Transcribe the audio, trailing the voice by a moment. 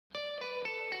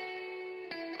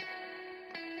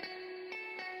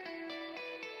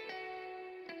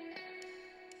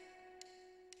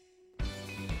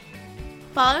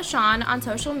Follow Sean on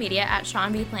social media at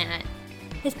Sean B. Planet.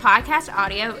 His podcast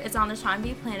audio is on the Sean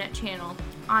B. Planet channel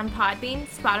on Podbean,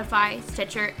 Spotify,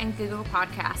 Stitcher, and Google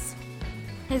Podcasts.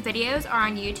 His videos are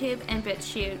on YouTube and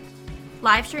BitChute.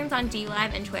 Live streams on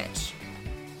DLive and Twitch.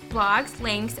 Blogs,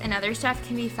 links, and other stuff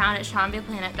can be found at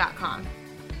SeanBplanet.com.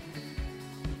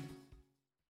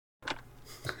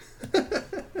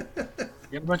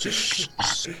 You have a bunch of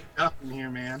stuff in here,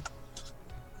 man.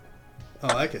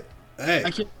 I like it. Hey,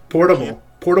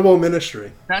 portable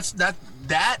ministry.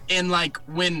 That and like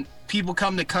when people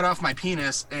come to cut off my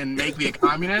penis and make me a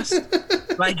communist,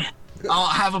 like I'll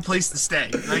have a place to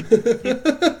stay. Like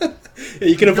yeah,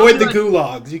 you can avoid the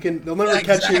gulags. They'll never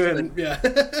catch you. And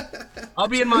I'll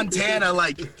be in Montana,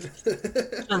 like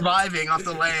surviving off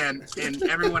the land, and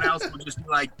everyone else will just be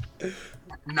like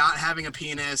not having a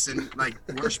penis and like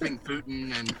worshiping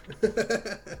Putin and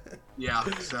yeah.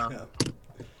 So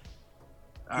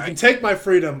you can take my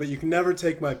freedom, but you can never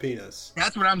take my penis.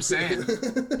 That's what I'm saying.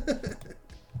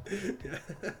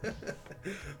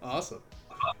 Awesome.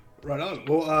 Right on.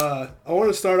 Well, I want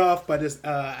to start off by just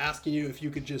asking you if you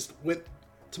could just,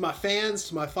 to my fans,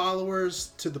 to my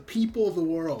followers, to the people of the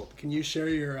world, can you share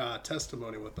your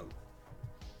testimony with them?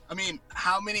 I mean,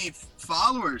 how many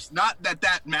followers? Not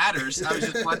that matters. I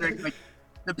was just wondering, like,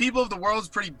 the people of the world is a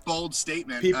pretty bold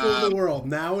statement. People of the world,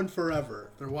 now and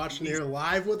forever. They're watching here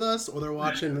live with us, or they're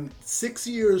watching 6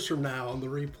 years from now on the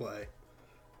replay.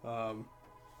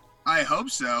 I hope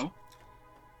so.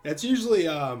 It's usually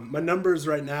my numbers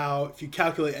right now, if you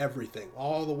calculate everything,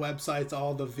 all the websites,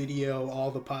 all the video,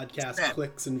 all the podcast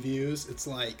clicks and views, it's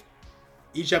like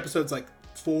each episode's like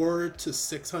 400 to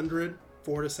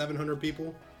 700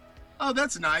 people. Oh,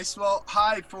 that's nice. Well,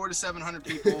 hi, 400 to 700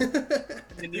 people in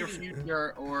the near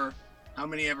future, or how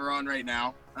many ever on right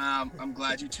now. I'm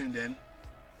glad you tuned in.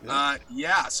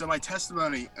 Yeah. So my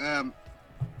testimony. My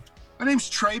name's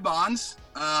Trey Bonds.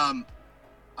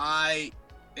 I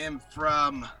am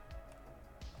from.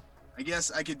 I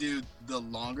guess I could do the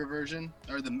longer version,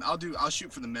 or I'll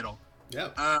shoot for the middle. Yeah.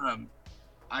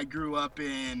 I grew up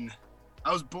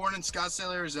I was born in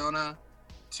Scottsdale, Arizona,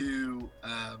 to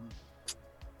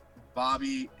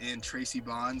Bobby and Tracy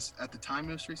Bonds. At the time,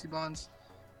 it was Tracy Bonds.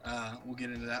 We'll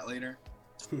get into that later.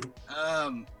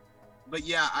 But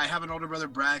yeah, I have an older brother,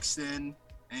 Braxton,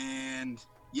 and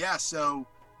yeah, so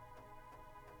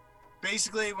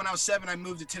basically when I was 7, I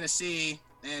moved to Tennessee,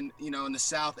 and in the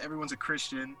South, everyone's a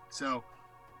Christian. So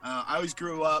I always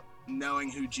grew up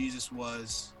knowing who Jesus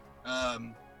was,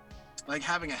 like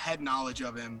having a head knowledge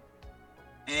of him.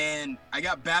 And I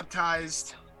got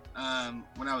baptized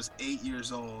when I was 8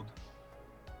 years old.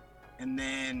 And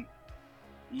then,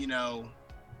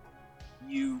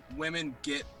 women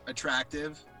get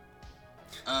attractive.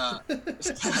 And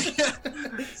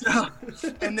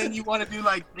then you want to do,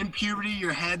 like, in puberty,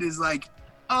 your head is like,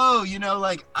 oh,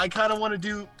 like, I kind of want to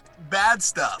do bad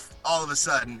stuff all of a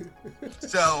sudden.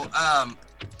 So,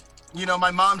 my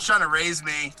mom's trying to raise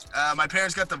me. My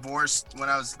parents got divorced when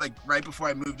I was, like, right before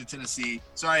I moved to Tennessee.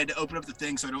 So I had to open up the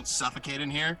thing so I don't suffocate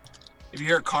in here. If you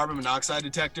hear a carbon monoxide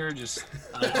detector, just...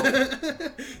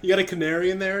 You got a canary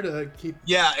in there to keep...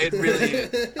 Yeah, it really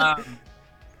is.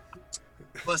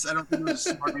 Plus, I don't think it was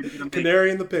smart.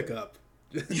 Canary in the pickup.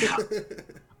 Yeah.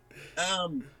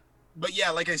 But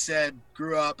yeah, like I said,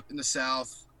 grew up in the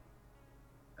South.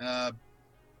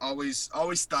 Always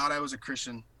thought I was a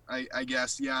Christian. I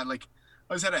guess, yeah. Like,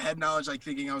 I always had a head knowledge, like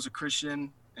thinking I was a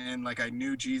Christian, and like I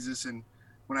knew Jesus, and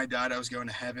when I died, I was going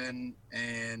to heaven.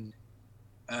 And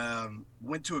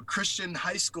went to a Christian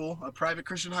high school, a private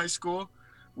Christian high school,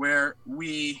 where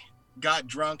we got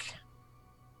drunk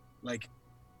like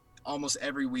almost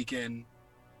every weekend.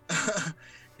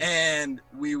 And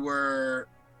we were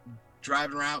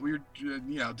driving around. We were,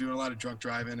 doing a lot of drunk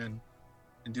driving and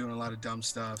doing a lot of dumb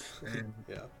stuff. And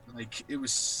yeah, like, it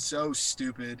was so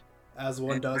stupid. As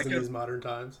one does in these modern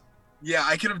times. Yeah,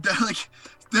 I could have done, like,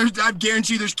 I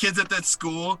guarantee you there's kids at that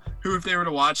school who, if they were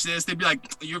to watch this, they'd be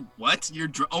like, "You're what?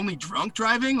 You're only drunk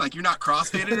driving? Like, you're not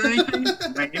crossfaded or anything?"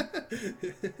 Right?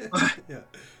 Yeah.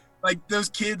 Like, those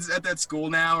kids at that school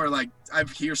now are like, I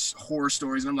hear horror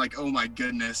stories, and I'm like, oh my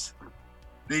goodness,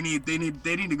 they need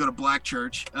to go to black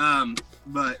church.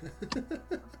 But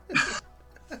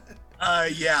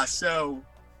yeah, so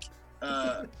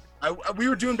we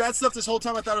were doing bad stuff this whole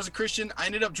time. I thought I was a Christian. I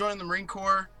ended up joining the Marine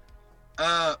Corps.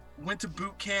 Went to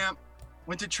boot camp,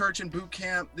 went to church and boot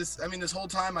camp. This whole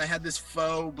time I had this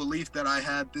faux belief that I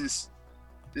had this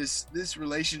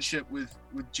relationship with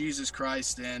Jesus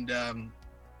Christ. And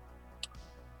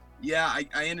yeah,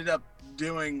 I ended up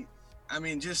doing,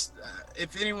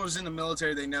 if anyone was in the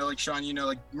military, they know, like, Sean,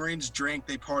 like, Marines drink,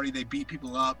 they party, they beat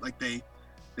people up, like, they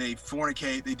they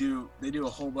fornicate, they do a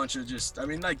whole bunch of just, I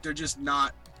mean, like, they're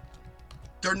not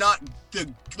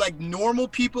the, like, normal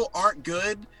people aren't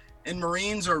good, and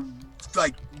Marines are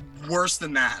like worse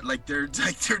than that. Like they're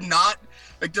not,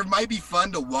 like, they might be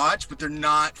fun to watch, but they're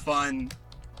not fun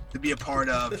to be a part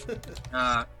of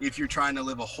if you're trying to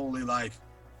live a holy life.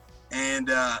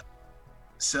 And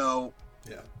so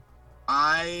yeah,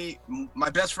 my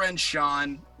best friend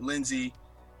Sean Lindsay,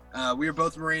 we were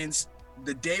both Marines.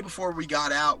 The day before we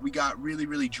got out, we got really,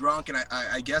 really drunk, and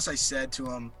I guess I said to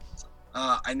him,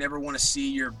 I never want to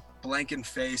see your blanking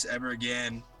face ever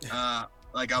again.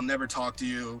 Like, I'll never talk to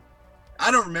you.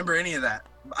 I don't remember any of that.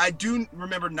 I do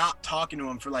remember not talking to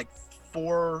him for like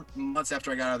 4 months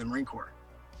after I got out of the Marine Corps,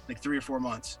 like 3 or 4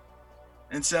 months.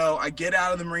 And so I get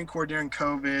out of the Marine Corps during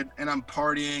COVID, and I'm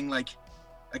partying, like,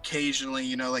 occasionally,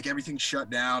 you know, like, everything's shut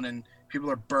down and people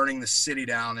are burning the city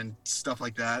down and stuff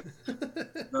like that.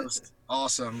 That was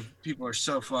awesome. People are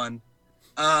so fun.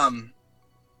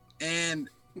 And,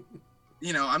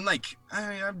 you know, I'm like,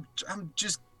 I'm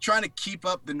just trying to keep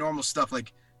up the normal stuff.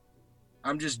 Like,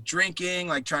 I'm just drinking,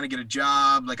 like, trying to get a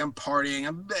job. Like, I'm partying.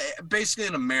 I'm basically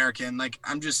an American. Like,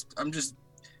 I'm just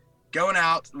going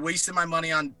out, wasting my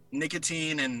money on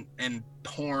nicotine and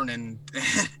porn, and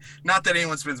not that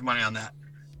anyone spends money on that.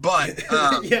 But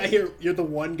yeah, you're the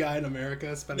one guy in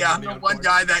America spending money on one porn.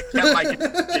 guy that kept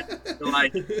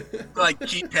like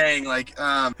keep paying, like,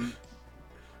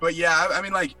 but yeah, I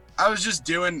mean, like, I was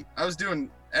doing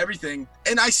everything,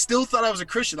 and I still thought I was a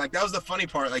Christian. Like, that was the funny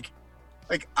part. Like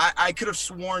I could have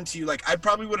sworn to you, like, I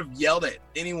probably would have yelled at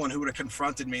anyone who would have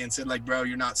confronted me and said, like, bro,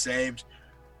 you're not saved.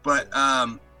 But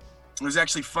it was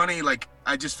actually funny. Like,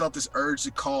 I just felt this urge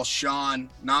to call Sean,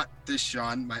 not this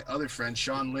Sean, my other friend,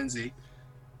 Sean Lindsay.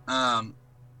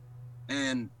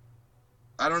 And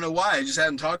I don't know why, I just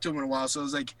hadn't talked to him in a while. So I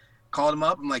was like, called him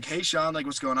up. I'm like, hey, Sean, like,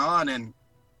 what's going on? And,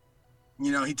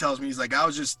 you know, he tells me, he's like, I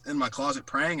was just in my closet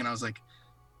praying. And I was like,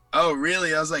 oh,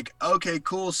 really? I was like, okay,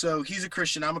 cool. So he's a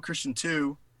Christian. I'm a Christian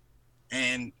too.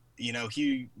 And, you know,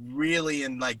 he really,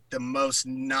 in like the most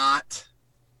not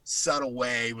subtle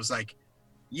way, was like,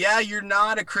 yeah, you're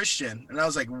not a Christian. And I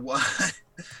was like, what?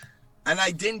 And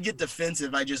I didn't get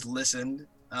defensive. I just listened.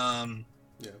 Yeah.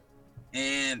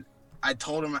 And I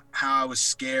told him how I was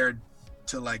scared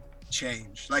to, like,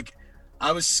 change. Like,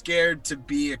 I was scared to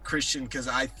be a Christian because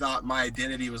I thought my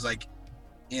identity was, like,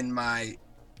 in my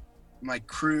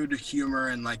crude humor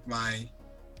and, like,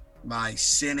 my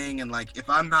sinning. And, like, if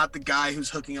I'm not the guy who's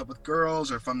hooking up with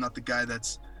girls, or if I'm not the guy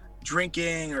that's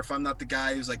drinking, or if I'm not the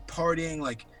guy who's, like, partying,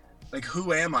 like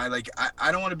who am I? Like,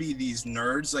 I don't want to be these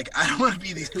nerds. Like, I don't want to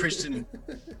be these Christian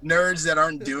nerds that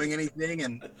aren't doing anything.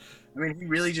 And I mean, he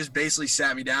really just basically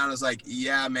sat me down and was like,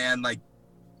 yeah, man, like,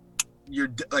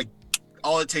 you're like,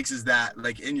 all it takes is that,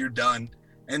 like, and you're done.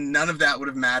 And none of that would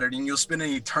have mattered. And you'll spend an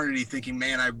eternity thinking,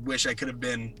 man, I wish I could have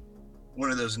been one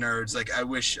of those nerds. Like, I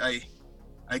wish I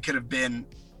could have been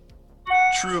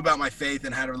true about my faith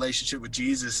and had a relationship with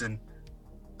Jesus. And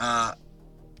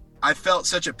I felt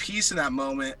such a peace in that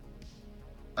moment.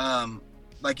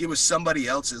 Like, it was somebody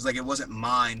else's, like, it wasn't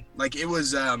mine. Like, it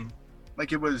was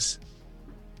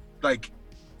like,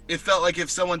 it felt like if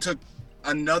someone took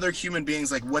another human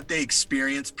being's, like, what they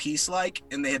experience peace like,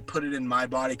 and they had put it in my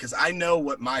body. Cause I had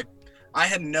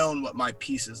known what my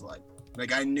peace is like.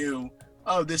 Like, I knew,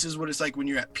 oh, this is what it's like when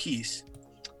you're at peace.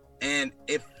 And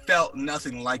it felt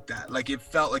nothing like that. Like, it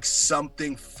felt like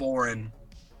something foreign.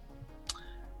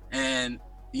 And,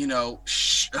 you know,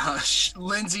 Sean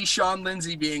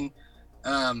Lindsay being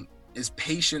as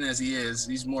patient as he is,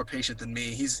 he's more patient than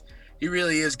me. He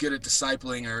really is good at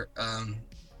discipling, or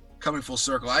coming full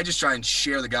circle. I just try and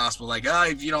share the gospel. Like,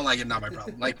 if you don't like it, not my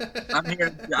problem. Like,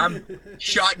 I'm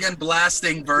shotgun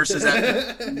blasting verses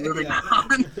and moving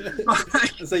on.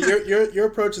 So your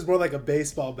approach is more like a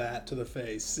baseball bat to the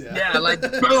face. Yeah, like,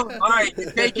 boom, all right, you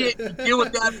take it, you deal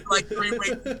with that for like 3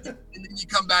 weeks, and then you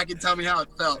come back and tell me how it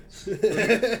felt.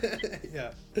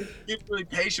 Yeah. He was really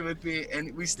patient with me,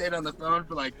 and we stayed on the phone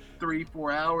for like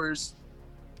 3-4 hours,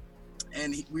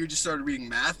 and we just started reading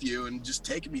Matthew and just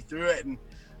taking me through it, and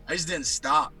I just didn't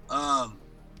stop.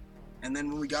 And then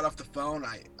when we got off the phone,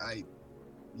 I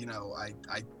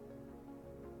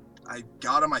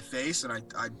got on my face, and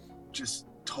I just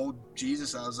told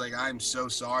Jesus, I was like, I'm so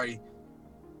sorry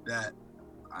that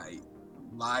I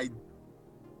lied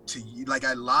to you. Like,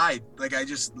 I lied. Like, I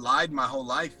just lied my whole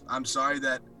life. I'm sorry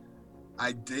that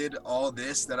I did all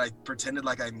this, that I pretended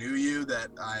like I knew you, that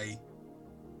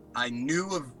I knew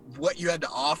of what you had to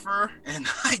offer, and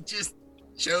I just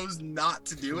chose not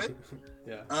to do it.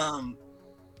 Yeah.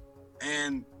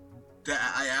 And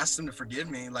I asked him to forgive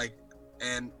me, like,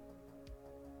 and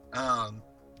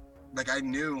like I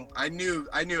knew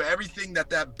everything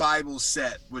that Bible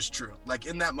said was true. Like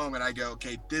in that moment I go,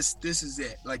 okay, this is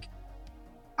it. Like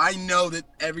I know that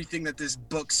everything that this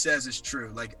book says is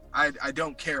true. Like I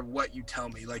don't care what you tell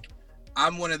me. Like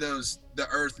I'm one of those, the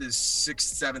earth is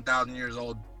 7,000 years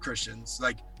old Christians.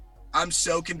 Like I'm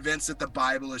so convinced that the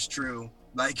Bible is true.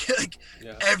 Like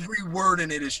every word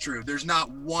in it is true. There's not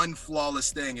one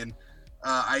flawless thing. And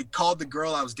I called the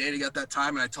girl I was dating at that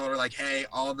time and I told her like, hey,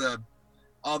 all the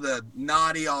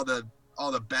naughty, all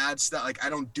the bad stuff, like I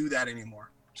don't do that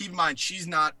anymore. Keep in mind, she's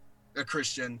not a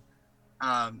Christian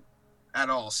at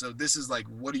all. So this is like,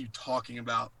 what are you talking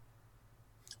about?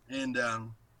 And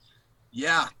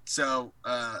so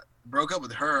broke up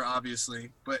with her obviously,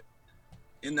 but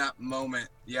in that moment,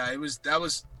 that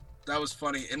was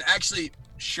funny. And actually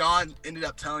Sean ended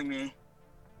up telling me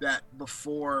that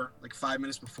before, like 5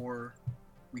 minutes before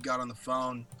we got on the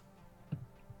phone,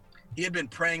 he had been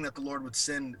praying that the Lord would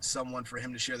send someone for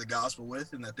him to share the gospel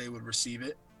with and that they would receive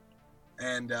it.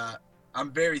 And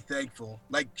I'm very thankful.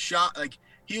 Like Sean, like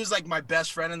he was like my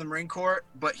best friend in the Marine Corps,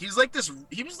 but he was like this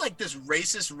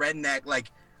racist redneck,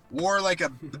 like wore like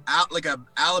a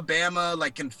Alabama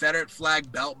like Confederate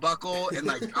flag belt buckle, and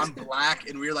like I'm black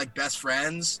and we were like best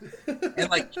friends. And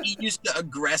like he used to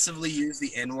aggressively use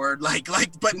the N-word, like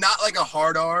but not like a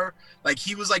hard R. Like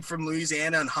he was like from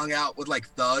Louisiana and hung out with like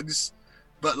thugs.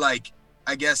 But like,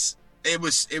 I guess it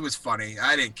was funny.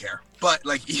 I didn't care, but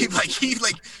like he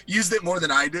used it more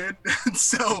than I did.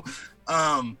 So,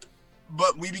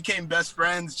 but we became best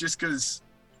friends just cause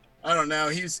I don't know.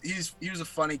 He was a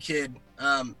funny kid.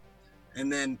 And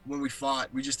then when we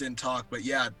fought, we just didn't talk, but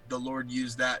yeah, the Lord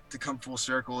used that to come full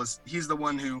circle. He's the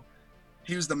one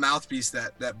he was the mouthpiece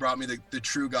that brought me the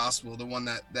true gospel, the one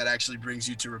that actually brings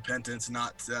you to repentance,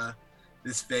 not,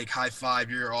 this fake high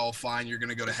five, you're all fine, you're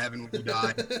gonna go to heaven when you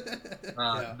die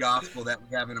gospel that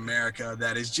we have in America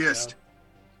that is just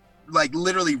like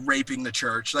literally raping the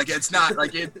church. Like it's not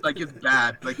like it's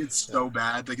bad, like it's so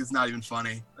bad, like it's not even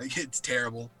funny, like it's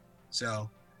terrible. So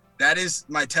that is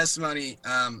my testimony.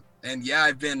 And yeah,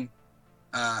 I've been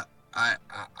I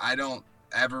don't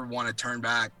ever want to turn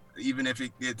back, even if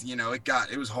it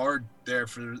was hard there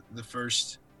for the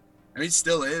first, I mean it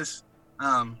still is,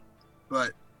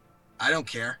 but I don't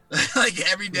care. Like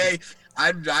every day,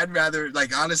 I'd rather,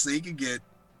 like honestly, it could get.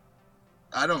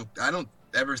 I don't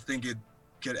ever think it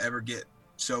could ever get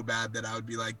so bad that I would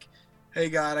be like, hey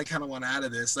God, I kind of want out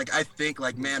of this. Like I think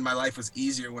like, man, my life was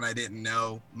easier when I didn't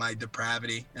know my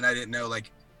depravity and I didn't know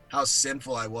like how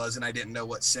sinful I was and I didn't know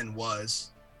what sin was.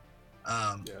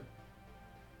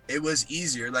 It was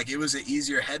easier. Like it was an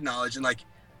easier head knowledge. And like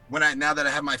now that I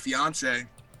have my fiance,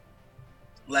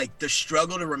 like the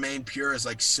struggle to remain pure is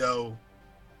like so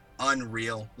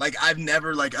unreal. Like I've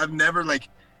never and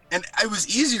it was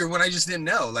easier when I just didn't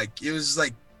know. Like it was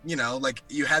like, like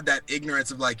you had that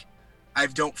ignorance of like, I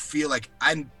don't feel like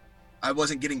I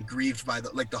wasn't getting grieved by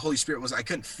the Holy Spirit I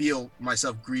couldn't feel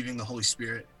myself grieving the Holy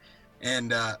Spirit.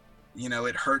 And,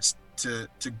 it hurts to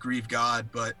grieve God,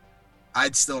 but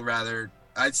I'd still rather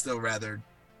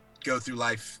go through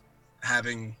life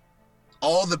having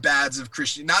all the bads of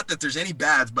Christian, not that there's any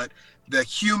bads, but the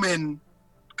human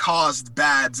caused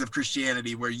bads of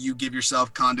Christianity where you give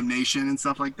yourself condemnation and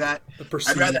stuff like that.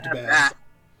 I'd rather have bad. That.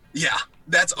 Yeah,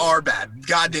 that's our bad.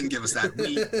 God didn't give us that.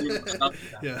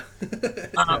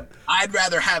 I'd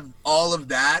rather have all of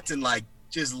that and like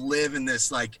just live in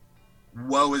this like,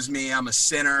 woe is me, I'm a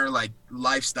sinner, like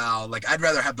lifestyle. Like I'd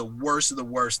rather have the worst of the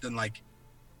worst than like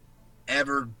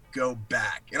ever go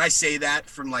back. And I say that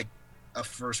from like a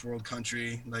first world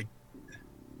country, like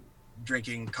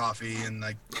drinking coffee and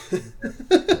like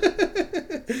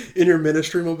in your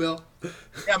ministry mobile.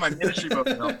 Yeah, my ministry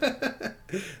mobile.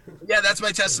 Yeah, that's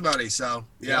my testimony. So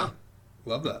yeah.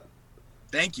 Love that.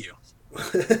 Thank you.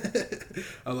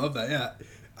 I love that. Yeah,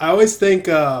 I always think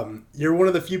you're one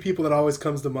of the few people that always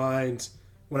comes to mind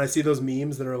when I see those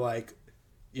memes that are like,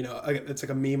 it's like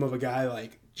a meme of a guy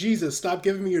like, Jesus, stop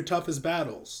giving me your toughest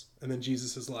battles, and then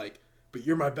Jesus is like, but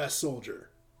you're my best soldier,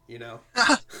 like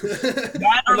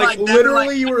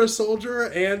literally you were a soldier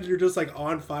and you're just like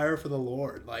on fire for the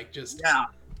Lord, like just that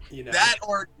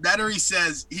or he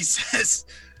says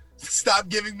stop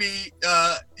giving me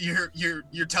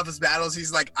your toughest battles.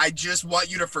 He's like, I just want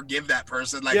you to forgive that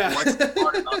person. Like what's the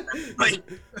part about that? Like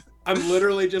I'm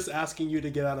literally just asking you to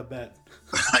get out of bed.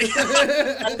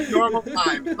 At normal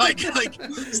time. Like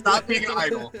stop being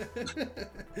idle.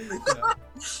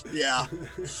 Yeah.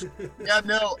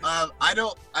 No, I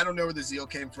don't know where the zeal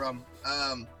came from.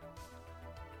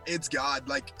 It's God.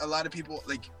 Like a lot of people,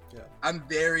 like I'm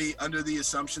very under the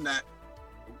assumption that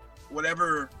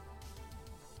whatever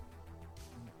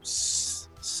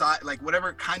like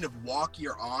whatever kind of walk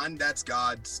you're on, that's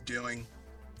God's doing.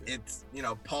 It's, you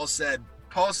know, Paul said,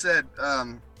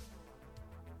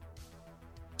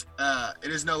 it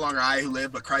is no longer I who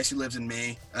live, but Christ who lives in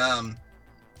me.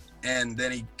 And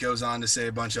then he goes on to say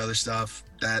a bunch of other stuff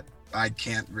that I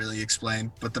can't really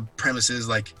explain. But the premise is,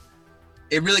 like,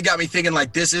 it really got me thinking,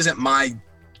 like, this isn't me.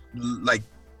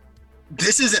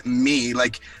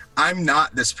 Like, I'm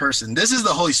not this person. This is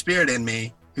the Holy Spirit in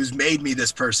me who's made me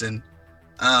this person,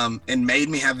 and made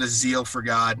me have this zeal for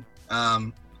God,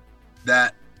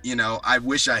 that, you know, I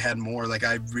wish I had more. Like,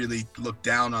 I really look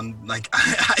down on, like,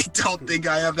 I don't think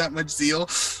I have that much zeal.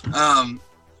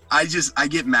 I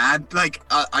get mad. Like,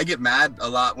 I get mad a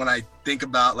lot when I think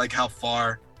about, like, how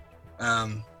far,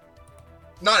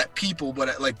 not at people, but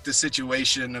at, like, the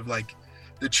situation of, like,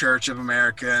 the Church of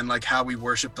America and, like, how we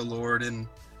worship the Lord. And,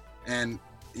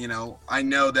 you know, I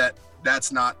know that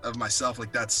that's not of myself.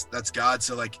 Like, that's God.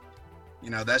 So, like, you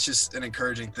know, that's just an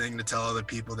encouraging thing to tell other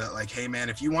people, that, like, hey man,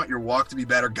 if you want your walk to be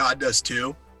better, God does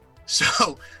too.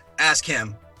 So ask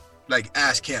him, like,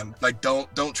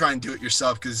 don't try and do it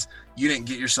yourself, because you didn't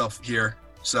get yourself here.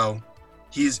 So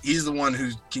he's the one who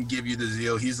can give you the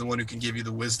zeal. He's the one who can give you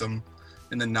the wisdom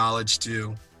and the knowledge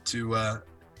to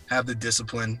have the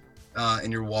discipline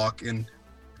in your walk and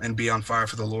be on fire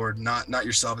for the Lord, not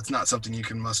yourself. It's not something you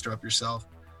can muster up yourself.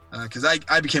 Because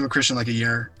I became a Christian like a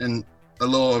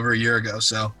little over a year ago.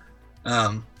 So,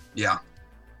 yeah.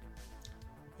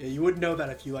 Yeah, you wouldn't know that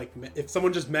if you, like, if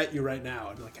someone just met you right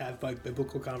now and, like, had, like,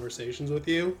 biblical conversations with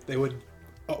you, they would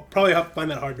probably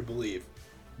find that hard to believe.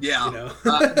 Yeah, you know?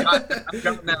 I've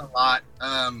gotten that a lot.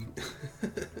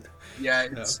 Yeah,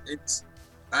 it's.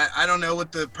 I don't know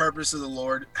what the purpose of the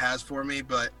Lord has for me,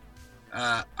 but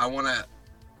I wanna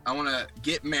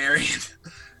get married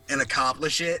and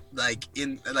accomplish it, like,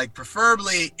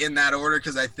 preferably in that order,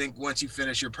 because I think once you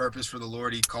finish your purpose for the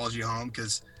Lord, he calls you home,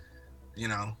 because, you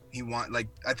know,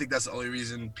 I think that's the only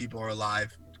reason people are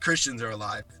alive, Christians are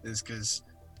alive, is because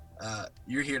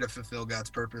you're here to fulfill God's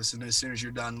purpose. And as soon as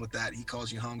you're done with that, he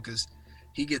calls you home, because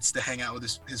he gets to hang out with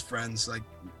his friends. Like,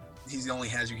 he only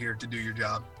has you here to do your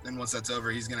job, and once that's over,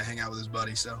 he's gonna hang out with his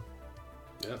buddy. So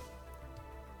yeah,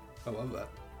 I love that.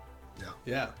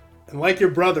 Yeah. And like your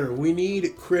brother, we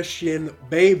need Christian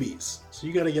babies. So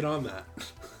you got to get on that.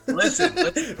 Listen.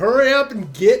 Hurry up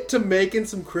and get to making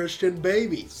some Christian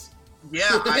babies.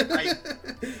 Yeah,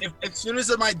 as soon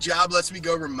as my job lets me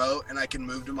go remote and I can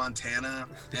move to Montana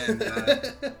and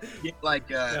get,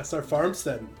 like, start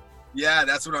farmsteading. Yeah,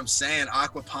 that's what I'm saying.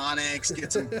 Aquaponics,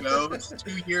 get some goats.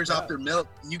 2 years off their milk.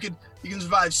 You can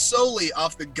survive solely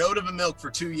off the goat of a milk for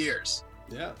 2 years.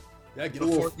 Yeah. Yeah,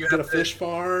 get a fish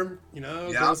farm, you know,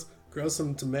 yeah. grow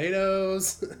some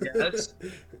tomatoes. Yes.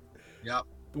 Yep.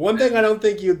 One thing I don't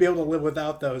think you'd be able to live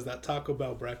without, though, is that Taco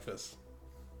Bell breakfast.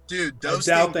 Dude, I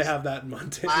doubt they have that in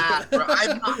Montana. Bro,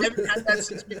 I haven't had that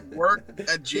since we worked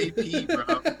at JP,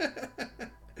 bro.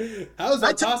 How is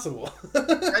that possible?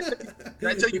 Did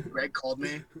I tell you Greg called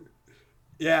me?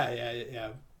 Yeah.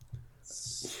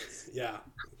 Yeah,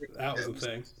 that was the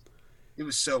thing. It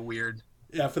was so weird.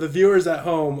 Yeah, for the viewers at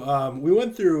home, we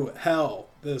went through hell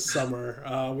this summer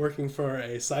working for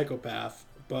a psychopath.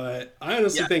 But I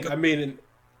honestly think, I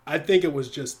think it was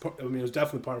just, it was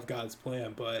definitely part of God's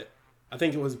plan, but I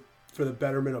think it was for the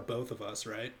betterment of both of us,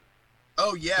 right?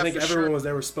 Oh, yeah, I think everyone was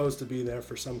supposed to be there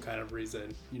for some kind of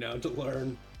reason, you know, to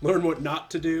learn what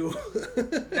not to do.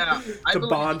 Yeah.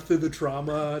 Bond through the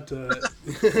trauma.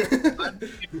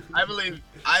 I believe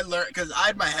I learned, because I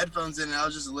had my headphones in and I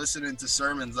was just listening to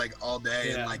sermons, like, all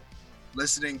day, and, like,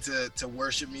 listening to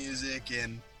worship music.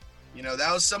 And, you know,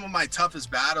 that was some of my toughest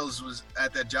battles was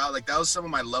at that job. Like, that was some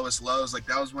of my lowest lows. Like,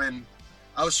 that was when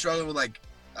I was struggling with, like,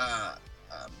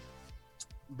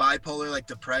 bipolar, like,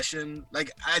 depression. Like,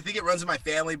 I think it runs in my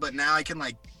family, but now I can,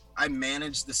 like, I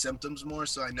manage the symptoms more.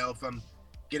 So I know if I'm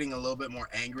getting a little bit more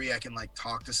angry, I can, like,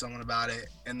 talk to someone about it,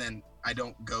 and then I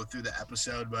don't go through the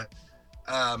episode. But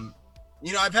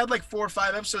you know, I've had like 4 or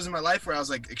 5 episodes in my life where I was,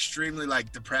 like, extremely,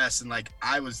 like, depressed, and, like,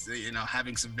 I was, you know,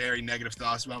 having some very negative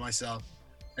thoughts about myself.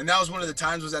 And that was one of the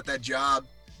times was at that job.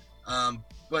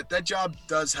 But that job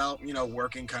does help, you know,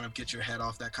 working, kind of get your head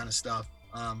off that kind of stuff.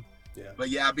 But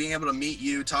yeah, being able to meet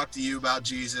you, talk to you about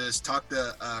Jesus, talk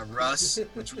to Russ,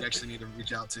 which we actually need to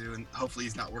reach out to, and hopefully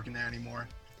he's not working there anymore.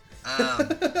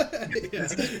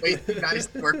 He's way too nice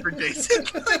to work for Jason.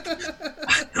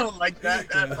 I don't like that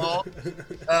at all.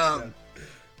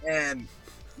 And,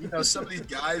 you know, some of these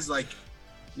guys, like,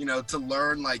 you know, to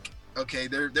learn, like, okay,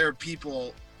 there are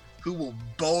people who will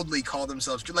boldly call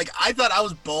themselves, like, I thought I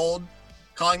was bold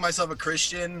calling myself a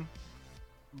Christian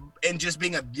and just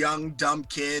being a young, dumb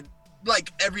kid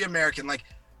like every American, like,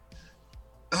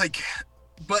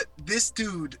 but this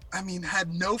dude, I mean,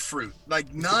 had no fruit,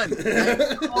 like none.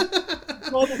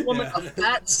 Called a woman a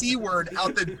fat C word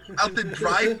out the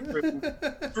drive-thru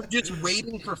for just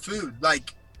waiting for food.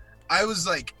 Like, I was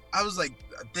like,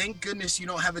 thank goodness you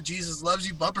don't have a Jesus loves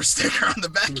you bumper sticker on the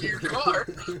back of your car,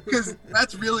 because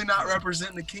that's really not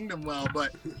representing the kingdom well.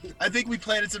 But I think we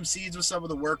planted some seeds with some of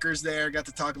the workers there, got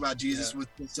to talk about Jesus with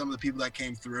some of the people that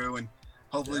came through, and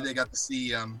hopefully they got to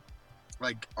see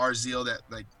like our zeal, that,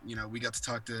 like, you know, we got to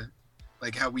talk to,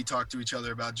 like, how we talk to each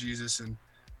other about Jesus. And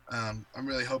I'm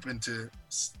really hoping to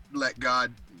let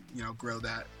God, you know, grow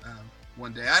that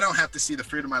one day. I don't have to see the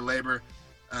fruit of my labor.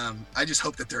 I just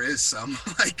hope that there is some.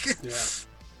 Like,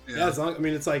 as long, I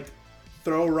mean, it's like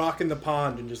throw a rock in the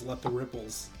pond and just let the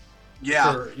ripples.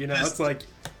 Yeah, you know, it's like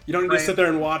you don't need to sit there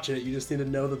and watch it. You just need to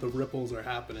know that the ripples are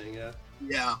happening.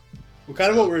 Yeah. Well, kind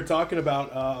of what we were talking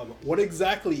about. What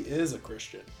exactly is a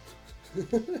Christian? So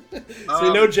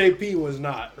you know, JP was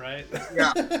not, right?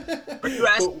 Yeah. Are you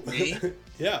asking me?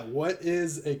 Yeah. What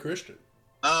is a Christian?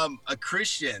 A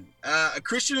Christian. A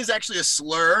Christian is actually a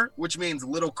slur, which means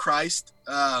little Christ.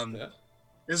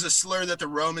 Is a slur that the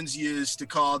Romans used to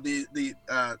call the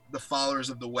followers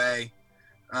of the way.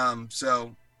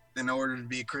 So in order to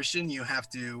be a Christian, you have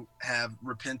to have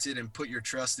repented and put your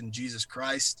trust in Jesus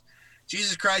Christ.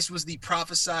 Jesus Christ was the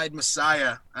prophesied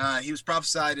Messiah. He was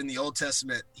prophesied in the Old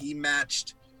Testament. He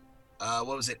matched,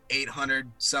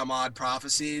 800 some odd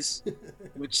prophecies,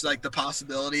 which, like, the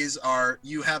possibilities are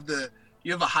you have a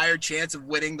higher chance of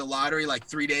winning the lottery like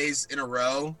 3 days in a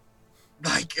row,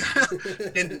 like,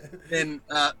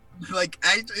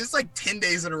 it's like 10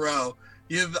 days in a row.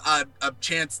 You have a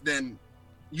chance, then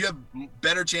you have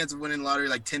better chance of winning the lottery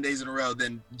like 10 days in a row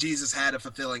than Jesus had of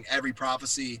fulfilling every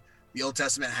prophecy the Old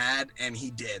Testament had, and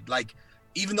he did. Like,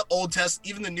 even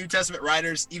the New Testament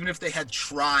writers, even if they had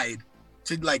tried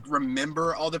to, like,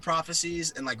 remember all the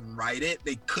prophecies and, like, write it,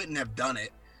 they couldn't have done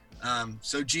it.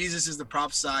 So Jesus is the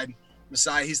prophesied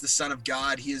Messiah. He's the Son of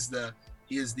God. He's the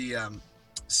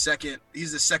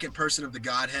second person of the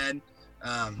Godhead.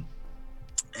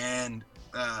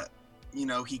 You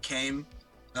know, he came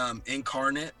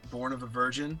incarnate, born of a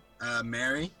virgin,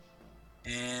 Mary,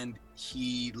 and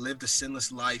he lived a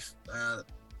sinless life,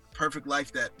 perfect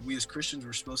life that we as Christians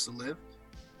were supposed to live,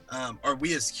 or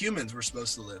we as humans were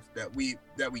supposed to live, that we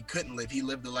couldn't live. He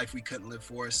lived the life we couldn't live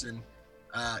for us, and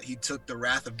he took the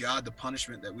wrath of God, the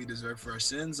punishment that we deserve for our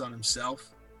sins, on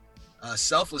himself,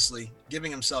 selflessly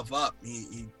giving himself up.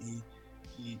 He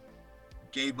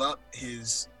gave up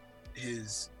his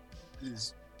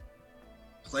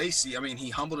place. He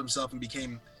humbled himself and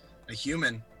became a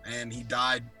human, and he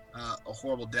died a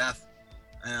horrible death,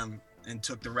 and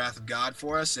took the wrath of God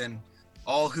for us. And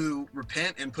all who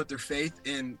repent and put their faith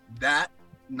in that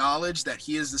knowledge that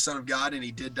he is the Son of God and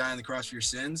he did die on the cross for your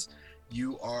sins,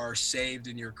 you are saved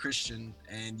and you're a Christian,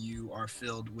 and you are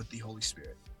filled with the Holy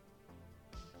Spirit.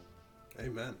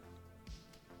 Amen.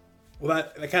 Well,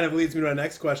 that kind of leads me to my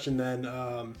next question then,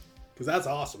 because that's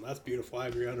awesome. That's beautiful. I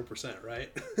agree 100%,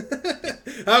 right?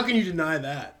 How can you deny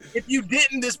that? If you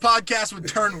didn't, this podcast would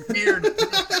turn weird.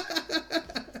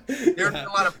 There's a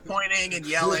lot of pointing and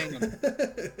yelling.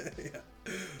 Yeah.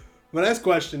 My next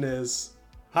question is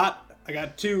hot. I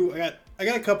got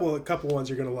a couple ones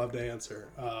you're gonna love to answer.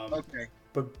 Okay.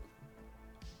 But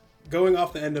going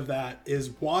off the end of that,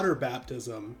 is water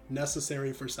baptism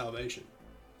necessary for salvation?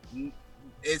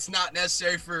 It's not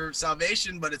necessary for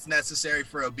salvation, but it's necessary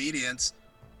for obedience.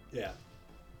 Yeah.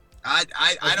 I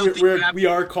don't think we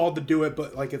are called to do it,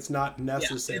 but, like, it's not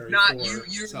necessary. Yeah,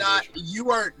 it's not,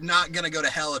 you are not gonna go to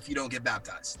hell if you don't get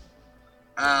baptized.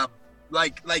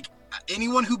 Like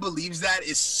anyone who believes that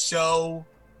is so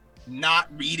not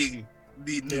reading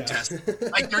the New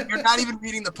Testament. Like, you're not even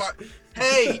reading the part.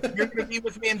 Hey, you're gonna be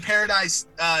with me in paradise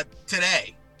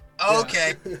today.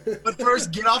 Okay, but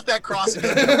first get off that cross and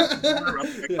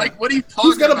Yeah. Like, what are you talking about?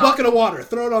 Who's got a bucket of water?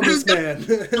 Throw it on this man.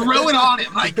 Throw it on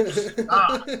him. Like,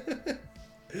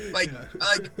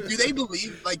 do they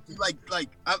believe, like,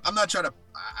 I'm not trying to,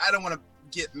 I don't want to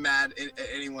get mad at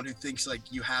anyone who thinks, like,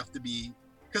 you have to be,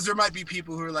 because there might be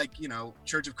people who are, like, you know,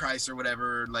 Church of Christ or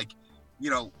whatever, like,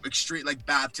 you know, extreme, like,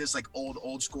 Baptists, like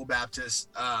old school Baptists,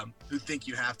 who think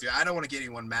you have to. I don't want to get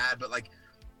anyone mad, but, like,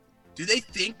 do they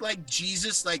think, like,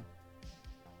 Jesus, like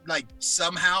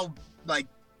somehow, like,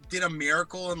 did a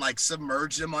miracle and, like,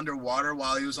 submerged him underwater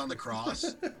while he was on the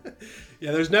cross?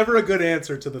 Yeah, there's never a good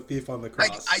answer to the thief on the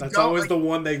cross. That's always, like, the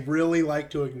one they really like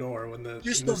to ignore when the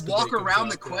just to walk around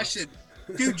the question.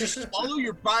 Dude, just swallow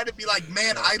your pride and be like,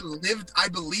 man, I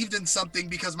believed in something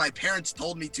because my parents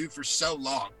told me to for so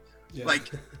long. Yeah.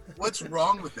 Like, what's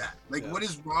wrong with that? Like, Yeah. what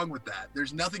is wrong with that?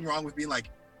 There's nothing wrong with being like,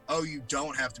 oh, you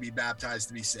don't have to be baptized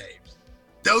to be saved.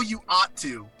 Though you ought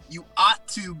to. You ought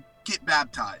to get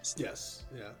baptized. Yes.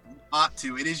 Yeah. You ought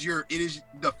to. It is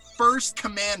the first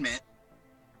commandment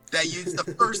it's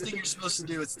the first thing you're supposed to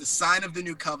do. It's the sign of the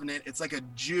new covenant. It's like a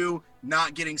Jew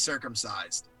not getting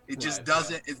circumcised. It just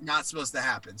doesn't, it's not supposed to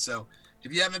happen. So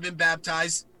if you haven't been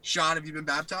baptized, Sean, have you been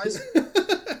baptized?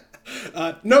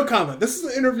 No comment. This is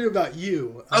an interview about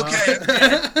you. Okay.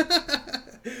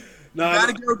 No, you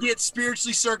gotta go get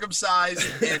spiritually circumcised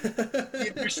and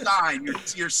give your sign,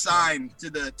 your sign to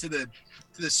the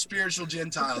spiritual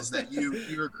Gentiles that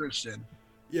you're a Christian.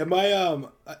 Yeah,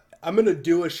 I'm gonna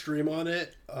do a stream on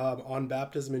it on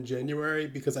baptism in January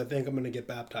because I think I'm gonna get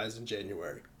baptized in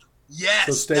January. Yes,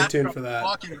 so stay tuned for that.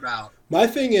 Talking about. My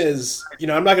thing is,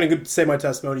 I'm not gonna say my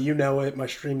testimony. You know it. My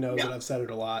stream knows it. I've said it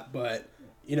a lot, but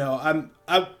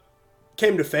I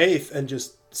came to faith and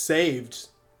just saved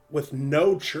with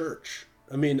no church.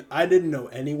 I mean, I didn't know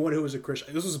anyone who was a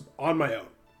Christian. This was on my own.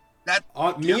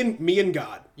 Me and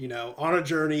God, on a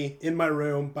journey in my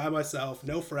room by myself,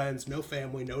 no friends, no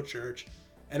family, no church,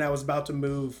 and I was about to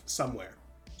move somewhere.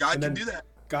 God can do that.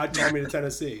 God called me to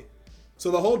Tennessee.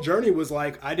 So the whole journey was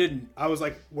like, I was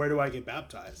like, where do I get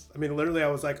baptized? I mean, literally I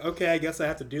was like, okay, I guess I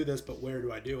have to do this, but where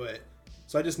do I do it?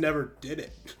 So I just never did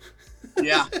it.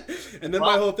 Yeah. And then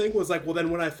my whole thing was like, well,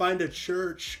 then when I find a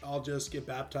church, I'll just get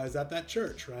baptized at that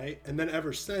church, right? And then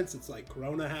ever since, it's like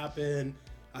Corona happened.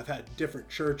 I've had different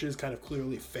churches kind of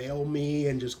clearly fail me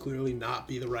and just clearly not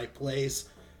be the right place.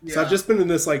 Yeah. So I've just been in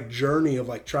this like journey of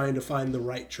like trying to find the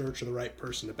right church or the right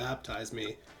person to baptize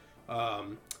me.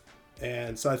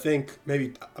 And so I think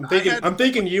maybe I'm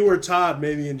thinking you or Todd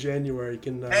maybe in January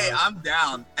can. Hey, I'm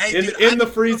down. Hey, in the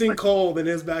freezing cold in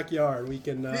his backyard, we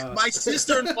can. My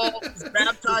sister-in-law is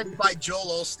baptized by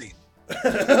Joel Osteen.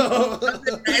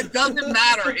 It doesn't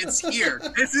matter. It's here.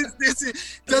 This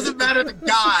is doesn't matter the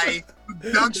guy who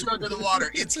dunked under the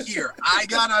water. It's here. I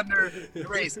got under the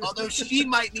race. Although she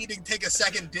might need to take a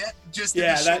second dip just to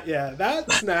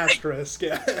that's an asterisk.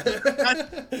 Yeah.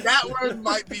 that word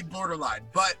might be borderline,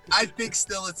 but I think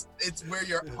still it's where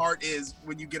your heart is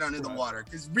when you get under the water.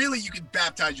 Because really you can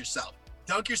baptize yourself.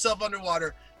 Dunk yourself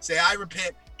underwater, say I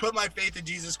repent, put my faith in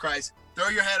Jesus Christ, throw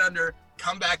your head under,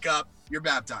 come back up. You're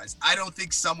baptized. I don't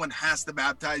think someone has to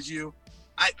baptize you.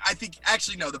 I think,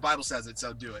 actually, no, the Bible says it,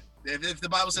 so do it. If the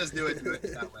Bible says do it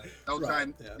that way. Don't try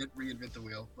and reinvent the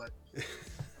wheel. But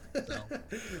so.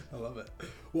 I love it.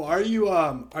 Well, are you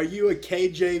a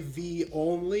KJV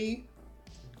only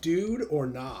dude or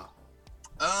not?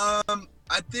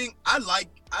 I think I like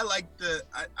I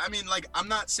mean, like, I'm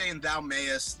not saying thou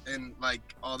mayest and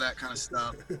like all that kind of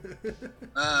stuff.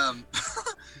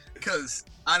 Because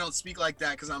I don't speak like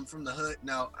that because I'm from the hood.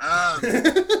 No. I'm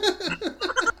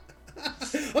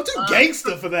too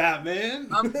gangster for that, man.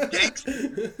 I'm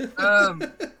gangster.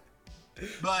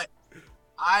 But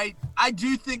I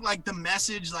do think like the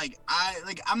message,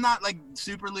 I'm not like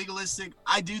super legalistic.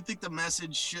 I do think the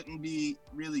message shouldn't be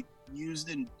really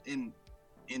used in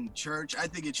church. I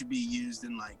think it should be used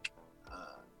in like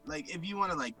if you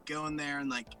want to like go in there and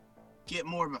like get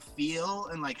more of a feel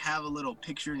and like have a little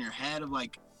picture in your head of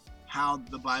like how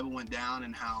the Bible went down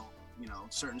and how,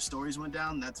 certain stories went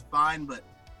down, that's fine. But,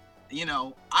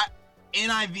 NIV,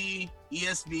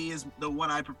 ESV is the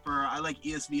one I prefer. I like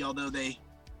ESV, although they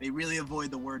really avoid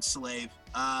the word slave.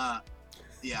 They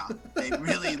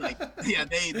really they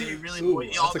really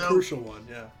avoid. That's a crucial one,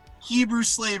 yeah. Hebrew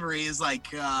slavery is like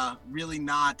really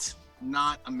not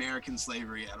American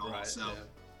slavery at all. Right, so,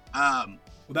 well,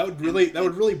 that would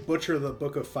really butcher the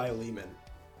book of Philemon.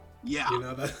 Yeah.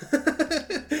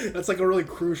 That's like a really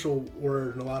crucial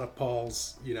word in a lot of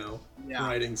Paul's,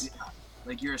 writings. Yeah.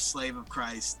 Like you're a slave of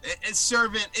Christ. It's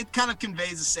servant. It kind of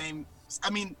conveys the same. I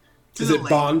mean, is it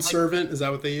bond servant? Is that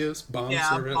what they use? Bond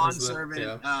servant. Yeah, bond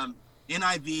servant.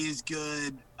 NIV is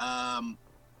good. I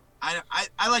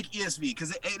like ESV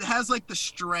because it has like the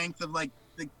strength of like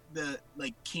the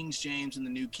like King James and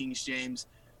the New King James.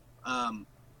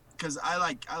 Because I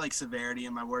like severity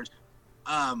in my words.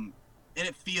 And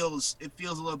it feels a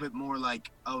little bit more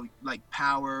like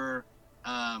power.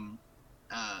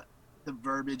 The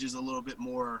verbiage is a little bit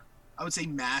more, I would say,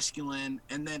 masculine,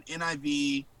 and then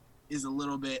NIV is a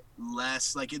little bit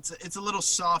less. Like it's a little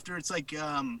softer. It's like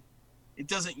it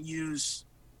doesn't use.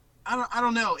 I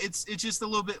don't know. It's just a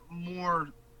little bit more.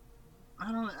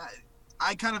 I don't.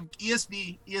 I kind of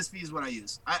ESV is what I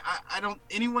use. I don't.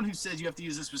 Anyone who says you have to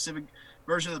use a specific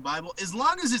version of the Bible, as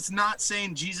long as it's not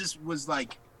saying Jesus was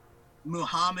like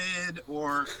Muhammad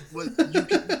or was you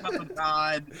can become a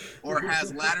god or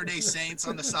has Latter-day Saints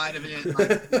on the side of it,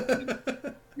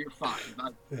 like, you're fine.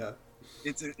 Like, Yeah.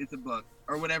 It's a book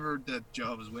or whatever the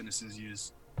Jehovah's Witnesses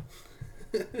use.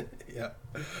 Yeah.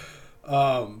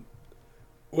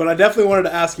 Well, I definitely wanted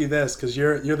to ask you this because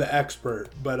you're the expert.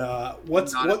 But you're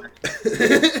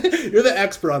the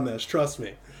expert on this. Trust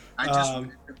me. I just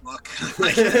read the book.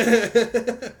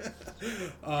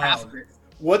 Half of it.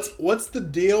 What's the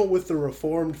deal with the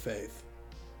Reformed faith?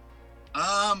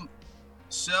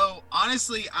 So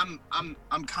honestly, I'm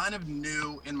kind of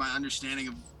new in my understanding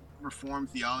of Reformed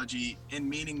theology, in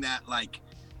meaning that, like,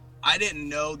 I didn't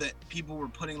know that people were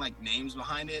putting like names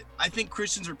behind it. I think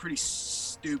Christians are pretty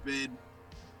stupid.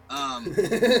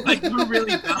 Like, we're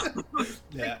really dumb.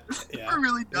 Yeah. We're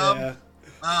really dumb.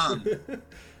 Yeah.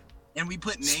 And we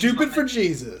put names stupid for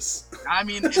Jesus. I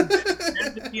mean,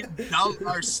 and being dumb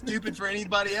or stupid for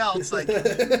anybody else. Like,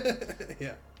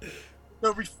 yeah.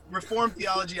 So Reformed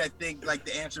theology, I think, like,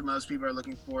 the answer most people are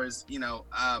looking for is,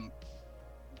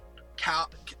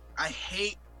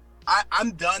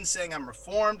 I'm done saying I'm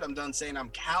Reformed. I'm done saying I'm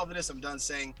Calvinist. I'm done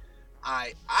saying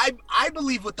I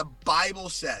believe what the Bible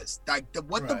says, like the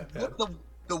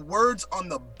words on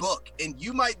the book. And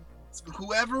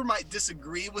whoever might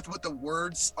disagree with what the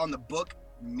words on the book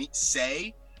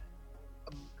say,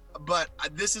 but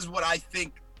this is what I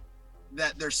think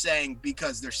that they're saying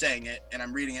because they're saying it, and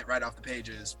I'm reading it right off the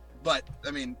pages. But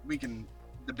I mean, we can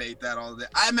debate that all day.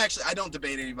 I don't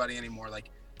debate anybody anymore. Like,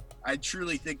 I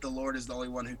truly think the Lord is the only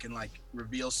one who can, like,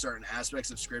 reveal certain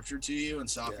aspects of Scripture to you and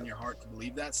soften your heart to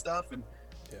believe that stuff. And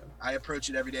I approach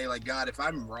it every day like, God, if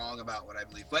I'm wrong about what I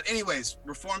believe. But anyways,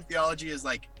 Reformed theology is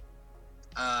like,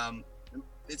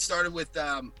 it started with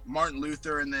Martin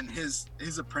Luther, and then his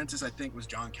apprentice, I think, was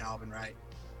John Calvin, right?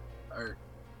 Or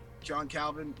John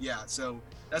Calvin, yeah. So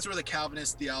that's where the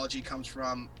Calvinist theology comes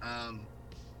from.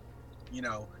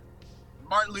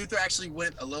 Martin Luther actually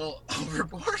went a little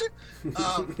overboard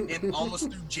and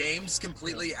almost threw James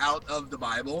completely out of the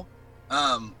Bible,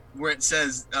 where it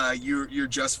says you're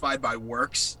justified by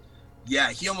works.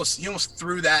 Yeah, he almost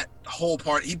threw that whole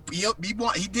part. He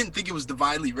didn't think it was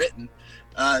divinely written.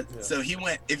 So he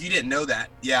went. If you didn't know that,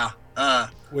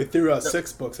 we threw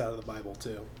 6 books out of the Bible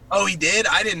too. Oh, he did?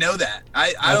 I didn't know that.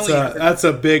 That's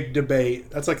a big debate.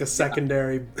 That's like a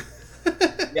secondary.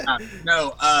 Yeah.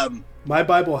 No. My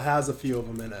Bible has a few of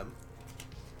them in it.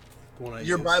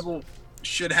 Your Bible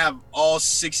should have all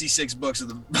 66 books of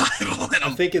the Bible in them.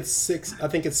 I think it's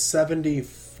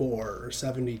 74 or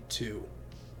 72.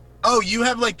 Oh, you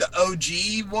have like the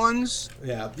OG ones?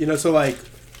 Yeah, so like,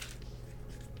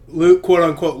 quote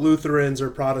unquote Lutherans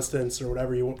or Protestants or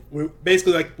whatever you want.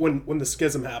 Basically, like when the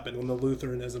schism happened, when the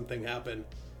Lutheranism thing happened,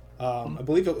 I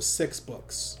believe it was 6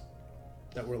 books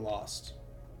that were lost.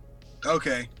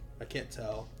 Okay. I can't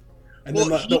tell. And then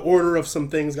the order of some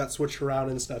things got switched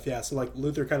around and stuff. Yeah, so like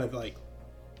Luther kind of like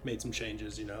made some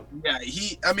changes, Yeah,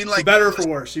 for better or for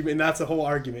worse. I mean, that's a whole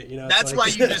argument, That's why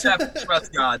you just have to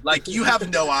trust God. Like, you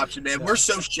have no option, man. Yeah. We're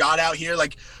so shot out here.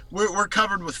 Like, we're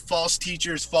covered with false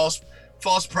teachers, false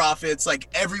prophets. Like,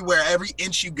 everywhere, every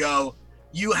inch you go,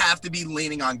 you have to be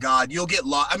leaning on God. You'll get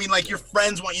lost. I mean, like, your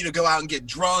friends want you to go out and get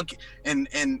drunk, and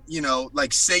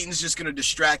like, Satan's just going to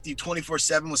distract you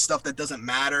 24/7 with stuff that doesn't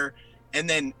matter. And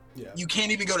then you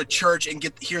can't even go to church and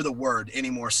hear the word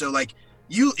anymore. So, like,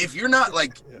 if you're not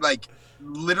like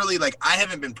literally, like, I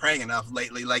haven't been praying enough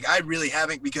lately. Like, I really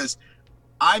haven't, because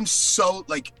I'm so,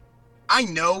 like, I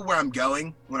know where I'm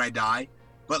going when I die,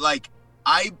 but, like,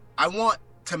 I want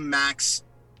to max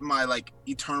my, like,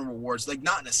 eternal rewards, like,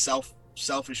 not in a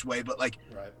selfish way, but, like,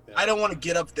 I don't want to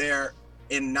get up there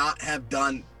and not have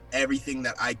done everything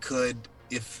that I could,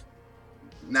 if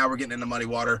now we're getting into muddy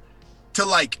water, to,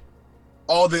 like,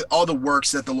 all the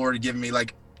works that the Lord had given me.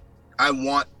 Like, I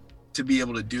want to be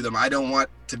able to do them. I don't want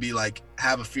to be, like,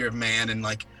 have a fear of man. And,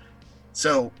 like,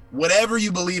 so whatever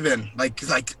you believe in,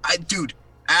 dude,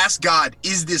 ask God,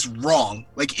 is this wrong?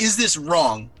 Like, is this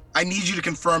wrong? I need you to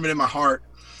confirm it in my heart,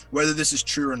 whether this is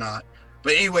true or not.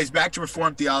 But anyways, back to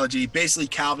Reformed theology, basically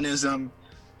Calvinism.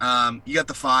 You got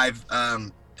the 5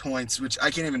 points, which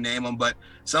I can't even name them, but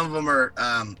some of them are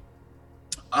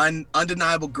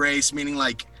undeniable grace, meaning,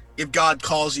 like, if God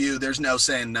calls you, there's no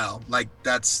saying no. Like,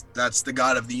 that's the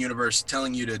God of the universe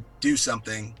telling you to do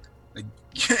something. Like,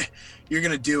 you're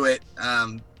gonna do it.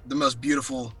 The most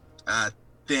beautiful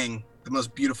thing, the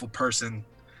most beautiful person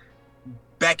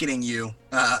beckoning you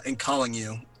and calling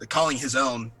his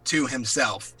own to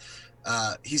himself.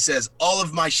 He says, all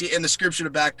of my sheep, and the scripture to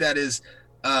back that is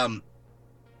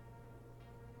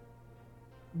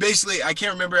basically, I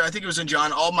can't remember, I think it was in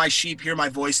John, all my sheep hear my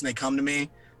voice and they come to me.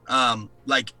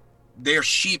 like they're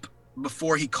sheep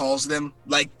before he calls them,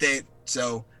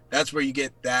 so that's where you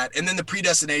get that. And then the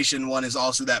predestination one is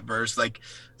also that verse,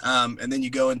 and then you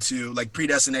go into like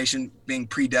predestination being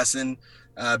predestined,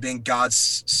 being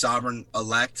God's sovereign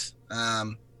elect,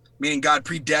 meaning God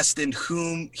predestined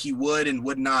whom he would and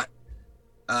would not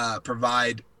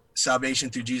provide salvation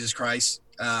through Jesus Christ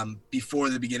before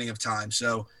the beginning of time.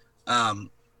 So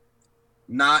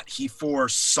not he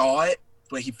foresaw it,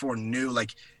 but he foreknew,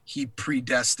 like he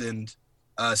predestined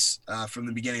us from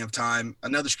the beginning of time.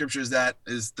 Another scripture is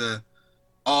the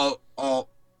all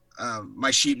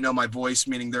my sheep know my voice,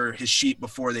 meaning they're his sheep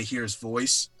before they hear his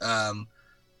voice.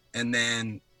 And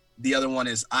then the other one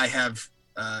is I have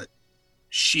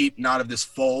sheep not of this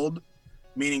fold,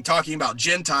 meaning talking about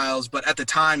Gentiles, but at the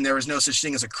time there was no such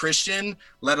thing as a Christian,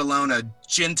 let alone a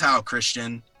Gentile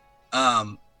Christian,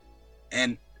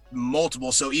 and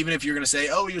multiple. So even if you're going to say,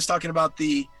 oh, he was talking about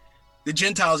the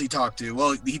Gentiles he talked to,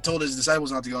 well, he told his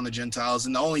disciples not to go on the Gentiles,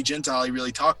 and the only Gentile he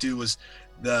really talked to was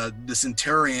the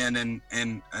centurion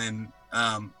and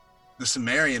the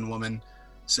Samaritan woman.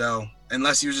 So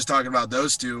unless he was just talking about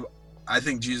those two, I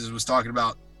think Jesus was talking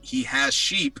about he has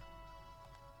sheep,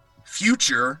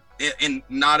 future, and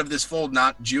not of this fold,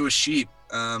 not Jewish sheep,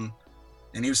 and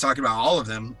he was talking about all of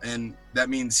them, and that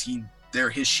means they're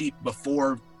his sheep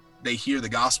before they hear the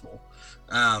gospel.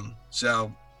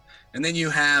 So, and then you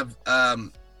have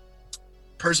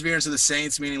perseverance of the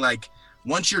saints, meaning like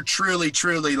once you're truly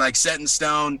like set in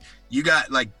stone, you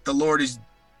got like the Lord is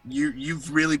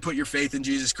you've really put your faith in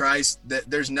Jesus Christ, that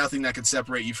there's nothing that could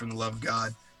separate you from the love of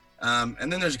God.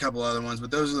 And then there's a couple other ones, but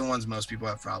those are the ones most people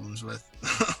have problems with.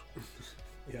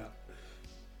 Yeah,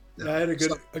 I had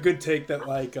a good take that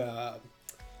like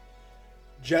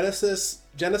Genesis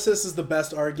is the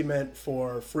best argument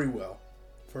for free will,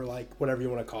 for like whatever you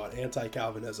want to call it,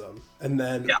 anti-Calvinism, and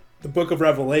then the book of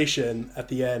Revelation at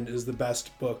the end is the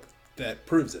best book that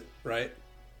proves it, right?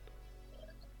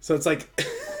 So it's like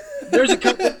there's a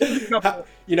couple.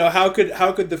 How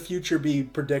could the future be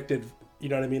predicted? You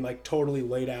know what I mean? Like totally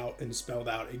laid out and spelled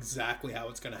out exactly how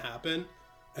it's going to happen.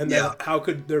 And then how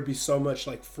could there be so much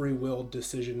like free will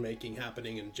decision making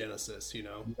happening in Genesis, you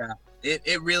know? Yeah.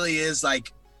 It really is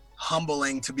like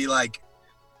humbling to be like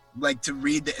to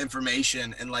read the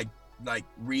information and like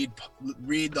read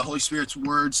the Holy Spirit's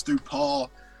words through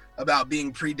Paul about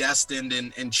being predestined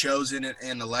and chosen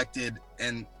and elected,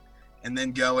 and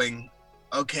then going,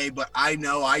 okay, but I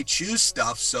know I choose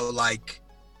stuff, so like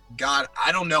God,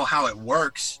 I don't know how it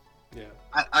works. Yeah.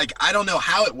 I don't know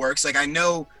how it works. Like I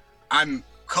know I'm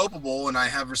culpable and I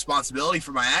have responsibility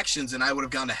for my actions, and I would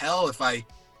have gone to hell if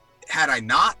had I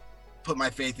not put my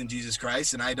faith in Jesus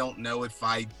Christ. And I don't know if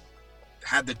I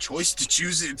had the choice to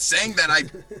choose it, saying that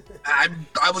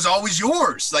I was always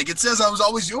yours. Like it says I was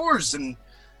always yours. And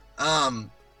I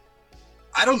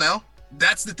don't know.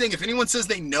 That's the thing. If anyone says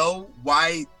they know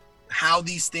how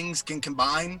these things can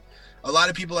combine, a lot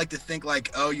of people like to think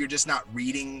like, oh, you're just not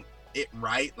reading it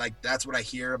right. Like that's what I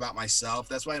hear about myself.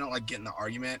 That's why I don't like getting the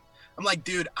argument. I'm like,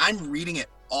 dude, I'm reading it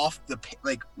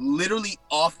literally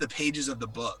off the pages of the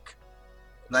book.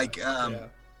 Like, I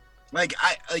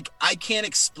can't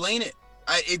explain it.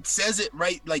 It says it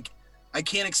right. Like I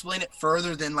can't explain it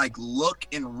further than like look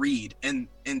and read and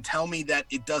tell me that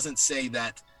it doesn't say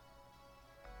that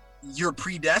you're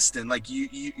predestined, like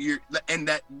you're, and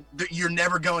that you're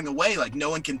never going away. Like no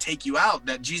one can take you out,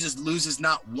 that Jesus loses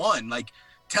not one. Like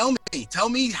tell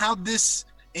me how this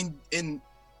in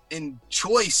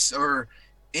choice or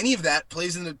any of that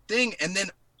plays in the thing. And then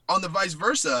on the vice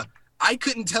versa, I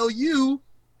couldn't tell you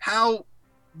how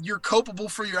you're culpable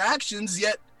for your actions,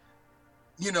 yet,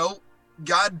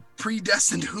 God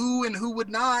predestined who and who would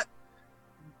not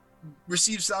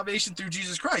receive salvation through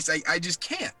Jesus Christ. I just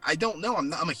can't. I don't know.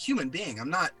 I'm a human being.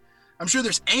 I'm sure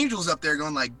there's angels up there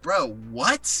going like, bro,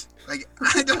 what? Like,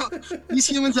 these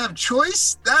humans have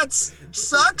choice? That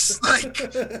sucks. Like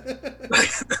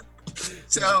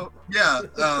so yeah,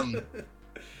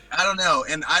 I don't know.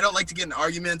 And I don't like to get in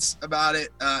arguments about it,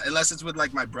 unless it's with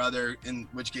like my brother, in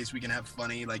which case we can have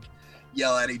funny, like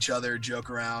yell at each other, joke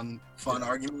around, fun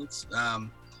arguments.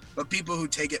 But people who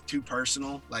take it too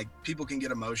personal, like people can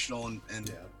get emotional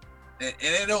and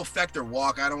it'll affect their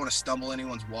walk. I don't want to stumble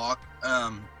anyone's walk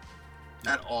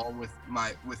at all with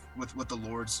what the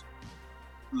Lord's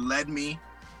led me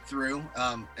through,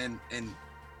 and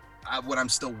what I'm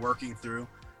still working through.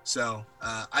 So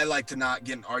I like to not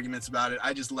get in arguments about it.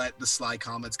 I just let the sly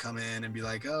comments come in and be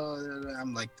like, oh,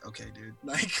 I'm like, okay, dude,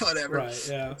 like whatever. Right,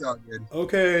 yeah. It's all good.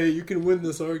 Okay, you can win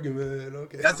this argument.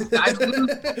 Okay. I lose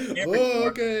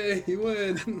okay, you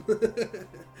win.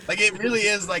 Like it really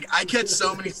is. Like I catch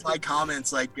so many sly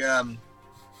comments. Like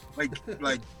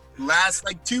last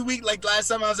 2 weeks. Like last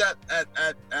time I was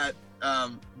at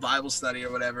Bible study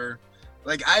or whatever.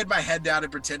 Like I had my head down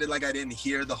and pretended like I didn't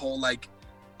hear the whole like.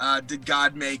 Did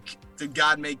God make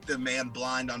the man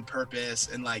blind on purpose?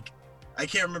 And like, I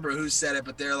can't remember who said it,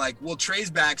 but they're like, well,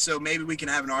 Trey's back, so maybe we can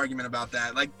have an argument about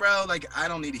that. Like, bro, like, I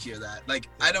don't need to hear that. Like,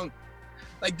 I don't,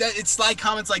 like that. It's like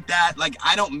comments like that. Like,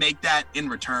 I don't make that in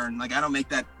return. Like, I don't make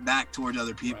that back towards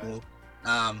other people.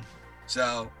 Right.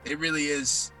 So it really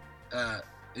is,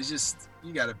 it's just,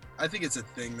 I think it's a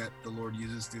thing that the Lord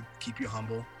uses to keep you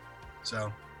humble.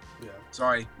 So, yeah.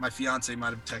 Sorry, my fiance might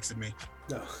have texted me.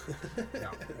 No.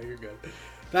 No, you're good.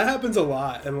 That happens a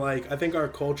lot, and like I think our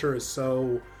culture is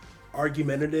so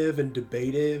argumentative and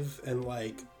debative, and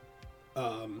like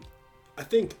I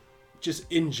think just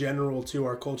in general too,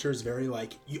 our culture is very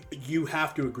like you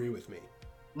have to agree with me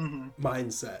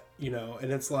mindset, you know,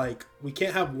 and it's like we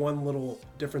can't have one little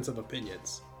difference of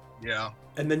opinions. Yeah.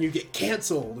 And then you get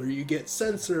canceled, or you get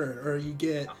censored, or you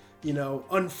get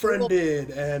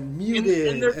unfriended and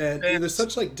muted, and there's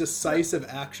such like decisive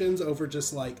actions over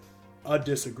just like a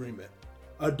disagreement,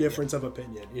 a difference of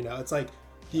opinion. You know, it's like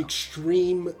the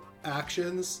extreme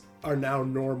actions are now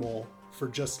normal for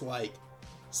just like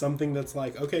something that's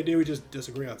like, okay, dude, we just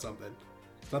disagree on something.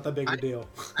 It's not that big of a deal.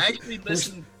 I actually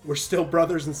listened. We're still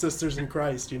brothers and sisters in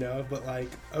Christ, you know, but like,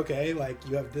 okay, like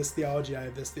you have this theology, I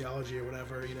have this theology, or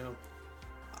whatever, you know.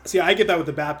 See, I get that with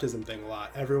the baptism thing a lot.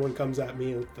 Everyone comes at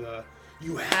me with the,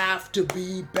 you have to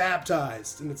be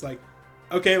baptized. And it's like,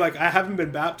 okay, like I haven't been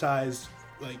baptized.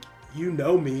 Like, you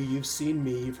know me, you've seen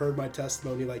me, you've heard my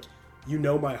testimony, like, you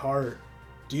know my heart.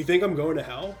 Do you think I'm going to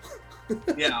hell?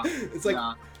 Yeah. It's like,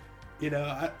 you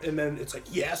know, and then it's like,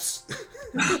 yes.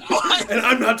 And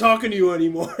I'm not talking to you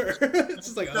anymore. It's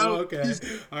just like, oh, okay.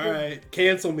 All right.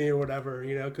 Cancel me or whatever,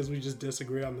 you know, because we just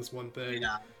disagree on this one thing.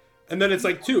 Yeah. And then it's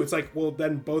like, too, it's like, well,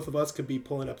 then both of us could be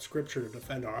pulling up scripture to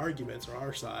defend our arguments or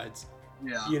our sides.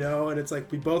 Yeah. You know, and it's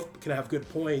like, we both can have good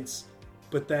points,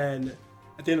 but then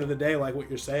at the end of the day, like what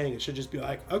you're saying, it should just be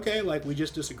like, okay, like we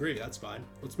just disagree. That's fine.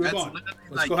 Let's move on.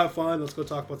 Let's go have fun. Let's go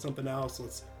talk about something else.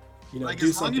 Let's, you know, like,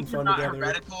 do something fun together.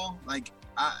 Heretical, like,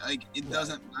 it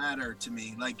doesn't matter to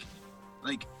me. Like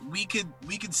we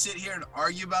could sit here and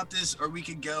argue about this, or we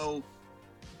could go,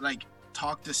 like,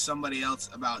 talk to somebody else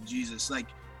about Jesus. Like,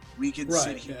 we could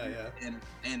sit here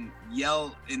and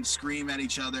yell and scream at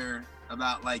each other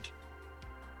about, like,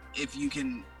 if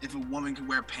a woman can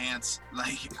wear pants.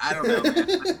 Like, I don't know,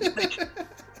 man. Like,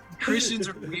 Christians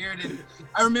are weird. And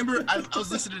I remember I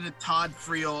was listening to Todd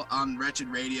Friel on Wretched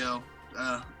Radio.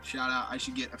 Shout out. I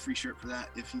should get a free shirt for that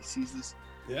if he sees this.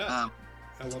 Yeah.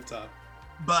 I love Todd.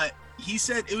 But he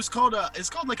said it's called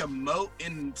like a moat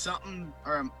in something,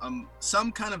 or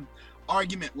some kind of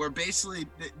argument where basically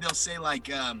they'll say like,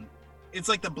 it's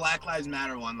like the Black Lives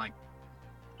Matter one, like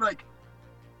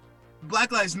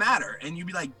Black Lives Matter, and you'd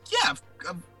be like, yeah,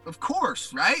 of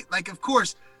course, right? Like, of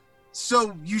course.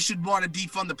 So you should want to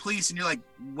defund the police, and you're like,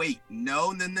 wait,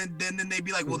 no. And then they'd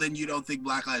be like, well, then you don't think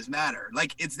Black Lives Matter.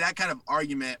 Like, it's that kind of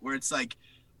argument where it's like,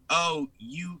 oh,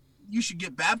 you should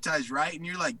get baptized, right? And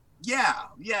you're like, yeah,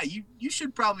 you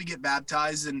should probably get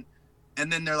baptized. And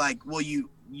then they're like, well, you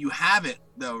have it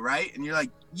though, right? And you're like,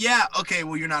 yeah, okay,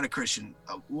 well, you're not a Christian.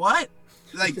 What?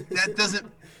 Like, that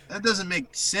doesn't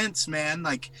make sense, man.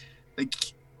 Like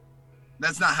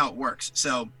that's not how it works.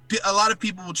 So a lot of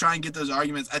people will try and get those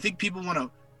arguments. I think people want to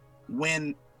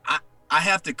win. I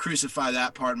have to crucify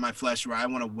that part of my flesh where I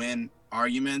want to win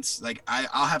arguments. Like,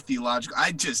 I'll have theological.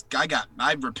 I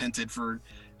repented for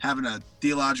having a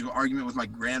theological argument with my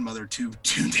grandmother two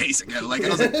days ago. Like, I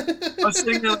was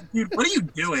sitting there like, dude, what are you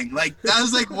doing? Like, I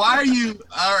was like, are you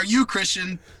a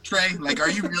Christian, Trey? Like,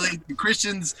 are you really? Do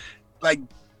Christians like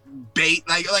bait,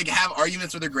 like have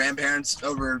arguments with their grandparents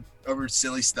over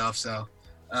silly stuff? So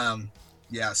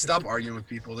yeah, stop arguing with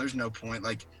people. There's no point.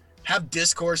 Like, have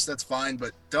discourse, that's fine,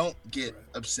 but don't get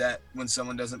upset when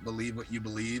someone doesn't believe what you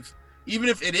believe. Even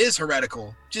if it is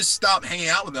heretical, just stop hanging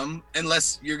out with them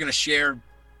unless you're going to share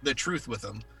the truth with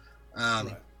them.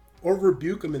 Or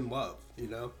rebuke them in love, you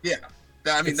know? Yeah.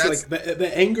 I mean, it's that's like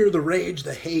the anger, the rage,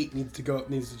 the hate needs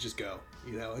to just go.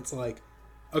 You know, it's like,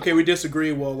 okay, we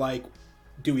disagree. Well, like,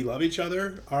 do we love each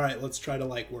other? All right, let's try to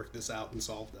like work this out and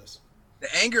solve this.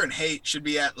 The anger and hate should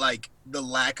be at like the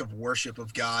lack of worship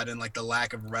of God and like the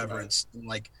lack of reverence, and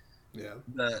like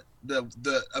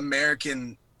the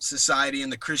American society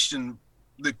and the Christian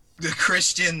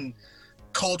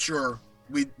culture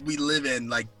we live in,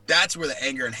 like that's where the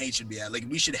anger and hate should be at. Like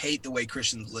we should hate the way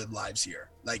Christians live lives here,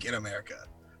 like in America.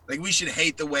 Like we should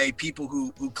hate the way people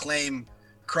who claim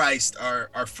Christ are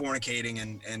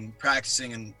fornicating and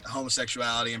practicing in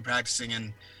homosexuality and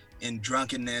practicing in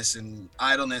drunkenness and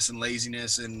idleness and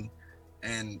laziness and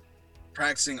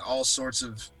practicing all sorts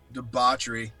of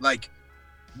debauchery. Like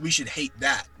we should hate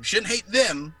that. We shouldn't hate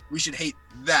them. We should hate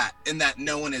that, and that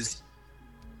no one is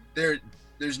there.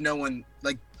 There's no one,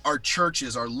 like our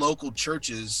churches, our local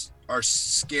churches are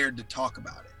scared to talk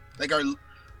about it.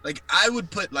 Like I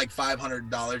would put like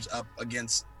 $500 up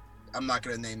against, I'm not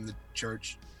going to name the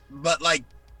church, but like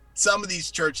some of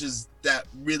these churches that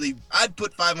really, I'd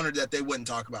put 500 that they wouldn't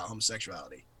talk about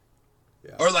homosexuality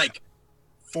or like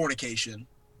fornication.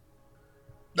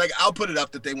 Like I'll put it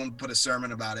up that they wouldn't put a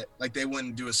sermon about it. Like they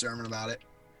wouldn't do a sermon about it.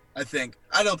 I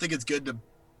don't think it's good to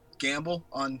gamble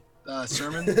on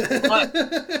sermon. But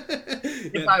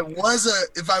if I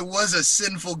was a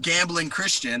sinful gambling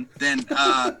Christian, then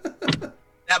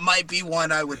that might be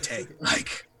one I would take.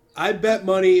 Like I bet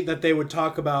money that they would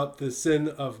talk about the sin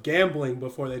of gambling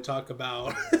before they talk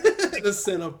about the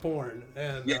sin of porn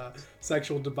and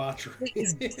sexual debauchery.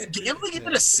 Is gambling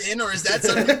even a sin, or is that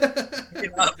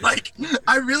something? Like,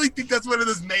 I really think that's one of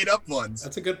those made-up ones.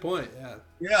 That's a good point. Yeah.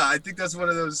 Yeah, I think that's one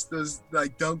of those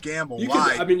like don't gamble. You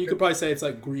Why? you could probably say it's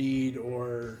like greed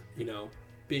or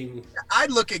being. I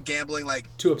look at gambling like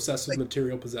too obsessed with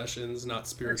material possessions, not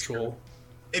spiritual.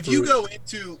 If you go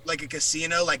into like a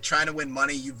casino, like trying to win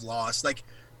money, you've lost. Like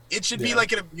it should be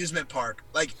like an amusement park.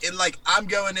 Like I'm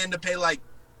going in to pay like,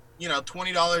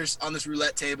 $20 on this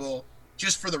roulette table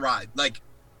just for the ride. Like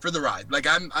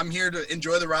I'm here to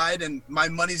enjoy the ride, and my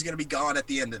money's gonna be gone at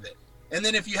the end of it. And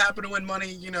then if you happen to win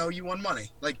money, you won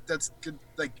money. Like that's good.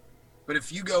 Like, but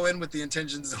if you go in with the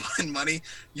intentions to win money,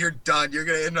 you're done. You're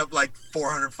gonna end up like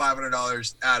 $400,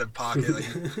 $500 out of pocket.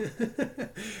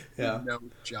 Like, no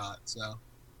shot. So.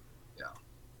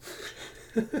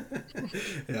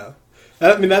 Yeah.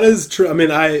 That is true.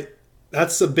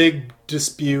 That's a big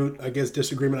dispute, I guess,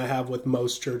 disagreement I have with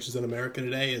most churches in America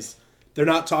today is they're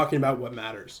not talking about what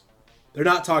matters. They're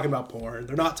not talking about porn.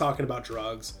 They're not talking about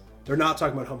drugs. They're not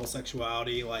talking about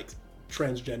homosexuality, like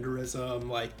transgenderism,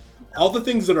 like all the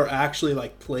things that are actually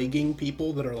like plaguing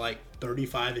people that are like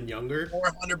 35 and younger.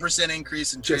 400%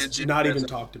 increase in just transgenderism. Not even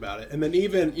talked about it. And then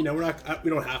even, we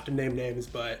don't have to name names,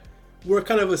 but we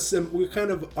kind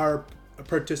of are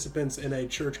participants in a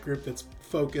church group that's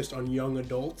focused on young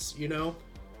adults, and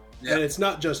it's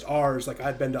not just ours. Like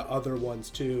I've been to other ones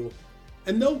too,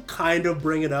 and they'll kind of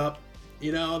bring it up,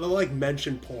 they'll like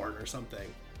mention porn or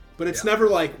something, but it's never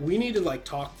like we need to like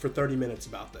talk for 30 minutes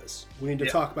about this. We need to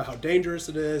talk about how dangerous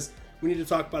it is. We need to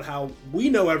talk about how we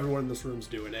know everyone in this room's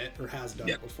doing it or has done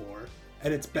it before.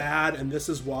 And it's bad, and this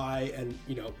is why, and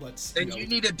let's. And you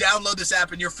need to download this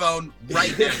app in your phone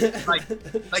right now.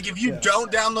 like if you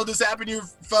don't download this app in your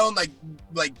phone, like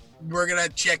we're gonna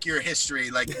check your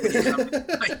history. Like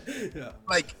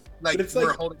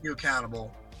we're holding you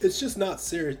accountable. It's just not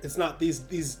serious. It's not these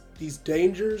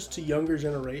dangers to younger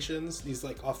generations. These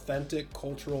like authentic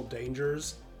cultural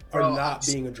dangers are not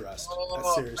being addressed.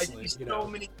 Seriously,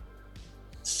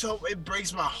 So it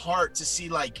breaks my heart to see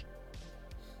like.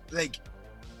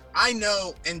 I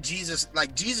know, and Jesus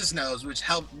knows, which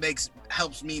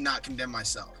helps me not condemn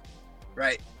myself,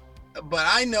 right? But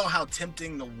I know how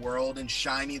tempting the world and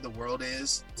shiny the world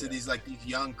is to these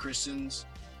young Christians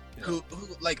who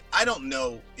like, I don't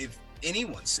know if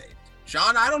anyone's saved.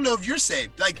 Sean, I don't know if you're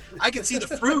saved. Like, I can see the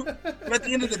fruit, but at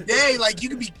the end of the day, like, you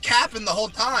could be capping the whole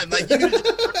time. Like, you could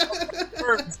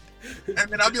just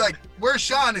and then I'll be like, where's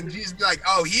Sean? And Jesus be like,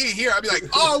 oh, he ain't here. I'll be like,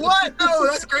 oh, what? No,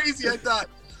 that's crazy. I thought.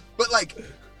 But like,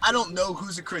 I don't know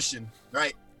who's a Christian,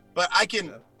 right? But I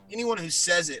can, anyone who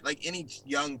says it, like any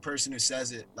young person who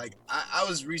says it, like I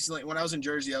was recently, when I was in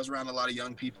Jersey, I was around a lot of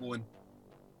young people, and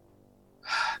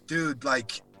dude,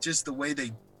 like just the way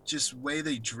they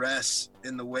dress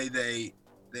and the way they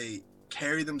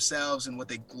carry themselves and what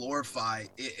they glorify,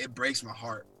 it breaks my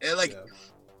heart.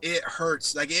 It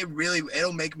hurts. Like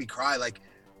it'll make me cry. Like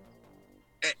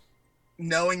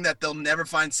knowing that they'll never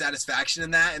find satisfaction in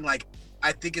that. And like,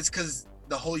 I think it's because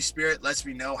the Holy Spirit lets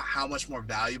me know how much more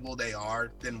valuable they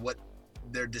are than what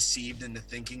they're deceived into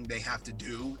thinking they have to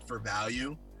do for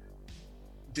value.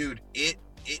 Dude, it's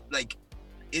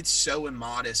so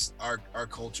immodest, our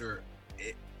culture.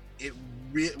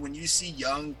 When you see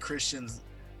young Christians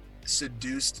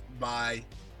seduced by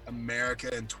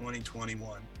America in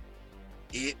 2021,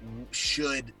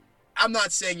 I'm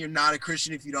not saying you're not a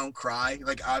Christian if you don't cry.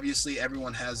 Like, obviously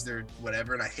everyone has their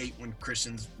whatever, and I hate when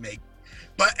Christians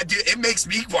but dude, it makes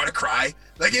me want to cry.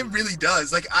 Like, it really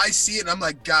does. Like, I see it and I'm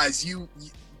like, guys,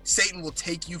 Satan will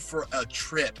take you for a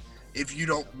trip if you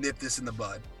don't nip this in the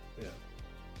bud. Yeah.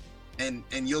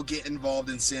 And you'll get involved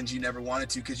in sins you never wanted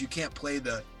to, because you can't play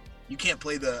the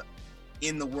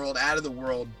in the world, out of the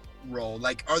world role.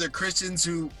 Like, are there Christians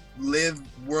who live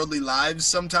worldly lives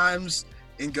sometimes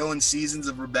and go in seasons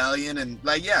of rebellion? And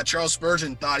like, yeah, Charles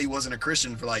Spurgeon thought he wasn't a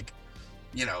Christian for like,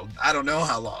 I don't know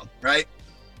how long, right?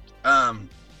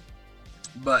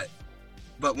 But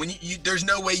when you there's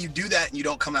no way you do that and you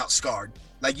don't come out scarred.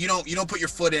 Like, you don't put your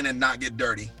foot in and not get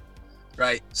dirty,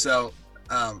 right? So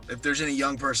if there's any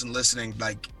young person listening,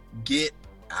 like, get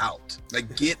out.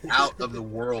 Like, get out of the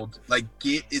world. Like,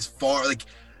 get as far. Like,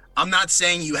 I'm not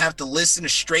saying you have to listen to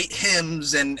straight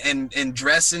hymns and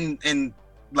dress in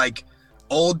like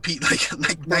old people,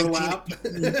 like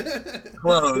 19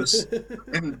 clothes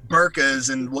and burqas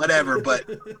and whatever, but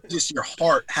just your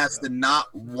heart has to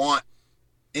not want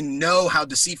and know how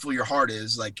deceitful your heart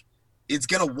is. Like, it's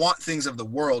gonna want things of the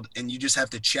world, and you just have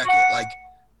to check it. Like,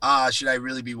 should I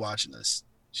really be watching this?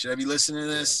 Should I be listening to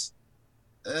this?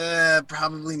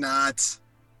 Probably not.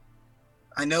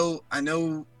 I know.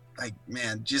 Like,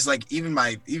 man, just like even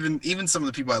some of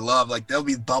the people I love, like, they'll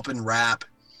be bumping rap,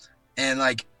 and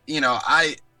like,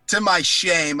 to my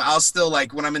shame, I'll still,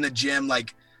 like, when I'm in the gym,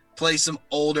 like, play some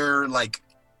older, like,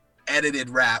 edited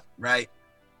rap, right?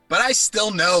 But I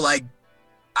still know, like,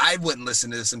 I wouldn't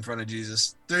listen to this in front of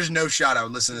Jesus. There's no shot I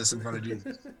would listen to this in front of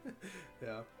Jesus.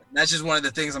 Yeah. That's just one of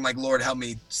the things I'm like, Lord, help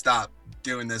me stop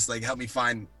doing this. Like, help me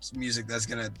find music that's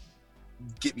gonna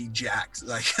get me jacked.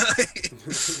 Like,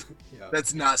 yeah.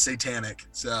 That's not satanic.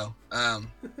 So, yeah.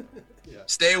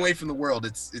 Stay away from the world.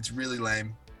 It's really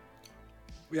lame.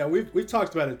 Yeah, we've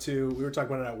talked about it too. We were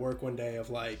talking about it at work one day of,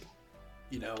 like,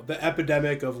 the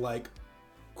epidemic of, like,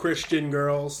 Christian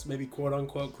girls, maybe quote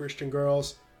unquote Christian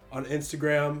girls on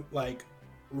Instagram, like,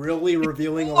 really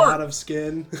revealing a lot of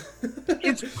skin.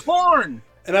 It's porn.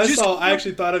 And I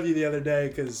actually thought of you the other day,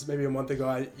 because maybe a month ago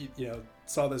I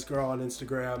saw this girl on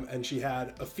Instagram, and she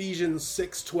had Ephesians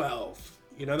 6:12.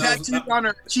 Tattooed on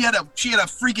her. She had a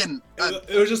freaking.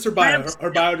 It was just her bio.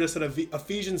 Her bio just said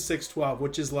Ephesians 6:12,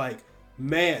 which is like,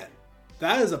 man,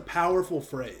 that is a powerful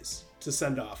phrase to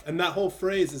send off. And that whole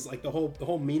phrase is like, the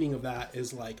whole meaning of that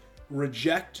is like,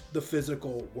 reject the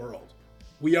physical world.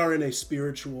 We are in a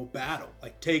spiritual battle.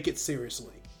 Like, take it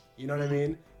seriously. You know what I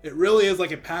mean? It really is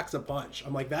like, it packs a punch.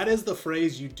 I'm like, that is the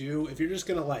phrase you do if you're just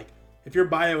gonna, like, if your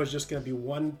bio is just gonna be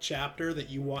one chapter that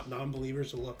you want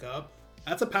non-believers to look up.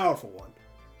 That's a powerful one.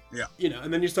 Yeah.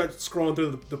 And then you start scrolling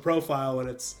through the profile, and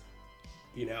it's,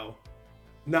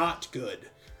 not good.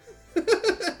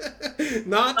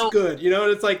 Not good.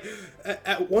 And it's like,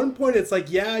 at one point it's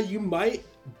like, yeah, you might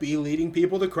be leading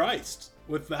people to Christ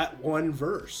with that one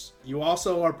verse. You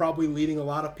also are probably leading a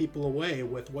lot of people away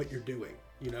with what you're doing,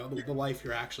 the life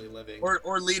you're actually living,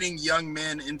 or leading young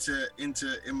men into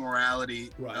immorality.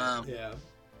 Right. Yeah.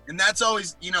 And that's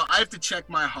always, I have to check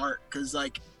my heart, because,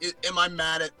 like, am I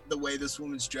mad at the way this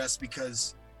woman's dressed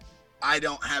because I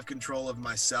don't have control of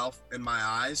myself and my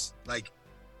eyes? Like,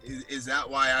 is that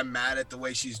why I'm mad at the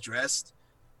way she's dressed?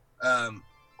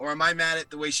 Or am I mad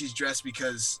at the way she's dressed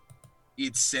because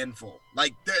it's sinful?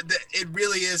 Like, it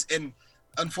really is. And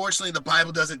unfortunately, the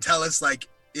Bible doesn't tell us, like,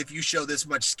 if you show this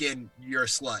much skin, you're a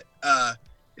slut.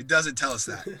 It doesn't tell us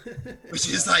that, which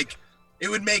is like, it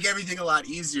would make everything a lot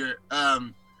easier.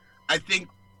 I think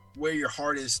where your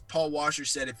heart is, Paul Washer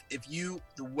said, the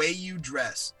way you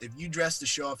dress, if you dress to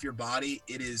show off your body,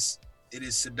 it is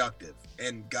seductive,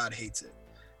 and God hates it.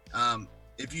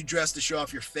 If you dress to show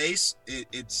off your face,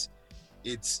 it's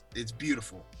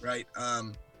beautiful, right?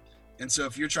 And so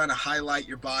if you're trying to highlight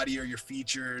your body or your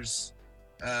features,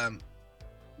 like,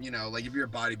 if you're a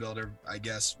bodybuilder, I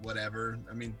guess, whatever.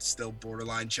 I mean, still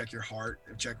borderline, check your heart,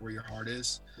 check where your heart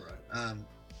is. Right.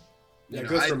 It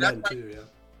goes for men too, yeah.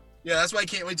 Yeah, that's why I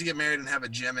can't wait to get married and have a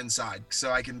gym inside, so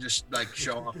I can just, like,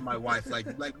 show off my wife, like,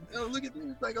 oh, look at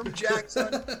me, like, I'm jacked,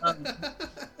 son.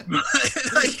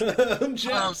 I'm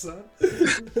jacked, son.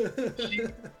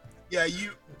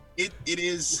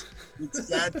 It's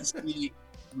sad to see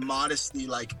modesty,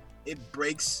 like, it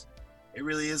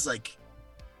really is, like,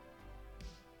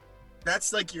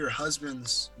 that's like your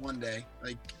husband's one day,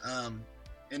 like,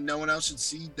 and no one else should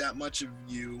see that much of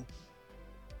you,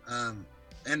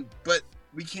 but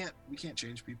we can't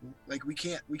change people. Like, we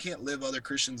can't live other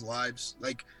Christians' lives.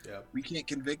 Like, yeah. We can't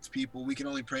convict people. We can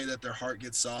only pray that their heart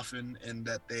gets softened and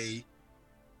that they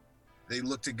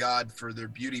look to God for their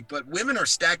beauty. But women are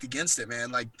stacked against it, man.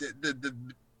 Like,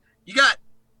 you got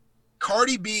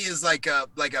Cardi B is like a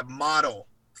model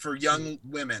for young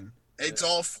women. It's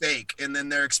all fake, and then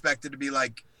they're expected to be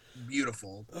like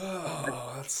beautiful.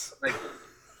 Oh, that's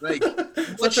like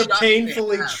such a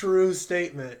painfully true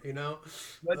statement, you know?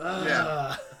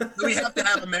 Yeah. So we have to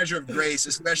have a measure of grace,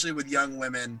 especially with young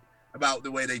women, about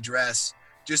the way they dress,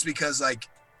 just because, like,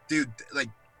 dude, like,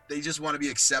 they just want to be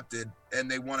accepted and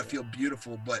they want to feel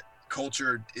beautiful, but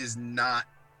culture is not,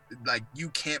 like, you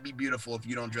can't be beautiful if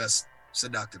you don't dress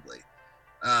seductively.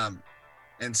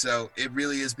 And so it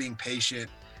really is being patient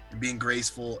and being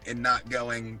graceful and not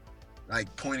going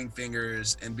like pointing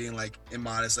fingers and being like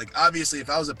immodest. Like, obviously, if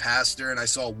I was a pastor and I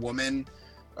saw a woman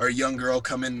or a young girl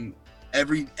come in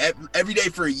every day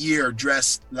for a year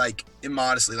dressed like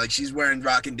immodestly, like she's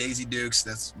rocking Daisy Dukes,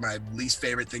 that's my least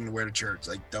favorite thing to wear to church.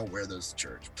 Like, don't wear those to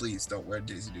church. Please don't wear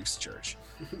Daisy Dukes to church.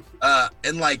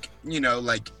 And like, you know,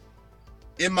 like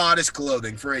immodest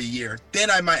clothing for a year, then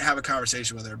I might have a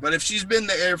conversation with her. But if she's been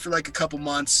there for like a couple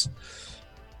months,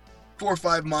 4 or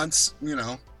 5 months, you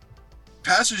know,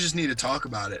 pastors just need to talk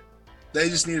about it. They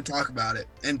just need to talk about it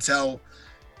and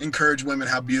encourage women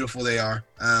how beautiful they are.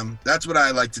 That's what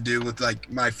I like to do with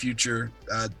like my future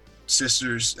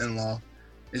sisters-in-law,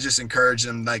 is just encourage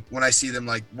them. Like when I see them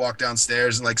like walk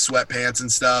downstairs in like sweatpants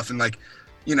and stuff, and like,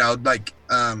 you know, like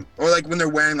or like when they're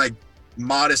wearing like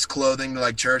modest clothing to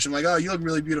like church, I'm like, oh, you look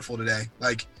really beautiful today.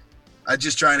 Like, I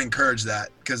just try and encourage that,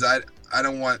 because I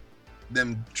don't want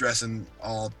them dressing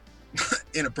all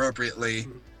inappropriately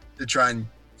to try and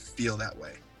feel that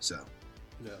way. So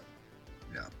yeah.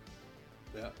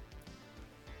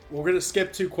 We're gonna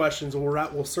skip 2 questions and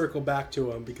we'll circle back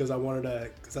to them, because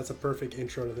that's a perfect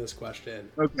intro to this question.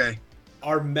 Okay.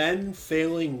 Are men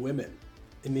failing women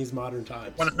in these modern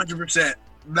times? 100%,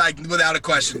 like without a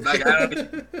question. Like I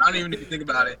don't even need to think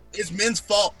about it. It's men's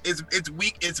fault. It's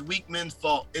weak men's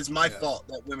fault. It's my fault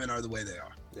that women are the way they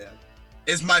are. Yeah.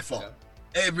 It's my fault.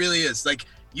 Yeah. It really is. Like,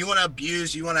 you want to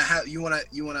abuse, you want to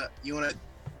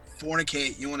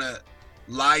fornicate, you want to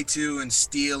lie to and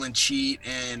steal and cheat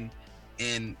and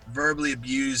verbally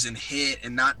abuse and hit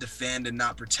and not defend and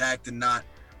not protect and not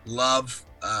love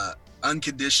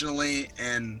unconditionally,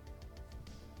 and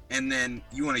then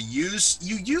you want to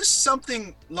use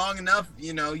something long enough,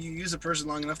 you know, you use a person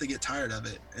long enough, they get tired of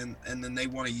it, and then they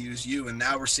want to use you. And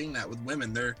now we're seeing that with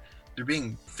women. They're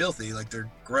being filthy, like they're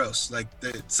gross, like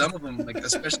some of them, like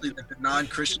especially like the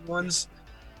non-Christian ones,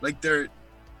 like they're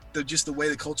just the way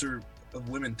the culture of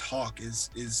women talk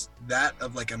is that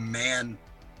of like a man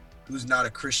who's not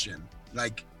a Christian.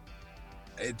 Like,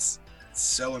 it's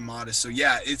so immodest. So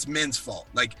yeah, it's men's fault.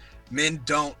 Like, men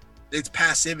don't, it's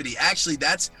passivity. Actually,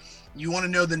 you want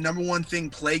to know the number one thing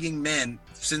plaguing men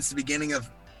since the beginning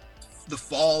of the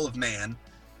fall of man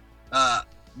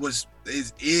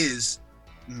is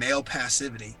male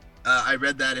passivity. I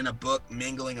read that in a book,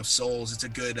 Mingling of Souls. It's a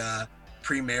good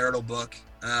premarital book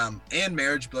and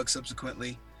marriage book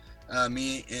subsequently.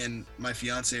 Me and my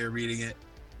fiance are reading it.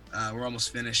 We're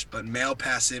almost finished, but male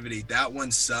passivity, that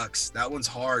one sucks. That one's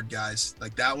hard, guys.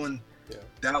 Like that one's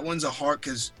a hard,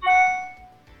 because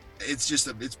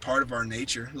it's part of our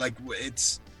nature. Like,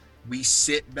 we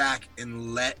sit back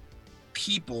and let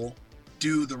people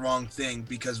do the wrong thing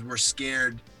because we're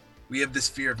scared. We have this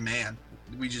fear of man.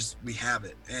 We have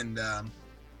it, and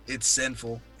it's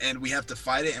sinful, and we have to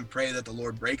fight it and pray that the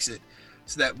Lord breaks it,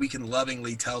 so that we can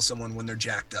lovingly tell someone when they're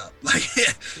jacked up,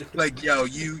 like yo,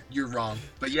 you're wrong.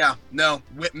 But yeah, no,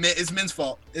 it's men's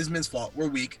fault. It's men's fault. We're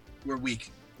weak.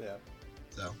 Yeah.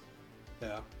 So.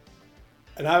 Yeah.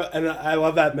 And I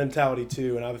love that mentality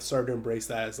too, and I've started to embrace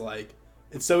that as like,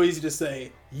 it's so easy to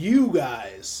say, you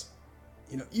guys,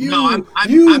 you know,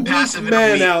 I'm passive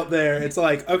men out there. It's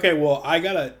like, okay, well,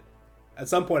 at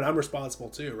some point I'm responsible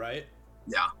too, right?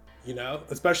 Yeah. You know,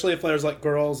 especially if there's like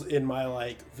girls in my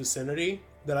like vicinity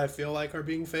that I feel like are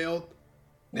being failed,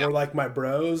 or like my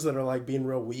bros that are like being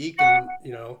real weak and,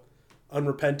 you know,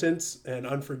 unrepentant and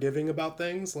unforgiving about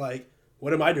things. Like,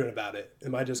 what am I doing about it?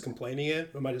 Am I just complaining it?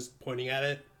 Am I just pointing at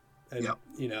it and,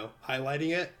 you know,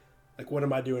 highlighting it? Like, what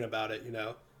am I doing about it? You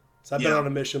know, so I've been on a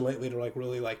mission lately to like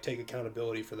really like take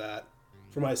accountability for that,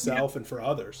 for myself and for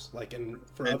others. Like, and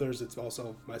for others, it's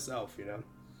also myself, you know?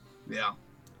 Yeah,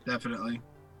 definitely.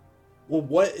 Well,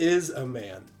 what is a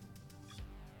man?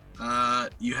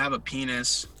 You have a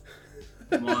penis.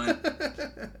 One.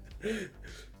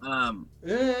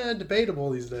 Debatable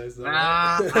these days, though.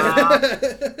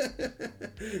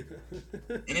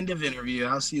 End of interview.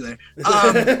 I'll see you later.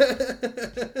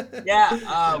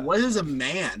 What is a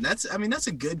man? That's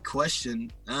a good question.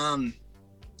 A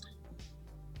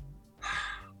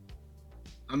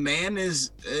man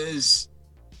is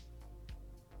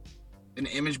an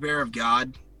image bearer of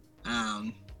God,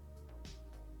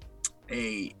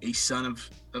 a son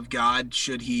of God,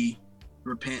 should he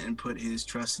repent and put his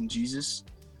trust in Jesus.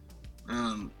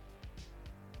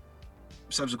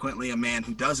 Subsequently, a man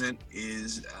who doesn't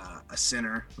is a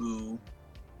sinner who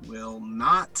will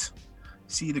not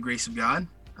see the grace of God.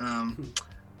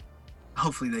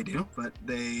 Hopefully they do, but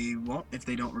they won't if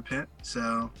they don't repent.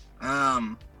 So,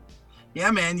 yeah,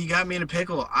 man, you got me in a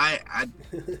pickle. I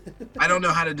don't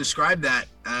know how to describe that.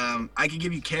 I could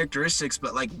give you characteristics,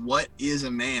 but like, what is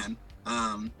a man?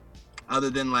 Other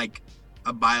than like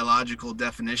a biological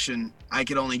definition, I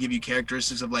could only give you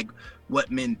characteristics of like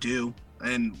what men do.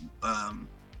 And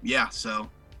yeah, so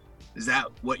is that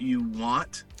what you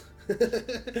want?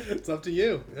 It's up to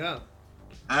you. Yeah.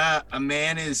 A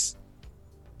man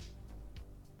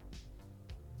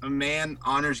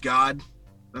honors God.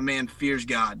 A man fears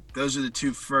God. Those are the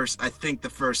two first. I think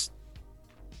those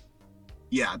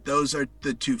are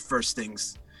the two first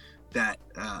things that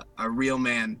a real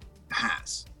man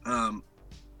has.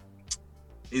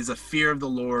 Is a fear of the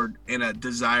Lord and a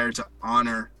desire to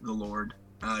honor the Lord.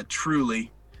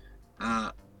 Truly,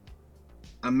 a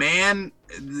man.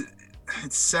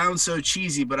 It sounds so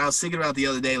cheesy, but I was thinking about the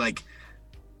other day, like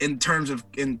in terms of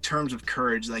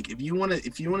courage. Like if you want to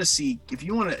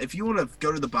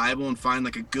go to the Bible and find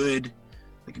like a good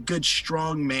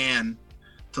strong man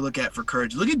to look at for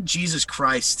courage, look at Jesus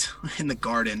Christ in the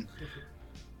garden.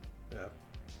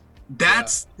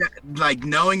 That's like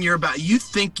knowing you're about. You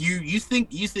think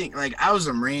like I was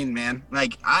a Marine, man.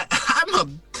 Like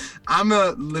I'm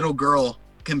a little girl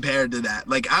compared to that.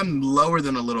 Like I'm lower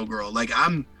than a little girl. Like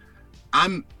I'm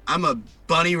a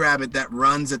bunny rabbit that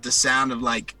runs at the sound of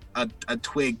like a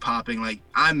twig popping. Like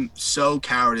I'm so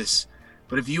cowardice.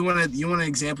 But if you want an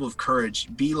example of courage,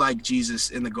 be like Jesus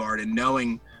in the garden,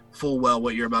 knowing full well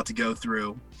what you're about to go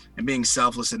through and being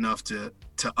selfless enough to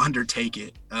undertake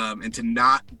it, and to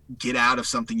not get out of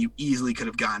something you easily could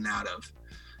have gotten out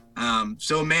of.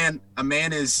 So a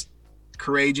man is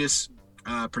courageous,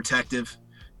 protective,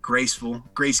 graceful,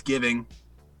 grace-giving,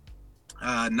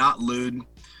 not lewd.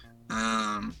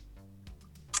 A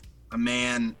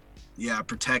man,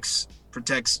 protects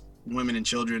women and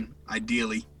children,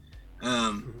 ideally.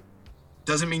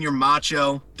 Doesn't mean you're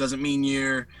macho, doesn't mean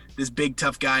you're this big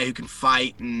tough guy who can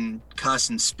fight and cuss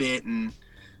and spit and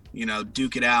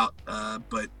duke it out,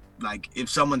 but like if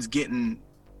someone's getting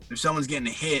a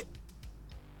hit,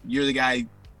 you're the guy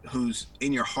who's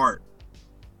in your heart.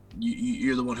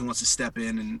 You're the one who wants to step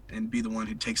in and be the one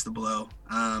who takes the blow.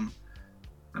 A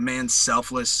man's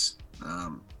selfless,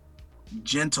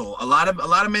 gentle. A lot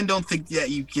of men don't think that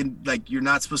you can, like, you're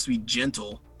not supposed to be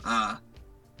gentle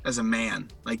as a man.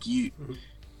 Like you.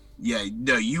 Yeah,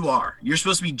 no, you are. You're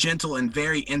supposed to be gentle and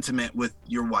very intimate with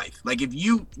your wife. Like if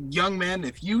you, young men,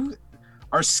 if you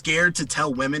are scared to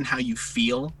tell women how you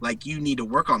feel, like you need to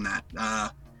work on that.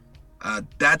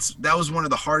 That was one of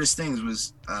the hardest things,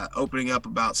 was opening up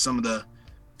about some of the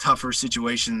tougher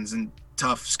situations and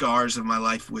tough scars of my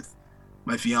life with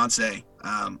my fiance.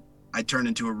 I turned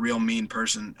into a real mean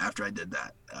person after I did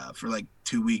that for like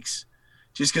 2 weeks,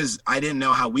 just because I didn't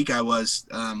know how weak I was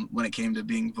when it came to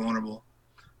being vulnerable.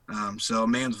 So a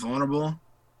man's vulnerable.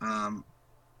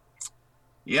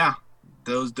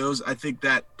 Those I think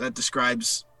that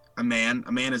describes a man.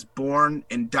 A man is born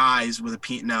and dies with a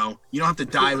penis. No, you don't have to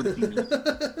die with a penis.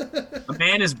 A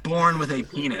man is born with a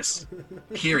penis,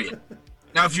 period.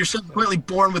 Now, if you're subsequently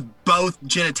born with both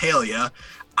genitalia,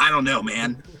 I don't know,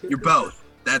 man. You're both.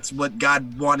 That's what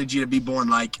God wanted you to be born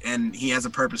like, and He has a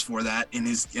purpose for that in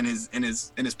His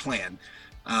plan.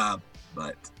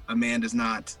 But a man does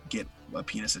not get a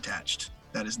penis attached.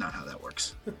 That is not how that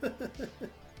works.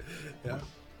 Yeah.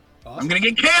 Awesome. I'm gonna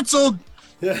get canceled.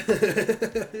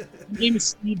 Name is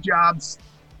Steve Jobs.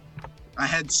 I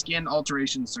had skin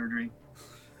alteration surgery,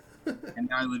 and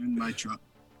now I live in my truck.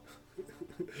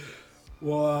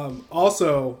 Well,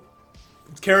 also,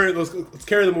 let's carry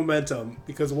the momentum,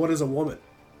 because what is a woman?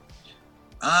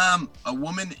 A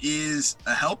woman is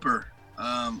a helper.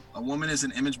 A woman is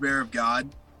an image bearer of God.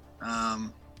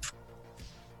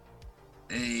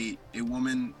 A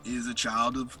woman is a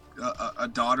child of a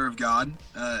daughter of God,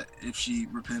 if she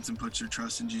repents and puts her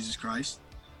trust in Jesus Christ.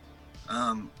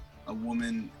 A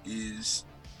woman is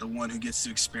the one who gets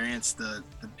to experience the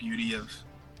beauty of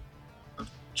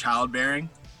childbearing,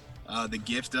 the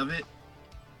gift of it.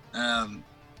 A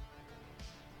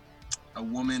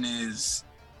woman is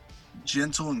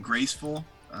gentle and graceful,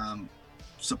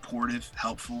 supportive,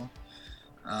 helpful.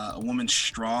 A woman's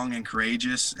strong and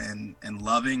courageous and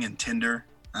loving and tender.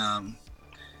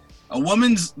 A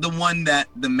woman's the one that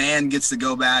the man gets to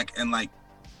go back and like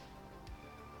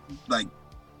like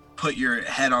put your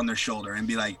head on their shoulder and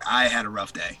be like, I had a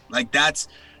rough day. Like that's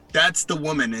the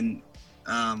woman.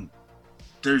 And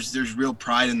there's real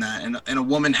pride in that. And a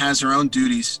woman has her own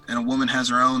duties, and a woman has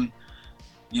her own,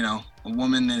 a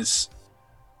woman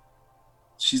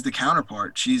she's the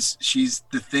counterpart. She's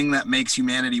the thing that makes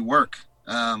humanity work.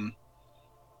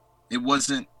 It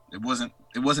wasn't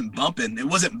bumping. It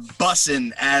wasn't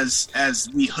bussing as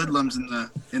we hoodlums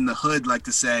in the hood like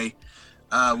to say,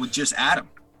 with just Adam.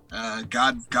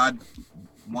 God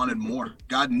wanted more.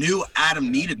 God knew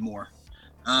Adam needed more.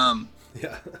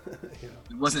 Yeah.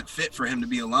 It wasn't fit for him to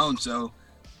be alone. So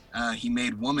he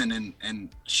made woman, and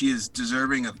she is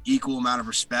deserving of equal amount of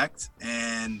respect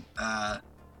and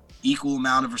equal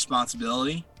amount of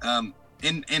responsibility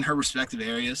in her respective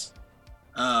areas.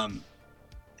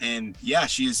 And yeah,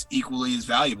 she is equally as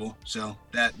valuable. So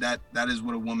that is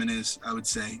what a woman is, I would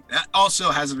say. That also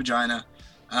has a vagina,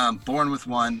 born with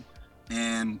one,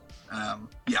 and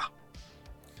yeah.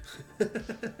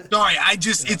 Sorry,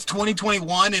 it's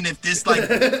 2021, and if this like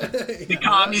the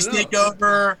commies take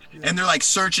over and they're like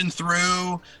searching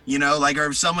through, like, or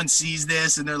if someone sees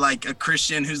this and they're like a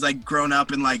Christian who's like grown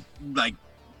up in like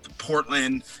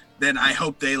Portland, then I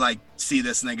hope they like see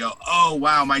this and they go, oh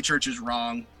wow, my church is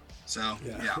wrong. So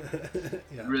yeah.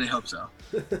 I really hope so.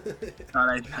 Thought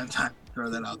I'd have time to throw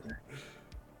that out there.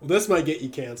 Well, this might get you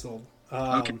canceled.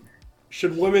 Okay.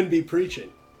 Should women be preaching?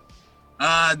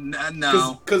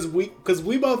 No. Because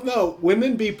we both know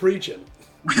women be preaching.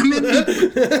 Women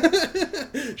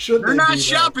Should they're not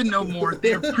shopping no more.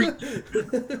 They're preaching.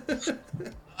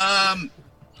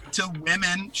 To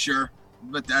women, sure,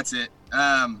 but that's it.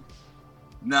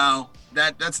 No,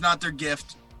 that's not their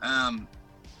gift.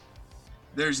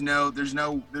 There's no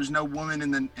woman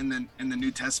in the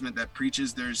New Testament that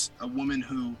preaches. There's a woman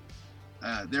who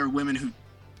there are women who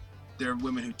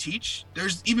teach.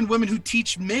 There's even women who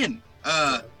teach men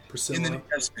in the New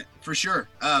Testament, for sure.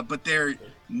 But they're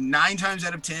 9 times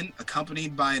out of 10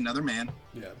 accompanied by another man.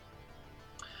 Yeah.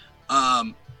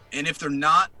 And if they're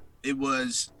not,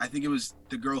 I think it was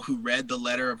the girl who read the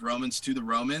letter of Romans to the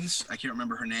Romans. I can't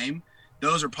remember her name.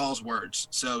 Those are Paul's words.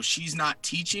 So she's not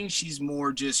teaching, she's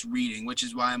more just reading, which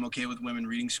is why I'm okay with women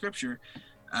reading scripture.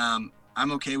 I'm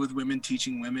okay with women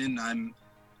teaching women.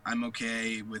 I'm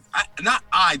okay with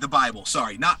the Bible.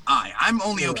 Sorry, not I. I'm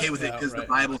only okay with it because the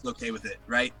Bible's okay with it,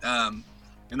 right? And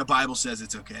the Bible says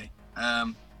it's okay.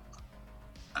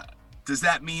 Does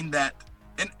that mean that?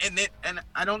 And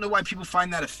I don't know why people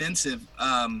find that offensive.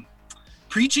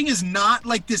 Preaching is not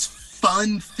like this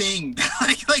fun thing.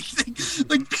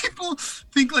 like people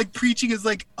think like preaching is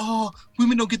like, oh,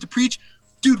 women don't get to preach.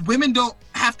 Dude, women don't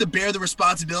have to bear the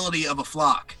responsibility of a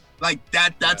flock. Like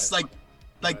that's right.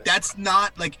 Like that's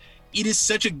not like, it is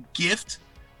such a gift,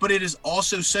 but it is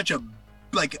also such a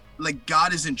like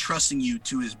God is entrusting you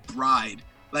to his bride.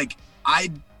 Like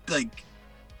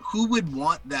who would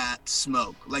want that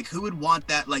smoke? Like who would want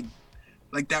that like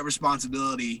that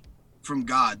responsibility from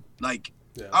God? Like,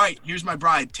 yeah. All right, here's my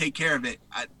bride, take care of it.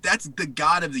 That's the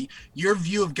God of your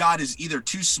view of God is either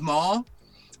too small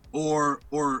or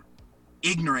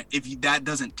ignorant if that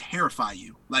doesn't terrify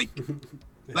you. Like yeah.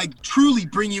 Like truly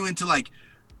bring you into like,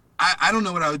 I don't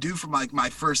know what I would do for like my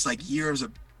first like year as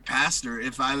a pastor.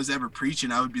 If I was ever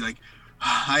preaching, I would be like,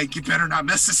 I better not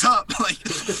mess this up. Like,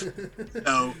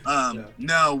 so, yeah.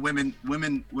 No,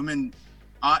 women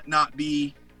ought not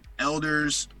be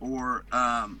elders or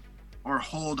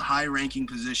hold high-ranking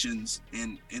positions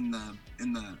in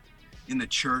the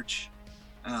church,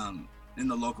 in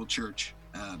the local church,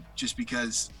 just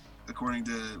because, according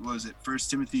to what was it, 1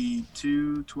 Timothy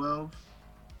 2:12,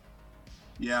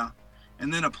 yeah,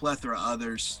 and then a plethora of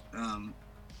others.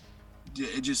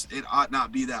 It ought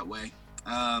not be that way.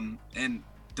 And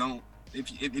don't,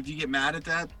 if you get mad at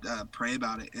that, pray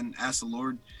about it and ask the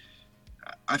Lord.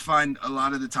 I find a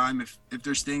lot of the time, if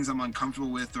there's things I'm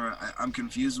uncomfortable with or I'm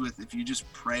confused with, if you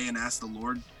just pray and ask the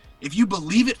Lord, if you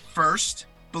believe it first,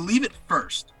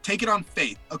 take it on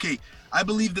faith. Okay, I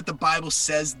believe that the Bible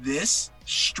says this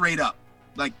straight up.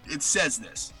 Like it says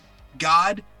this.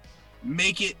 God,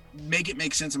 make it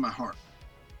make sense in my heart.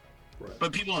 Right.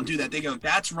 But people don't do that. They go,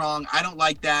 that's wrong. I don't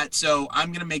like that. So I'm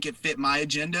going to make it fit my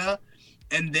agenda.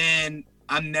 And then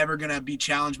I'm never going to be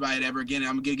challenged by it ever again.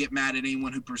 I'm going to get mad at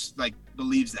anyone who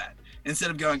believes that. Instead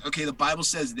of going, okay, the Bible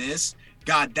says this.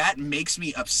 God, that makes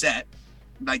me upset.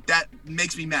 Like that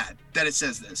makes me mad that it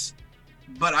says this.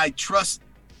 But I trust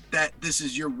that this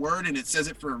is your word and it says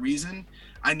it for a reason.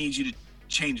 I need you to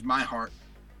change my heart.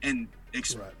 And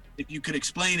if you could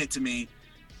explain it to me,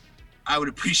 I would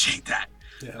appreciate that.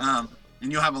 Yeah.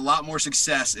 And you'll have a lot more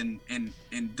success in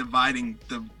dividing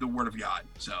the word of God.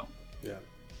 So yeah.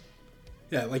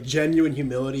 Yeah, like genuine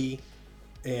humility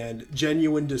and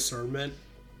genuine discernment.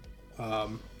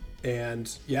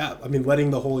 And yeah, I mean,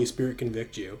 letting the Holy Spirit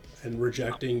convict you and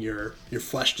rejecting your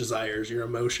flesh desires, your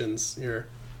emotions, your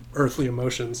earthly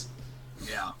emotions.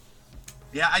 Yeah.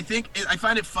 Yeah, I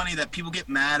find it funny that people get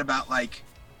mad about like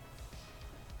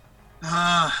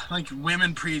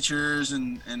women preachers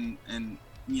and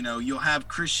you know, you'll have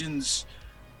Christians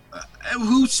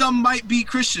who some might be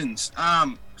Christians.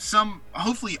 Some,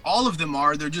 hopefully all of them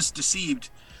are, they're just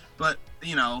deceived. But,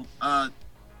 you know,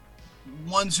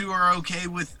 ones who are okay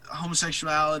with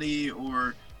homosexuality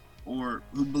or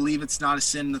who believe it's not a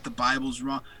sin, that the Bible's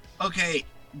wrong. Okay,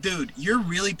 dude, you're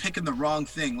really picking the wrong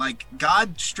thing. Like,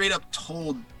 God straight up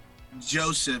told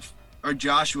Joseph or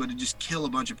Joshua to just kill a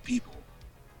bunch of people.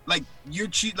 Like,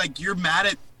 you're mad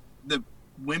at the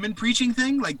women preaching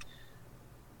thing? Like,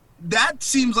 that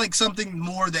seems like something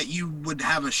more that you would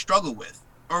have a struggle with.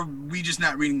 Or we just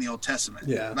not reading the Old Testament?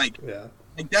 Yeah. Like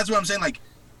that's what I'm saying. Like,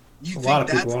 you a think lot of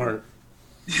that's, people aren't.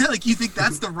 Yeah, like you think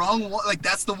that's the wrong one? Like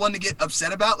that's the one to get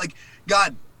upset about? Like,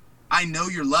 God, I know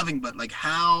you're loving, but like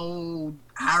how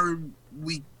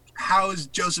is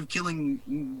Joseph killing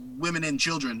women and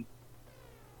children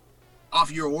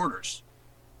off your orders?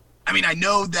 I mean, I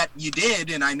know that you did,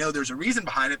 and I know there's a reason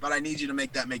behind it, but I need you to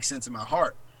make that make sense in my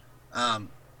heart, and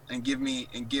give me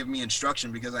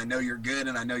instruction, because I know you're good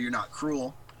and I know you're not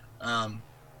cruel.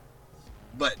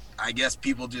 But I guess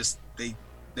people just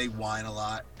they whine a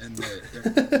lot, and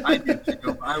I do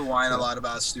too. I whine a lot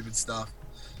about stupid stuff.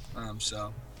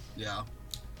 So yeah.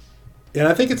 And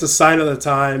I think it's a sign of the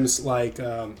times, like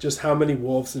just how many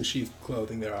wolves in sheep's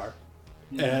clothing there are.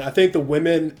 Mm-hmm. And I think the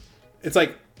women, it's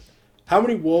like, how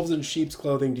many wolves in sheep's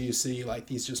clothing do you see, like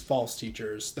these just false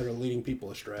teachers that are leading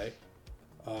people astray?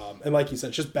 And like you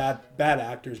said, just bad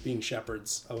actors being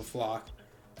shepherds of a flock.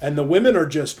 And the women are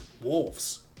just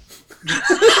wolves.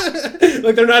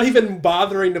 Like, they're not even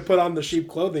bothering to put on the sheep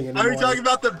clothing anymore. Are we talking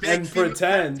about the big and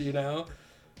pretend, you know?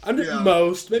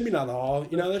 Most, maybe not all.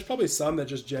 You know, there's probably some that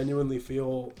just genuinely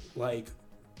feel like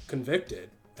convicted,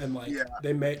 and like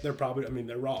they're probably, I mean,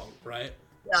 they're wrong, right?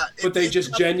 Yeah, but they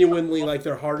just genuinely, like,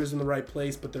 their heart is in the right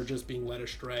place, but they're just being led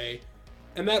astray.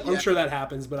 And that, I'm sure that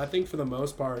happens, but I think for the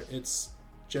most part, it's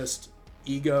just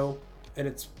ego, and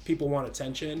it's people want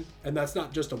attention, and that's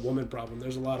not just a woman problem.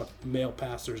 There's a lot of male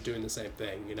pastors doing the same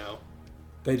thing, you know?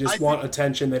 They just want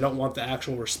attention. They don't want the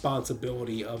actual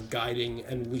responsibility of guiding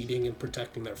and leading and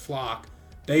protecting their flock.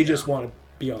 They just want to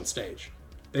be on stage.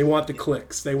 They want the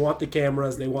clicks. They want the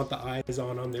cameras. They want the eyes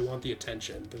on them. They want the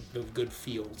attention, the good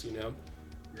feels, you know?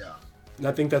 Yeah. And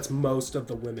I think that's most of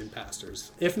the women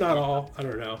pastors. If not all, I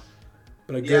don't know.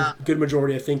 But a good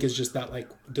majority, I think, is just that, like,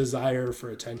 desire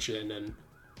for attention and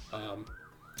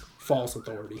false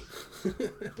authority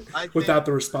without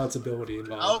the rescibility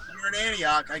involved. Oh, you're in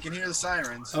Antioch. I can hear the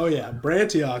sirens. Oh, yeah.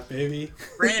 Brantioch, baby.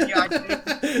 Brantioch,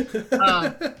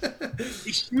 baby.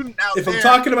 He's shooting out if there. I'm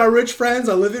talking to my rich friends,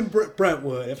 I live in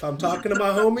Brentwood. If I'm talking to my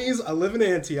homies, I live in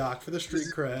Antioch for the street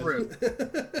cred.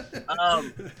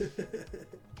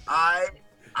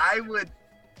 I would.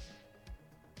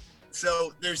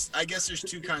 So I guess there's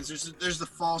two kinds. There's the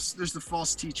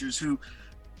false teachers who,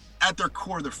 at their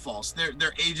core, they're false.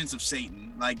 They're agents of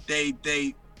Satan. Like they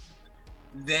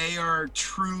are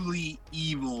truly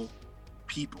evil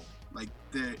people. Like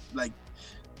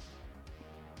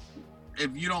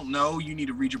if you don't know, you need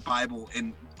to read your Bible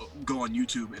and go on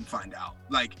YouTube and find out.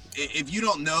 Like, if you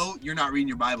don't know, you're not reading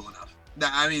your Bible enough.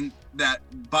 That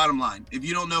bottom line. If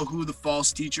you don't know who the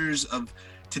false teachers of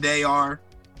today are,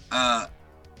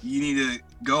 you need to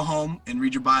go home and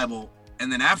read your Bible.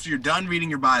 And then after you're done reading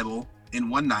your Bible in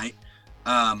one night,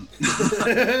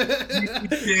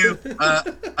 you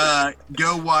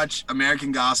go watch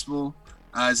American Gospel.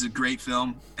 It's a great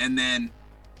film. And then,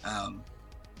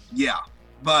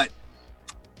 but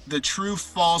the true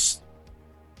false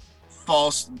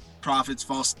prophets,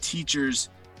 false teachers,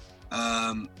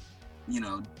 I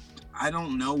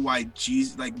don't know why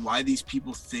why these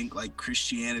people think like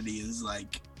Christianity is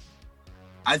like.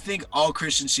 I think all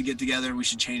Christians should get together and we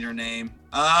should change our name.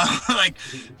 Like,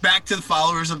 back to the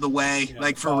followers of the way,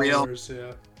 like, for real.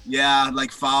 Yeah,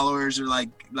 like followers, or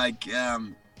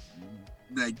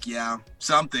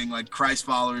something like Christ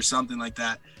followers, something like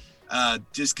that.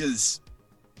 Just because,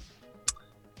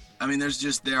 I mean,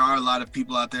 there are a lot of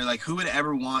people out there, like, who would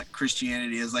ever want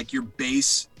Christianity as like your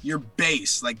base.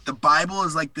 Like, the Bible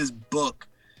is like this book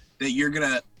that you're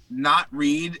gonna not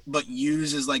read, but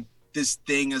use as like this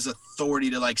thing as authority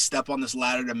to like step on this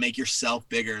ladder to make yourself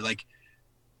bigger. Like,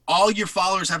 all your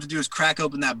followers have to do is crack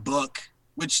open that book,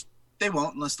 which they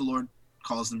won't unless the Lord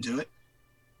calls them to it.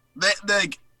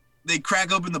 they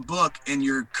crack open the book and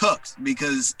you're cooked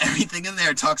because everything in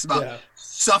there talks about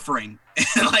suffering.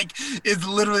 And like, it's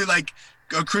literally like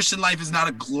a Christian life is not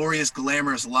a glorious,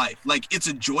 glamorous life. Like, it's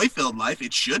a joy-filled life.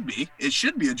 It should be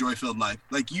a joy-filled life.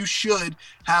 Like, you should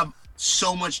have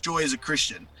so much joy as a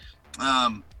Christian.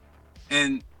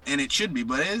 And it should be,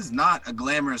 but it is not a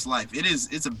glamorous life.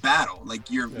 It's a battle. Like,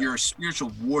 you're a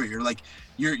spiritual warrior. Like,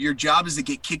 your job is to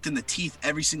get kicked in the teeth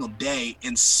every single day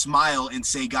and smile and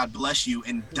say God bless you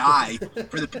and die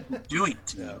for the people doing it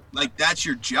to you. Like, that's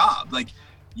your job. Like,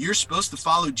 you're supposed to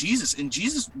follow Jesus, and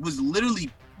Jesus was literally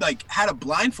like had a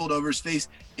blindfold over his face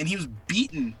and he was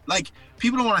beaten. Like,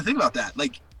 people don't want to think about that.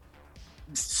 Like,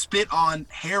 spit on,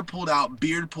 hair pulled out,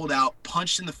 beard pulled out,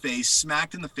 punched in the face,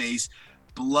 smacked in the face,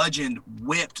 bludgeoned,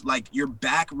 whipped, like your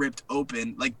back ripped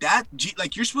open, like that.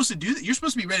 Like, you're supposed to do that. You're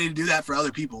supposed to be ready to do that for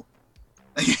other people.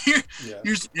 Like,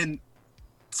 and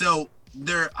so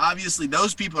they're obviously,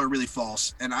 those people are really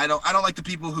false. And I don't like the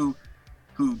people who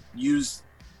use,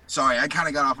 sorry, I kind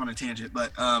of got off on a tangent,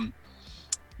 but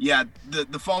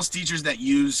the false teachers that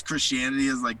use Christianity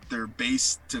as like their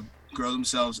base to grow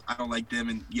themselves, I don't like them.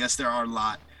 And yes, there are a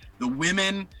lot. The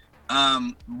women,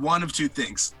 one of two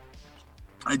things.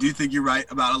 I do think you're right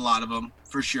about a lot of them,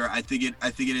 for sure. I think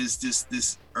it is just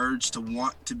this urge to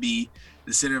want to be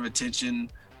the center of attention,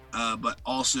 but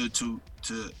also to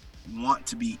want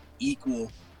to be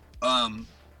equal,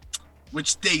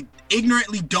 which they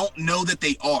ignorantly don't know that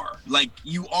they are. Like,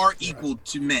 you are equal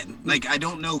to men. Like, I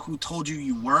don't know who told you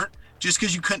you weren't. Just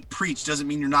because you couldn't preach doesn't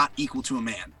mean you're not equal to a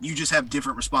man. You just have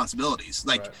different responsibilities.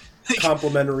 Like,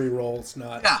 complementary roles,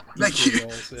 not like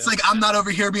roles, it's like, I'm not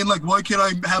over here being like, why can't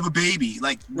I have a baby?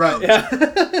 Like, bro,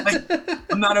 like,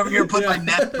 I'm not over here putting my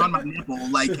neck on my nipple.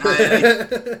 Like,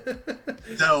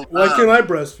 so why can't I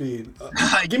breastfeed?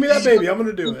 Give me that baby. I'm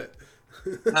gonna do it.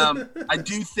 I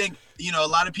do think, a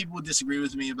lot of people would disagree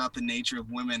with me about the nature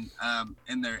of women,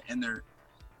 and their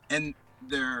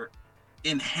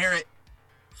inherent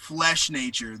flesh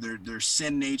nature, their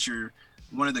sin nature.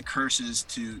 One of the curses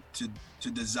to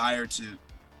desire to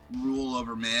rule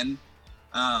over men.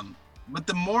 But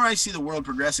the more I see the world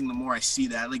progressing, the more I see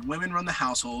that, like, women run the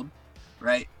household,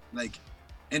 right? Like,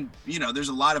 and there's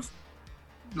a lot of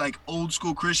like old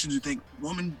school Christians who think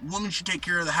woman should take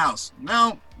care of the house.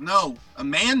 No, a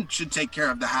man should take care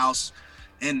of the house,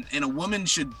 and a woman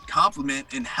should complement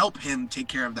and help him take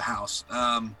care of the house.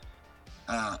 And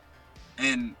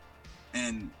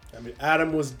I mean,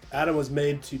 Adam was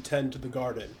made to tend to the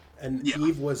garden, and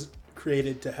Eve was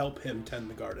created to help him tend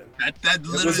the garden. That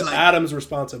literally, it was Adam's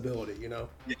responsibility,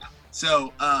 Yeah.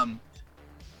 So,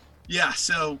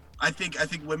 so I think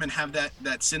women have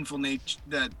that sinful nature.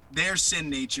 That their sin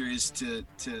nature is to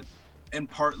and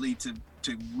partly to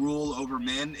rule over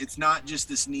men. It's not just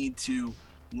this need to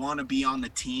want to be on the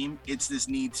team. It's this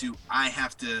need to I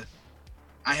have to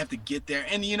get there.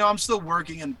 And I'm still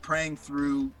working and praying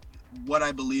through what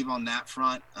I believe on that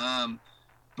front,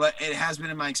 but it has been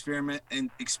in my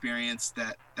experience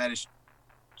that is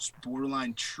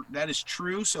borderline that is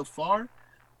true so far,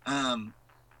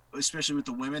 especially with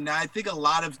the women. Now, I think a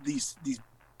lot of these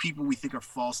people we think are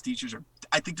false teachers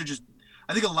I think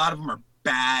a lot of them are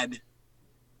bad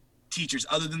teachers,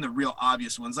 other than the real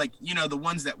obvious ones, like the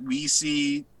ones that we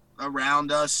see around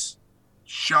us,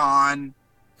 Sean,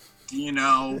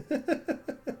 the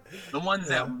ones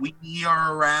that we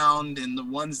are around, and the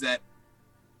ones that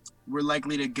we're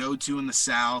likely to go to in the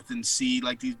South and see,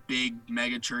 like these big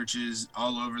mega churches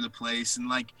all over the place. And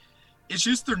like, it's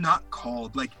just, they're not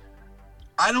called. Like,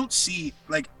 I don't see,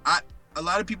 like, a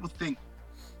lot of people think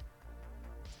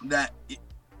that,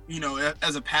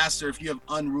 as a pastor, if you have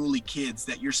unruly kids,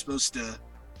 that you're supposed to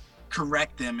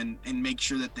correct them and make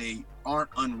sure that they aren't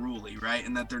unruly, right?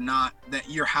 And that they're not, that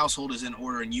your household is in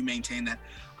order and you maintain that.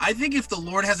 I think if the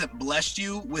Lord hasn't blessed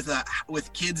you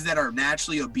with kids that are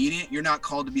naturally obedient, you're not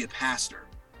called to be a pastor.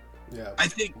 Yeah. I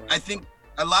think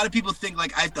a lot of people think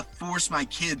like I have to force my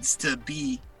kids to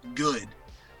be good.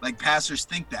 Like, pastors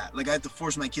think that. Like, I have to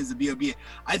force my kids to be obedient.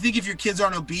 I think if your kids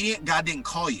aren't obedient, God didn't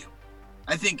call you.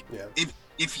 I think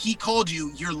if he called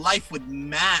you, your life would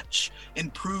match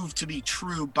and prove to be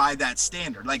true by that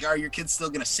standard. Like, are your kids still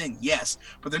going to sin? Yes,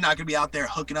 but they're not going to be out there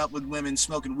hooking up with women,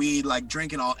 smoking weed, like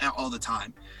drinking all the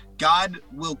time. God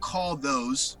will call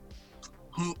those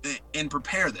who and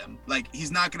prepare them. Like,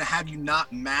 he's not going to have you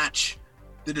not match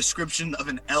the description of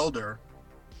an elder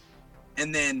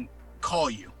and then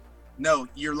call you. No,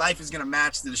 your life is going to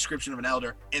match the description of an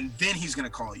elder, and then he's going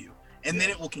to call you, and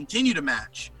then it will continue to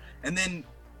match. And then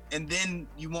and then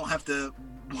you won't have to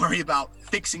worry about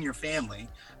fixing your family.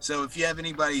 So if you have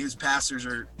anybody whose pastors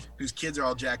or whose kids are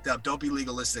all jacked up, don't be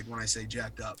legalistic when I say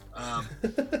jacked up.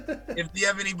 If you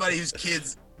have anybody whose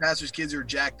pastors' kids are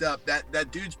jacked up,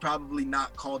 that dude's probably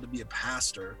not called to be a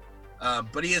pastor,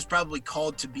 but he is probably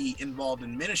called to be involved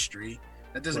in ministry.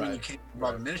 That doesn't mean you can't be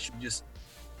involved in ministry. Just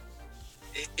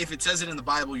if it says it in the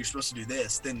Bible, you're supposed to do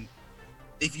this. Then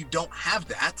if you don't have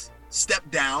that, step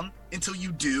down until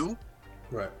you do.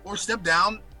 Right. Or step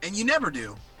down and you never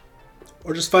do.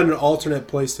 Or just find an alternate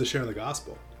place to share the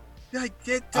gospel. Like,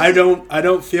 I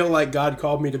don't feel like God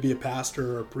called me to be a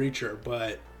pastor or a preacher,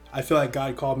 but I feel like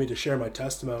God called me to share my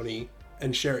testimony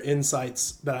and share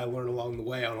insights that I learned along the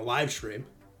way on a live stream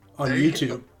on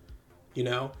YouTube. You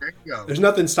know? There you go. There's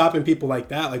nothing stopping people like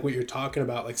that, like what you're talking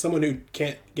about. Like someone who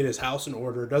can't get his house in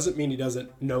order doesn't mean he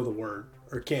doesn't know the word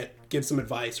or can't give some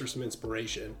advice or some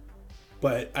inspiration.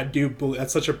 But I do believe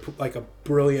that's such a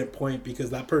brilliant point,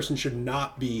 because that person should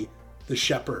not be the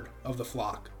shepherd of the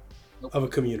flock of a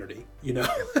community, you know.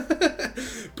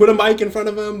 Put a mic in front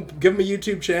of them, give them a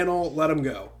YouTube channel, let them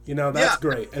go. You know, that's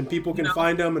great. And people can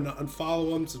find them and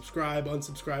unfollow them, subscribe,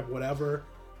 unsubscribe, whatever.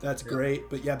 That's great.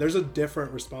 But yeah, there's a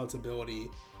different responsibility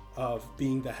of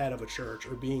being the head of a church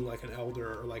or being like an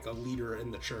elder or like a leader in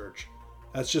the church.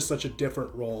 That's just such a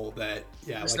different role that,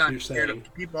 like you're saying.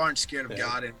 People aren't scared of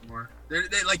God anymore. They're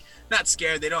like not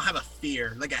scared. They don't have a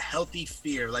fear, like a healthy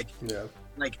fear. Like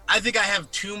I think I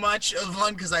have too much of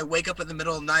one because I wake up in the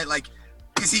middle of the night like,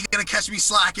 is he gonna catch me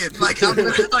slacking? Like I'm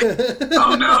like,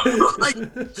 oh no, like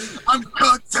I'm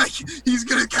cooked. Like he's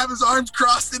gonna have his arms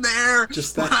crossed in the air.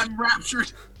 Just that, when I'm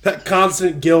raptured. That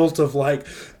constant guilt of like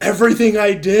everything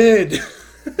I did.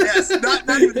 Yes, not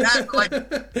even that, like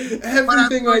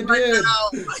everything I did. Now,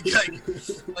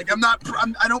 like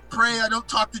I don't pray. I don't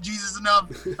talk to Jesus enough.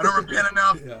 I don't repent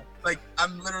enough. Yeah. Like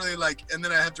I'm literally like, and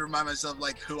then I have to remind myself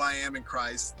like who I am in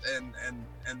Christ, and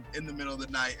in the middle of the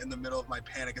night, in the middle of my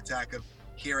panic attack of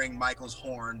hearing Michael's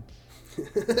horn.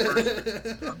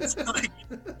 Like,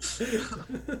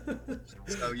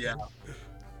 so yeah.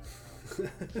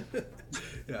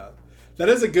 Yeah. That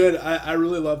is a good. I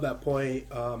really love that point.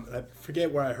 I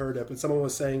forget where I heard it, but someone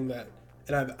was saying that,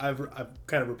 and I've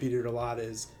kind of repeated it a lot.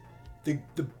 Is the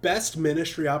best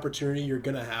ministry opportunity you're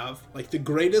gonna have, like the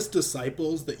greatest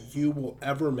disciples that you will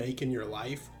ever make in your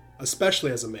life,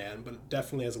 especially as a man, but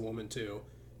definitely as a woman too,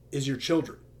 is your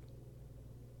children.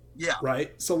 Yeah.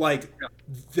 Right. So like,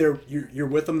 you're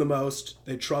with them the most.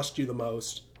 They trust you the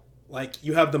most. Like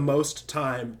you have the most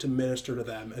time to minister to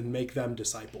them and make them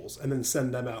disciples and then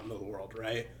send them out into the world,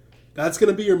 right? That's going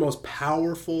to be your most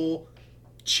powerful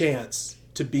chance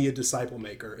to be a disciple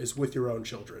maker, is with your own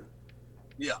children.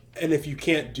 Yeah. And if you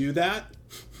can't do that,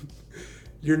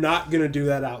 you're not going to do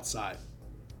that outside.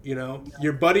 You know,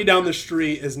 your buddy down the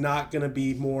street is not going to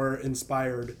be more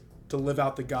inspired to live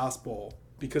out the gospel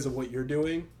because of what you're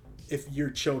doing if your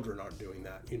children aren't doing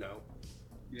that, you know?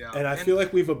 Yeah. And I feel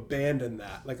like we've abandoned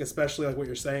that, like, especially like what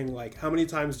you're saying, like how many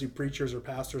times do preachers or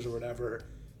pastors or whatever,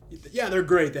 they're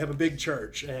great. They have a big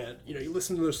church and, you know, you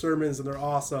listen to their sermons and they're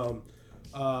awesome.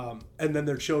 And then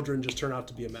their children just turn out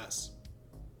to be a mess.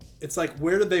 It's like,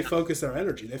 where did they focus their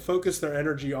energy? They focus their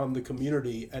energy on the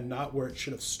community and not where it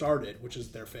should have started, which is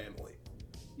their family.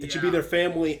 It should be their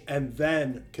family and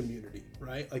then community,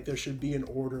 right? Like there should be an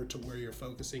order to where you're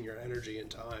focusing your energy and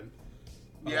time.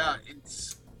 Yeah.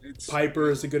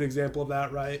 Piper is a good example of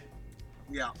that, right?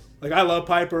 Yeah. Like I love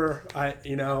Piper. I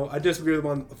disagree with him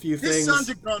on a few things. His son's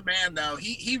a grown man though.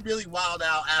 He really wilded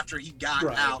out after he got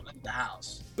out of the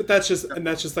house. But that's just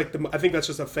like I think that's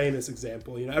just a famous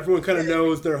example. You know, everyone kind of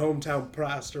knows their hometown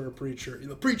pastor or preacher. You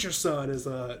know, preacher's son is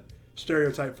a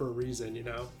stereotype for a reason, you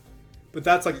know. But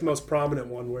that's like the most prominent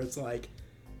one where it's like,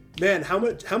 man, how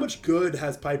much good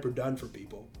has Piper done for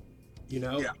people? You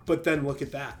know? Yeah. But then look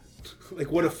at that. Like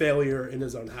what a failure in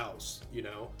his own house, you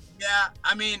know? Yeah,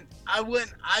 I mean, I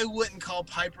wouldn't call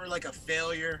Piper like a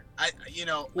failure.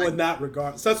 In that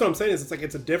regard. So that's what I'm saying is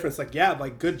it's a difference. Like, yeah,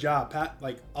 like good job, Pat.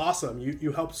 Like awesome.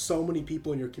 You help so many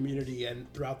people in your community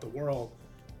and throughout the world.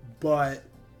 But,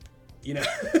 you know,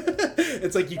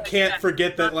 it's like you can't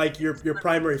forget that like your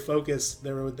primary focus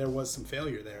there was some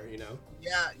failure there, you know?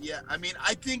 Yeah. I mean,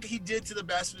 I think he did to the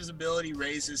best of his ability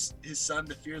raise his son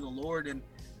to fear the Lord, and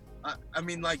I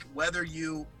mean, like whether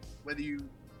you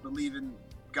believe in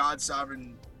God's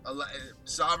sovereign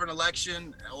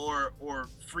election or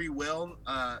free will,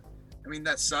 I mean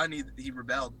that son he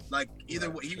rebelled. Like he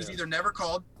was either never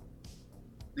called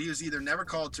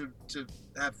to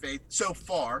have faith so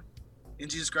far in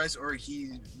Jesus Christ, or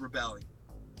he's rebelling.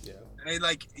 Yeah, and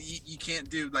like you can't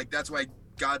do, like that's why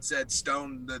God said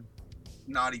stone the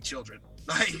naughty children.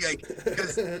 like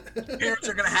because parents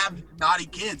are gonna have naughty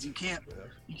kids. You can't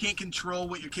control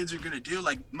what your kids are gonna do.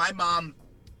 Like my mom,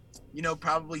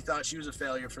 probably thought she was a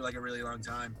failure for like a really long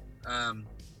time,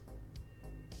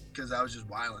 because I was just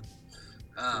wilding.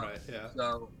 Right. Yeah.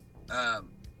 So, I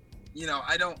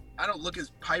don't look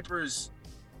as Piper's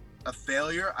a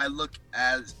failure. I look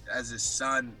as his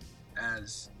son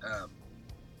as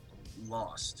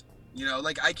lost.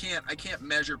 Like I can't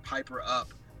measure Piper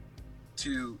up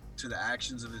to the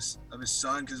actions of his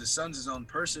son, because his son's his own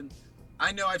person.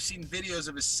 I know I've seen videos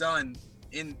of his son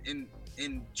in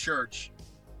church,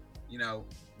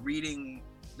 reading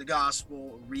the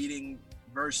gospel, reading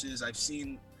verses. I've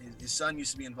seen his son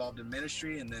used to be involved in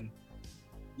ministry, and then,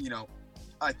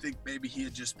 I think maybe he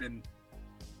had just been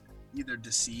either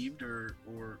deceived or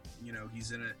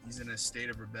he's in a state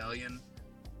of rebellion.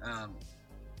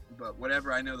 But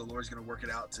whatever, I know the Lord's going to work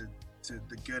it out to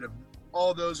the good of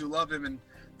all those who love him and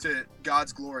to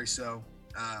God's glory. So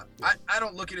I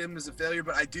don't look at him as a failure,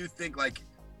 but I do think, like,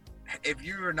 if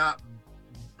you are not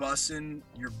busting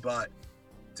your butt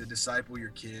to disciple your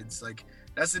kids, like,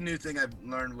 that's the new thing I've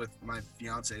learned with my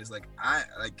fiance is like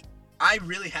I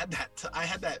really had that. I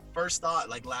had that first thought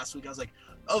like last week. I was like,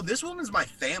 oh, this woman's my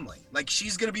family. Like,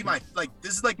 she's gonna be my, like,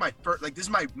 this is like my first, like, this is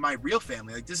my real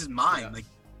family. Like, this is mine. Yeah.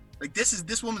 Like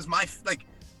this woman's my, like,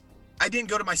 I didn't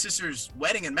go to my sister's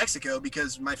wedding in Mexico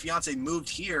because my fiance moved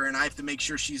here, and I have to make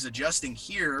sure she's adjusting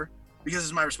here because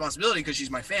it's my responsibility, because she's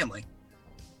my family.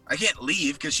 I can't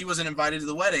leave because she wasn't invited to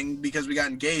the wedding because we got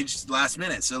engaged last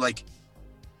minute. So, like,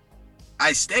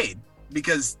 I stayed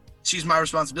because she's my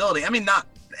responsibility. I mean, not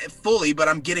fully, but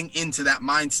I'm getting into that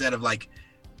mindset of like,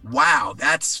 wow,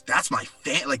 that's my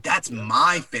family. Like, that's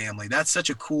my family. That's such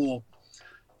a cool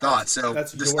thought. So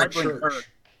that's your church. Her,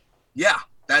 yeah,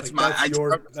 that's like, my.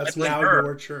 That's now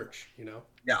your church.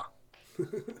 Yeah.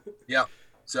 Yeah.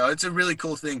 So it's a really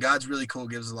cool thing. God's really cool.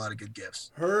 Gives a lot of good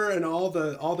gifts. Her and all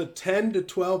the 10 to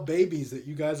 12 babies that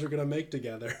you guys are gonna make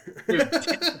together.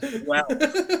 Dude, wow.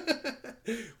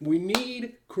 We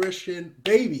need Christian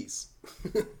babies.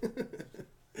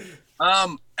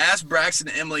 Ask Braxton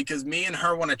and Emily, because me and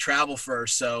her want to travel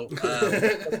first. So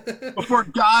before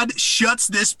God shuts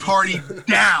this party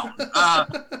down,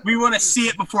 we want to see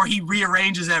it before he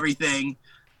rearranges everything.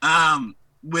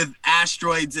 With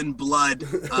asteroids and blood,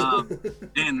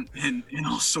 and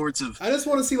all sorts of. I just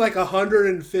want to see like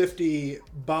 150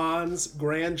 Bond's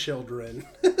grandchildren.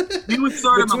 We would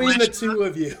start between a militia. the two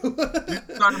of you.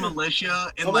 We'd start a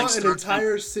militia and I want an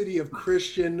entire city of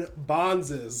Christian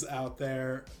Bonzes out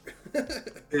there,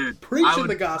 dude, preaching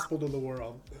the gospel to the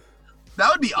world.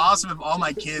 That would be awesome if all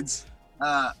my kids,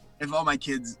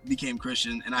 became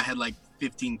Christian, and I had like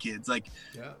 15 kids. Like,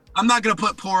 yeah. I'm not gonna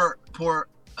put poor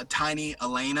a tiny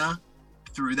Elena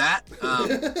through that.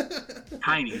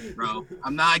 Tiny, bro.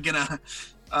 I'm not gonna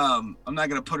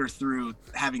put her through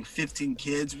having 15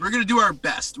 kids. We're gonna do our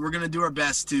best. We're gonna do our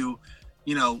best to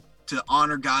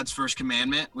honor God's first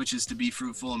commandment, which is to be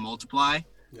fruitful and multiply.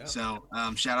 Yeah. So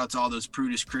shout out to all those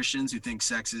prudish Christians who think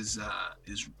sex is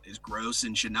gross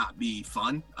and should not be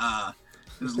fun.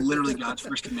 It was literally God's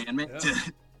first commandment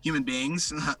to human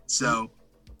beings. So.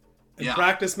 And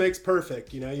practice makes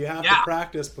perfect. You have to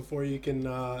practice before you can,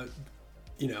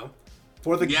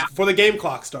 before the game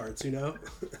clock starts. Yeah.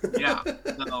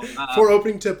 So, for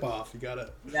opening tip off, you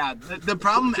gotta. Yeah. The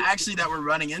problem actually that we're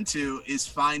running into is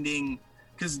finding,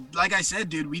 because like I said,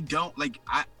 dude, we don't like.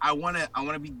 I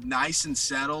wanna be nice and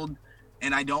settled,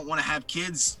 and I don't want to have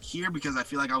kids here because I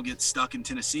feel like I'll get stuck in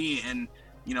Tennessee, and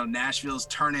Nashville's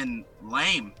turning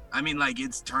lame. I mean, like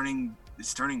it's turning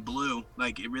blue,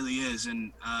 like it really is,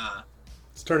 and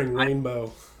it's turning rainbow.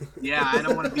 I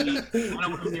don't want to be like,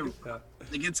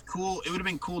 it's cool. It would have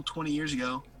been cool 20 years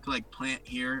ago to like plant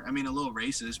here. I mean, a little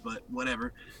racist, but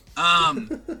whatever. I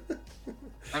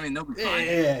mean, they'll be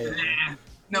fine.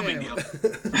 No big deal.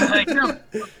 Like, no.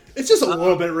 It's just a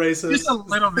little bit racist. Just a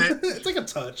little bit. It's like a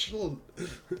touch.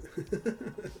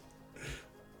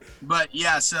 But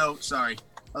yeah, so sorry,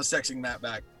 I was texting Matt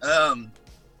back.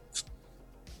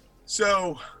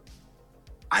 So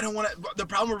I don't want to. The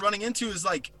problem we're running into is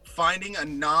like finding a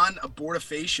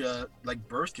non-abortifacient like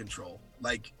birth control.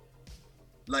 Like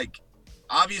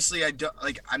obviously I don't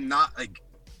like. I'm not like.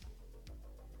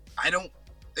 I don't.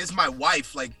 It's my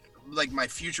wife. Like my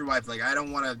future wife. Like I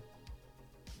don't want to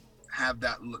have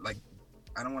that. Like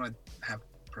I don't want to have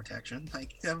protection.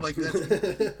 Like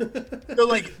that. So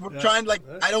like we're trying. Like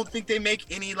I don't think they make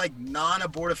any like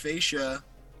non-abortifacient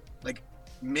like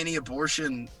mini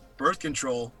abortion birth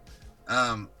control,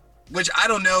 which I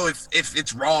don't know if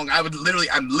it's wrong. I'm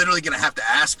literally gonna have to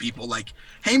ask people like,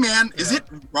 hey man, is it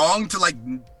wrong to like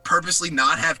purposely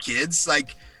not have kids.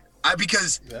 Like,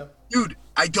 dude,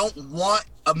 I don't want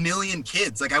 1 million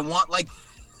kids. Like, I want like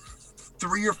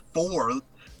 3 or 4.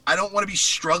 I don't want to be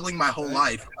struggling my whole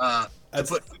life to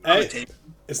put food on the table.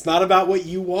 It's not about what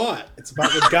you want. It's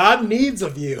about what God needs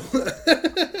of you.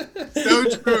 So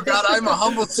true, God. I'm a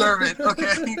humble servant.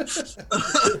 Okay.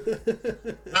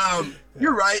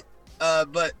 You're right.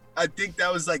 But I think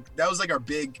that was like our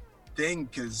big thing,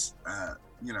 because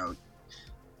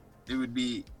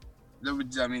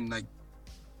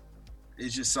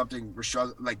it's just something we're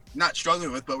not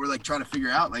struggling with, but we're like trying to figure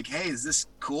out, like, hey, is this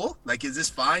cool? Like, is this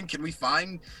fine? Can we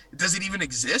does it even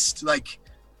exist? Like,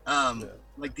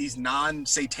 like these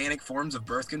non-satanic forms of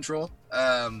birth control,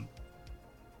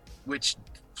 which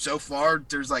so far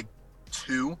there's like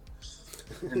 2.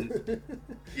 And,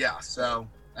 yeah. So,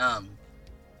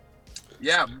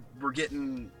 yeah, we're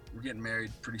getting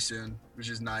married pretty soon, which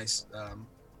is nice.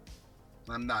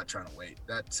 I'm not trying to wait.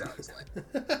 That sounds like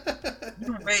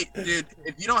you wait, dude.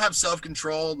 If you don't have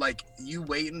self-control, like, you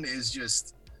waiting is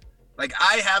just like,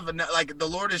 I have enough. Like, the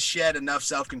Lord has shed enough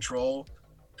self-control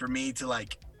for me to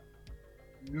like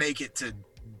make it to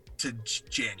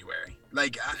January.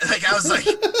 Like I was like,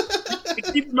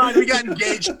 keep in mind, we got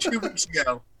engaged 2 weeks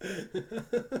ago.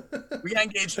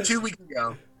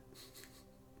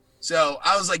 So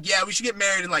I was like, yeah, we should get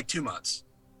married in like 2 months.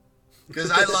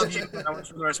 Because I love you, and I want to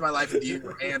spend the rest of my life with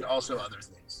you, and also other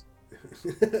things.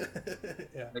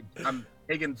 Yeah. Like, I'm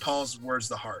taking Paul's words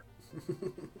to heart.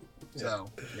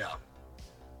 So, yeah.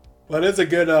 Well, it's a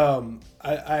good,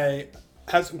 I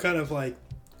have some kind of, like,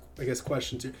 I guess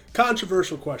questions here.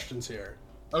 Controversial questions here.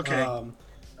 Okay. I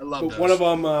love those. One of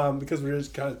them, because we're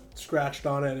just kind of scratched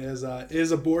on it,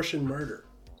 is abortion murder?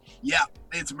 Yeah,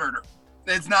 it's murder.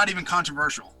 It's not even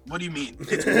controversial. What do you mean?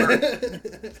 It's murder.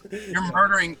 You're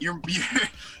murdering.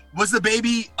 Was the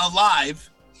baby alive?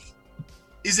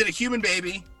 Is it a human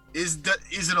baby? Is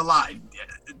it alive?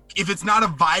 If it's not a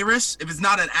virus, if it's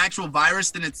not an actual virus,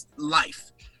 then it's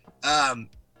life. And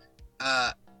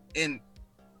the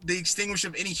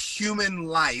extinguishment of any human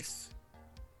life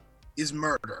is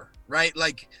murder, right?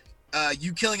 Like,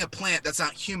 you killing a plant, that's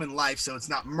not human life, so it's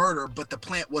not murder, but the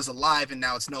plant was alive and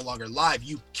now it's no longer alive.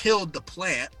 You killed the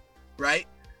plant, right?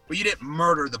 But you didn't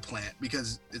murder the plant,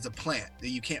 because it's a plant.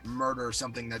 You can't murder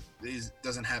something that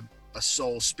doesn't have a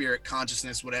soul, spirit,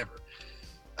 consciousness, whatever.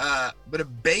 But a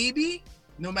baby,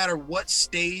 no matter what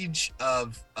stage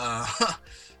of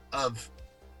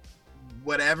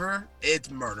whatever, it's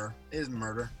murder. It is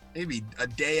murder. Maybe a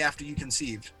day after you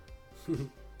conceived.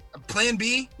 Plan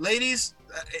B, ladies,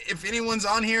 if anyone's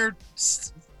on here,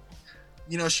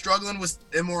 struggling with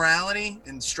immorality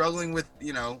and struggling with,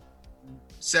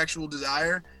 sexual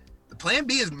desire, the plan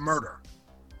B is murder.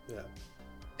 Yeah.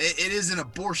 It is an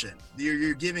abortion.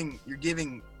 You're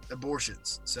giving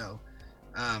abortions. So,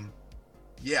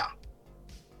 yeah.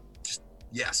 Just,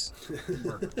 yes.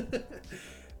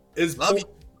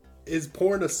 Is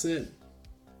porn a sin?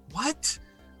 What?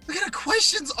 What kind of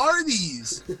questions are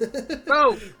these?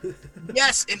 Bro,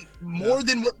 yes, and more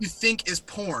than what you think is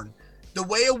porn. The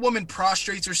way a woman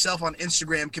prostrates herself on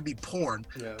Instagram could be porn.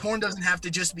 Yeah. Porn doesn't have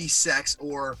to just be sex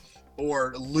or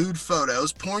lewd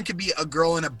photos. Porn could be a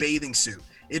girl in a bathing suit.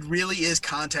 It really is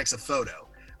context of photo.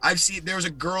 There was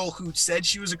a girl who said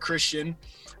she was a Christian,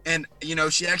 and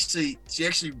she actually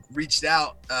reached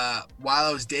out while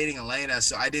I was dating Elena,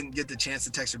 so I didn't get the chance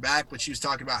to text her back, but she was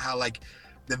talking about how, like,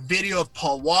 the video of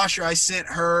Paul Washer I sent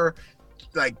her,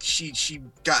 like, she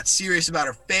got serious about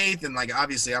her faith, and, like,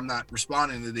 obviously I'm not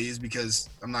responding to these because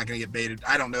I'm not going to get baited.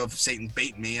 I don't know if Satan's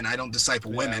baiting me, and I don't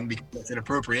disciple women because that's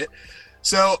inappropriate.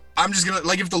 So I'm just going to,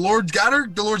 like, if the Lord's got her,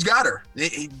 the Lord's got her.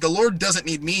 The Lord doesn't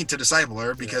need me to disciple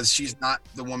her because she's not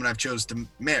the woman I've chose to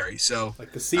marry. So,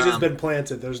 like, the seed has been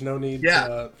planted. There's no need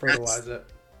to fertilize it.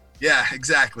 Yeah,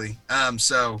 exactly.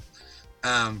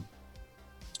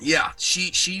 Yeah,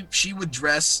 she would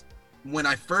dress. When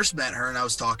I first met her and I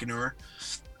was talking to her,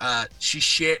 she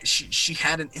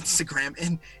had an Instagram,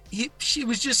 and she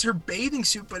was just her bathing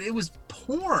suit, but it was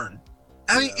porn.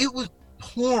 I mean, it was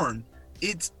porn.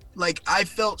 It's like, I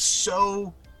felt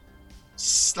so,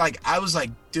 like, I was like,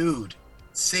 dude,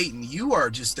 Satan, you are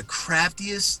just the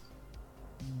craftiest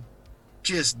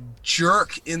just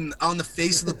jerk on the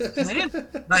face of the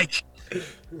planet. Like,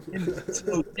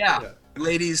 so, yeah,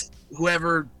 ladies,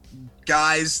 whoever,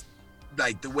 guys,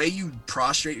 like, the way you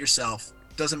prostrate yourself,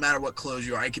 doesn't matter what clothes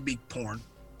you are. It could be porn.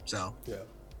 So, yeah,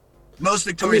 most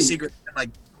Victoria's Secret,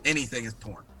 like, anything is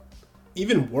porn.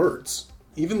 Even words,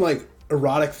 even like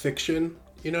erotic fiction.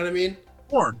 You know what I mean?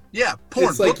 Porn, yeah, porn.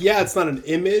 It's like, yeah, it's not an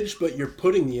image, but you're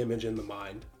putting the image in the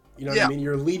mind. You know what I mean?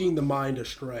 You're leading the mind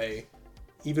astray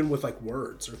even with like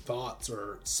words or thoughts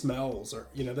or smells, or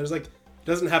there's like, it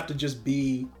doesn't have to just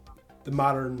be the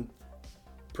modern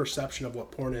perception of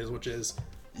what porn is, which is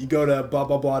you go to blah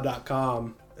blah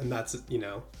blah.com and that's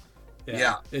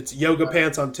it's yoga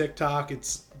pants on TikTok,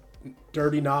 it's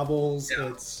dirty novels,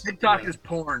 it's TikTok is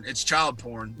porn, it's child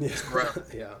porn, it's gross.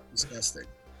 Yeah, disgusting.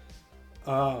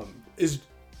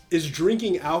 Is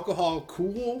drinking alcohol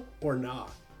cool or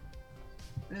not?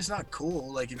 It's not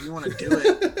cool. Like, if you want to do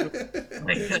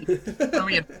it, are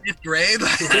we in 5th grade?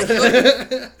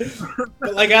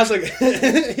 But like, as like,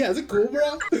 yeah, is it cool,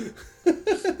 bro?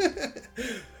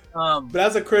 But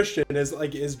as a Christian,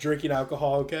 is drinking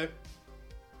alcohol okay?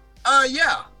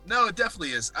 Yeah, no, it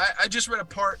definitely is. I just read a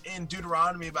part in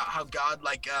Deuteronomy about how God,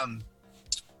 like,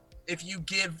 if you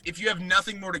have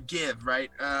nothing more to give,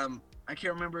 right? I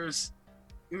can't remember. It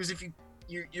was if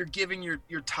you're giving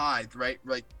your tithe, right?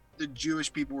 Like, the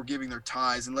Jewish people were giving their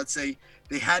tithes, and let's say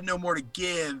they had no more to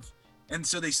give, and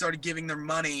so they started giving their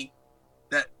money,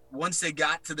 that once they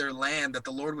got to their land, that the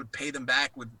Lord would pay them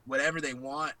back with whatever they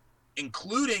want,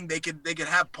 including they could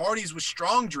have parties with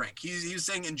strong drink. He was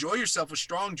saying, enjoy yourself with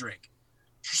strong drink.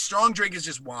 Strong drink is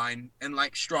just wine, and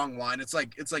like strong wine, it's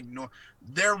like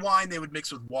their wine they would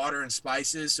mix with water and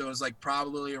spices, so it was like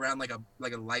probably around like a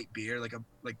light beer, like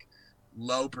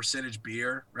low percentage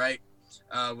beer, right?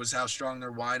 Was how strong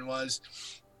their wine was.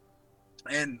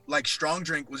 And like strong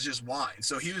drink was just wine.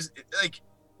 So he was like,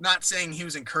 not saying he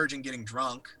was encouraging getting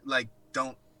drunk, like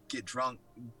don't get drunk.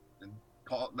 And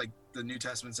Paul, like the New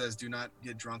Testament says, do not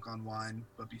get drunk on wine,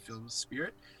 but be filled with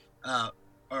spirit.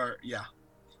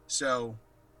 So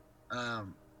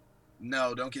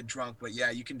no, don't get drunk, but yeah,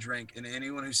 you can drink. And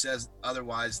anyone who says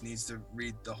otherwise needs to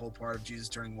read the whole part of Jesus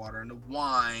turning water into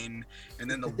wine, and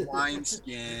then the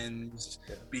wineskins,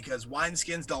 because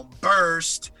wineskins don't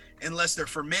burst unless they're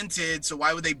fermented. So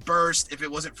why would they burst if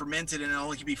it wasn't fermented, and it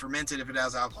only can be fermented if it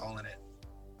has alcohol in it?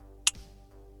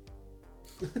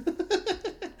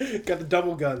 Got the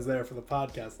double guns there for the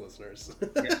podcast listeners.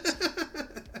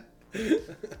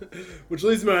 Which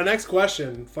leads me to my next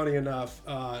question. Funny enough,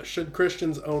 should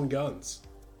Christians own guns?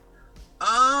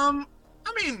 I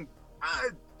mean,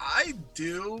 I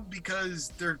do, because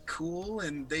they're cool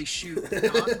and they shoot.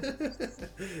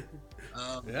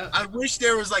 I wish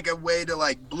there was like a way to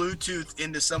like Bluetooth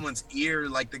into someone's ear,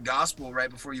 like the gospel, right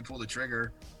before you pull the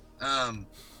trigger.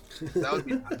 That would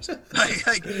be nice.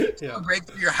 like break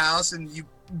through your house and you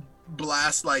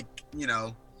blast like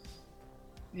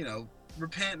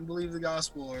repent and believe the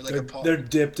gospel, or like they're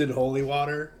dipped in holy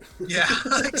water. Yeah,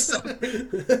 like so.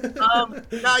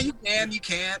 No, you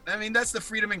can't. I mean, that's the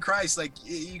freedom in Christ. Like,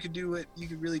 you could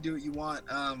really do what you want.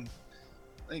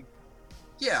 Like,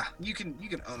 yeah, you can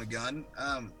own a gun,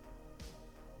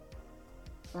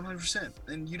 100%,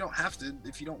 and you don't have to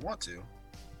if you don't want to,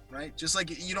 right? Just like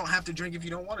you don't have to drink if you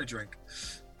don't want to drink.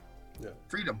 Yeah,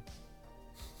 freedom.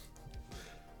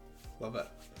 Love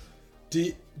that.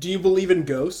 Do you believe in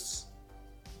ghosts?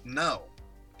 No,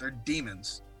 they're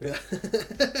demons. Yeah,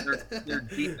 they're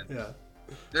demons. Yeah,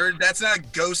 that's not a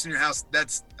ghost in your house.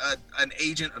 That's an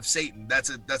agent of Satan.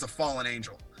 That's a fallen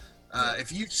angel.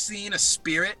 If you've seen a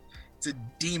spirit, it's a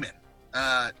demon.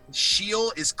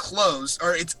 Sheol is closed,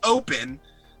 or it's open,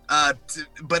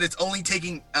 but it's only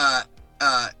taking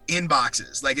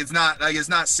inboxes. Like it's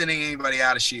not sending anybody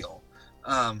out of Sheol.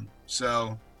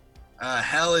 So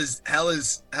hell is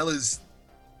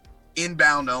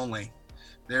inbound only.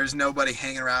 There's nobody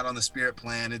hanging around on the spirit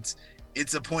plan. It's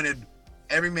appointed.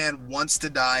 Every man wants to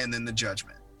die, and then the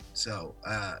judgment. So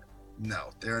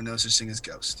no, there are no such thing as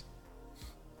ghosts.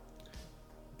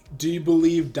 Do you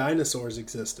believe dinosaurs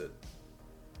existed?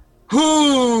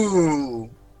 Ooh,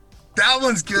 that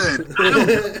one's good. I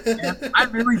don't. I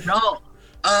really don't.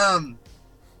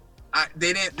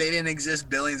 They didn't exist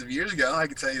billions of years ago. I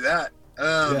can tell you that.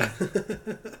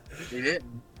 They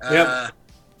didn't. Yep.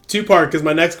 Two-part, because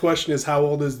my next question is, how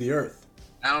old is the Earth?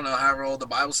 I don't know how old the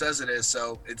Bible says it is,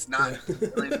 so it's not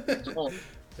billions of years old.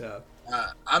 Yeah.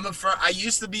 I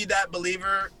used to be that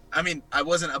believer. I mean, I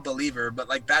wasn't a believer, but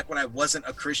like back when I wasn't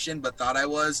a Christian but thought I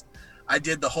was, I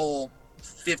did the whole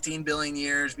 15 billion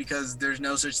years because there's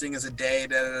no such thing as a day.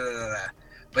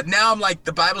 But now I'm like,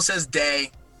 the Bible says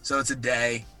day, so it's a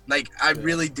day. Like I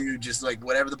really do just like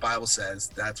whatever the Bible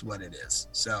says, that's what it is.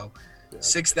 So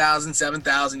 6,000,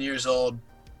 7,000 years old.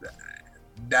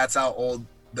 That's how old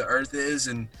the earth is.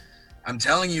 And I'm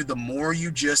telling you, the more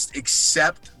you just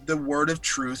accept the word of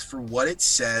truth for what it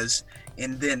says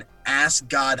and then ask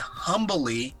God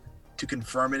humbly to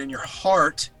confirm it in your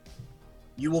heart,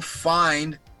 you will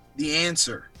find the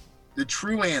answer, the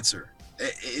true answer.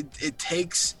 It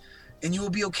takes and you will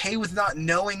be okay with not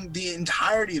knowing the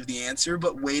entirety of the answer,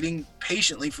 but waiting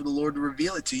patiently for the Lord to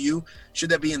reveal it to you, should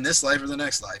that be in this life or the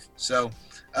next life. So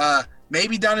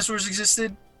maybe dinosaurs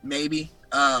existed, maybe.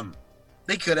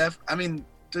 They could have. I mean,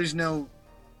 there's nothing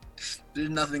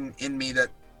in me that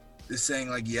is saying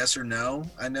like yes or no.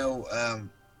 I know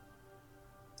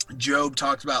Job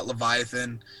talked about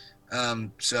Leviathan,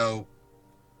 so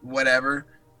whatever.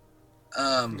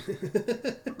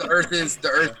 The earth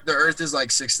is like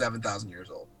 6,000-7,000 years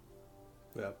old.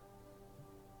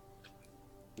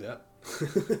 Yeah.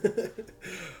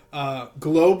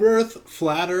 Globe Earth,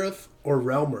 flat Earth, or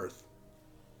realm Earth?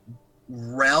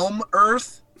 Realm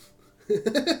Earth?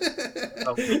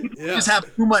 Just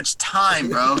have too much time,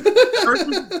 bro.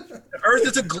 The earth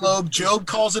is a globe. Job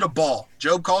calls it a ball.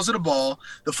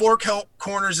 The four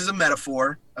corners is a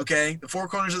metaphor. Okay, the four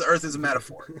corners of the earth is a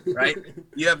metaphor, right?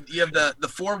 You have the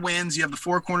four winds. You have the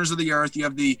four corners of the earth. You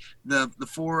have the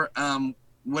four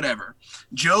whatever.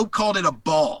 Job called it a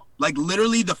ball. Like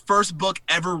literally, the first book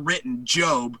ever written,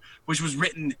 Job, which was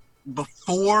written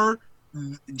before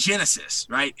Genesis,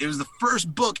 right? It was the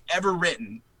first book ever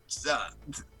written.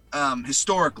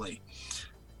 Historically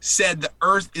said the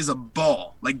earth is a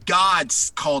ball. Like God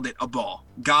called it a ball.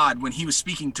 God, when he was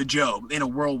speaking to Job in a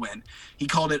whirlwind, he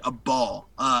called it a ball,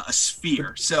 a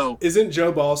sphere. So isn't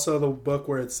Job also the book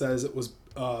where it says it was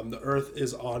the earth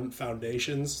is on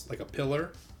foundations, like a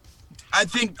pillar? I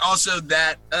think also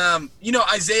that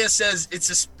Isaiah says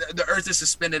the earth is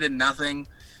suspended in nothing.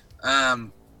 The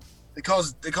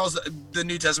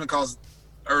New Testament calls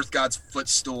earth God's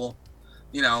footstool.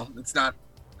 It's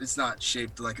not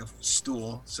shaped like a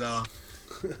stool. So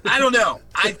I don't know.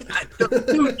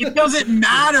 Dude, it doesn't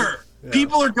matter. Yeah.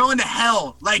 People are going to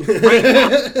hell. Like right now.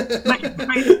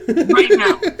 right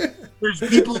now. There's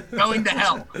people going to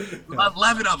hell.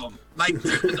 11 of them. Like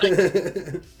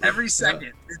every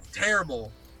second. It's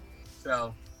terrible.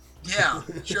 So yeah,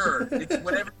 sure. It's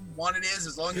whatever you want it is,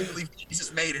 as long as you believe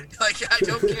Jesus made it. Like I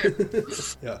don't care.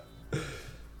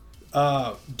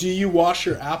 Yeah. Do you wash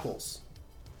your apples?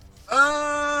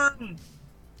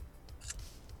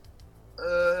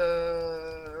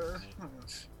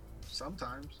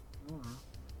 Sometimes.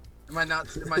 Am I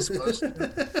supposed to?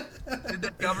 Did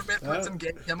the government put some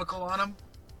gay chemical on them?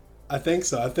 I think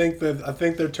so. I think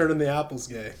they're turning the apples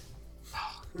gay.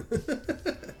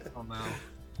 Oh no.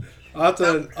 I'll have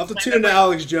to tune into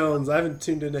Alex Jones. I haven't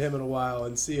tuned into him in a while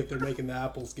and see if they're making the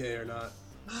apples gay or not.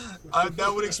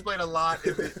 That would explain a lot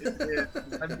if it did.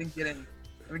 I've been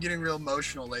getting real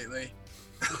emotional lately.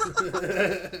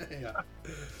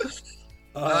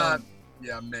 Yeah.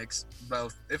 Mix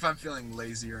both. If I'm feeling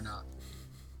lazy or not.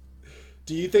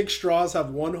 Do you think straws have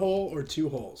one hole or two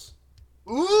holes?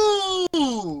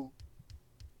 Ooh,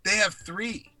 they have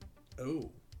three.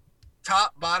 Oh.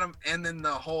 Top, bottom, and then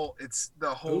the hole. It's the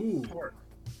whole part,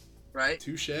 right?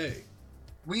 Touche.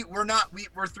 We're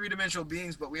 3-dimensional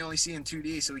beings, but we only see in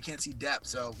 2D, so we can't see depth.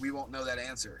 So we won't know that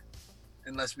answer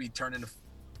unless we turn into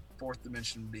 4th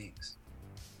dimension beings.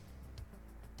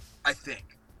 I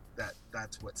think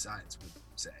that's what science would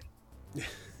say.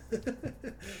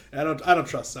 I don't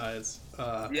trust science.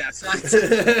 Yeah, science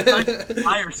is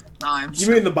liar sometimes.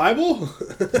 You mean the Bible?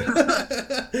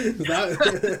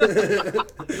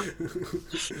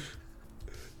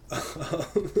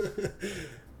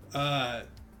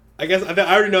 I guess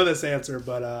I already know this answer,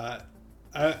 but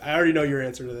I already know your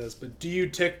answer to this. But do you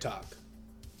TikTok?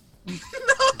 No.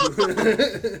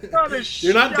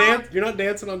 You're not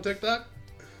dancing on TikTok?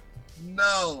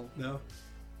 No. No.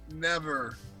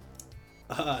 Never.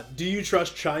 Do you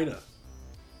trust China?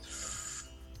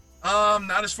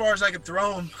 Not as far as I can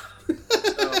throw them.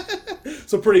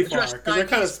 So pretty far, because they're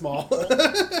kind of small.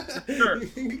 Sure.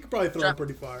 You could probably throw them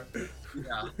pretty far.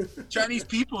 Yeah. Chinese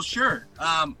people, sure.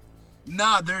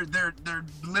 Nah, they're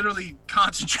literally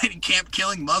concentrating camp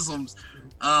killing Muslims,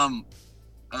 by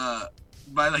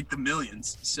like the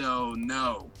millions. So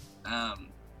no.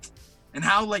 And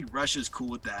how like Russia's cool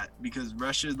with that, because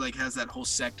Russia like has that whole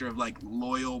sector of like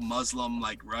loyal Muslim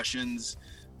like Russians,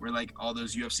 where like all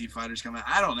those UFC fighters come out.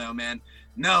 I don't know, man.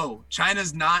 No,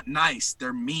 China's not nice.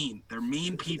 They're mean. They're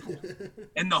mean people.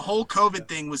 And the whole COVID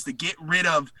thing was to get rid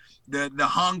of the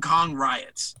Hong Kong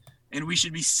riots. And we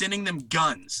should be sending them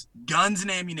guns and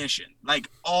ammunition, like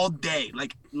all day,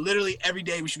 like literally every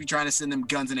day. We should be trying to send them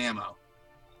guns and ammo.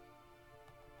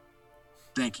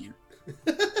 Thank you.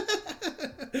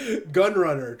 Gun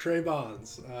runner, Trey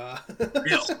Bonds.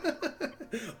 Real.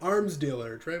 Arms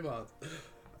dealer, Trey Bonds.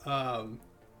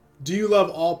 Do you love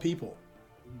all people?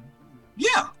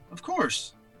 Yeah, of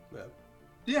course.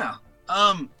 Yeah.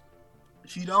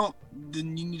 If you don't,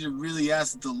 then you need to really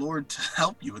ask the Lord to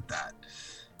help you with that.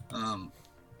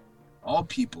 All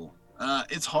people.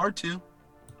 It's hard to,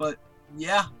 but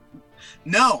yeah.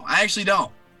 No, I actually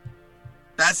don't.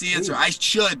 That's the answer. Ooh. I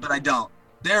should, but I don't.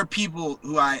 There are people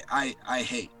who I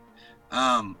hate.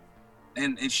 And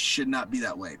it should not be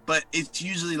that way. But it's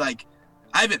usually like,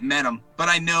 I haven't met them, but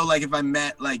I know like if I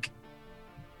met like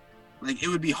it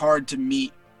would be hard to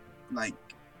meet like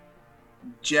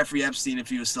Jeffrey Epstein if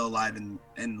he was still alive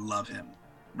and love him,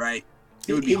 right?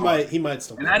 It would be hard. He might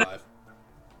still be alive.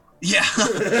 Yeah,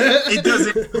 it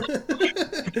doesn't.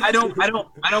 I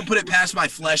don't put it past my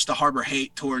flesh to harbor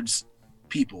hate towards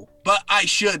people, but I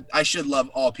should love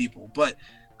all people. But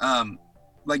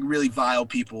like really vile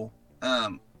people,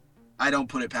 I don't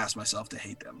put it past myself to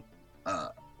hate them.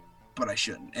 But I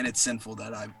shouldn't, and it's sinful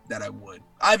that I would.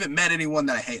 I haven't met anyone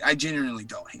that I hate. I genuinely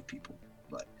don't hate people.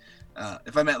 But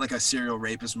if I met like a serial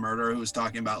rapist murderer who was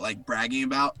talking about like bragging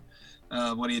about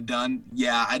what he had done,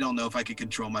 yeah, I don't know if I could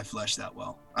control my flesh that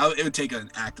well. It would take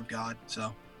an act of God.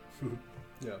 So,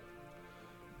 yeah.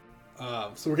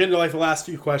 So we're getting to like the last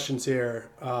few questions here.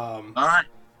 All right.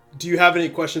 Do you have any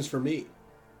questions for me?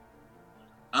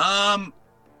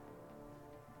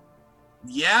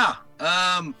 Yeah.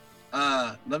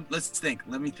 Let's think.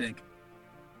 Let me think.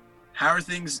 How are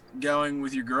things going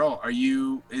with your girl?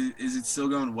 Is it still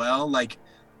going well? Like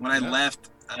when I left,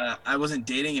 I wasn't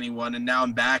dating anyone, and now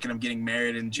I'm back and I'm getting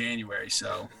married in January.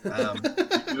 So,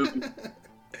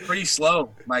 pretty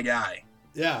slow, my guy.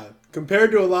 Yeah.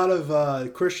 Compared to a lot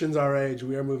of Christians our age,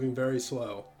 we are moving very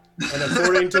slow. And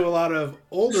according to a lot of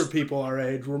older people our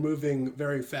age, we're moving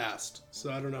very fast.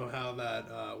 So I don't know how that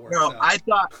works out. I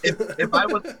thought if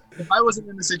I wasn't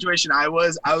in the situation I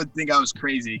would think I was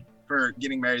crazy for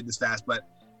getting married this fast. But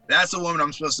that's the woman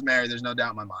I'm supposed to marry. There's no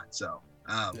doubt in my mind. So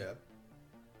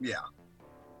yeah,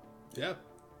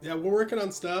 we're working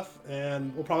on stuff,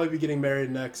 and we'll probably be getting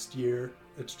married next year.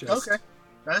 It's just okay.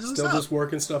 That's still just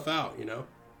working stuff out, you know.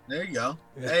 There you go.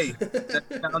 Yeah. Hey, that's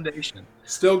the foundation.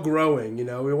 Still growing, you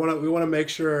know. We want to make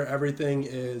sure everything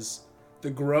is the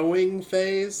growing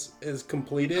phase is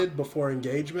completed before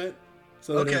engagement,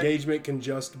 so that engagement can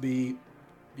just be,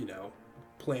 you know,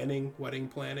 wedding planning,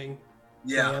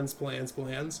 plans,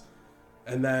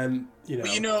 and then you know.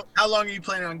 Well, you know, how long are you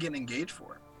planning on getting engaged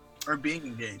for, or being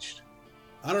engaged?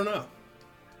 I don't know.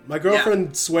 My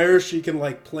girlfriend swears she can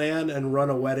like plan and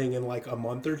run a wedding in like a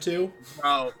month or two.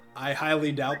 Bro. I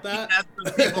highly doubt that.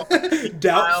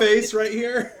 Doubt face right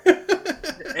here.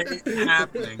 It's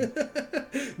happening.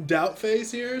 Doubt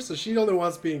face here. So she only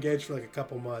wants to be engaged for like a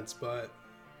couple months, but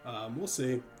we'll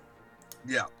see.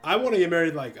 Yeah. I want to get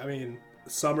married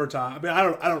summertime. I mean, I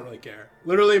don't really care.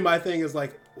 Literally, my thing is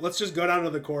like, let's just go down to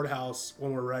the courthouse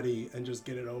when we're ready and just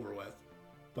get it over with.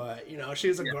 But, you know,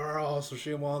 she's a girl, so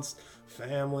she wants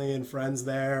family and friends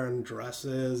there and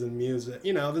dresses and music.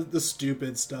 You know, the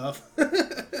stupid stuff. All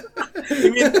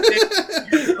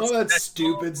that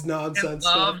stupid nonsense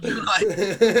stuff.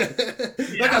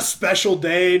 Like a special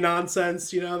day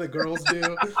nonsense, you know, that girls do.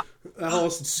 That whole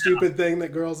stupid thing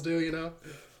that girls do, you know.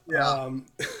 Yeah.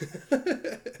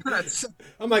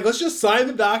 I'm like, let's just sign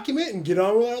the document and get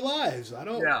on with our lives. I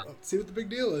don't see what the big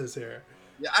deal is here.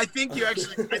 Yeah, I think you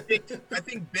actually. I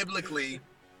think biblically,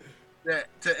 that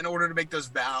in order to make those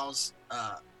vows,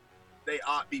 they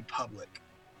ought be public.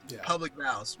 Yeah. Public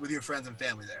vows with your friends and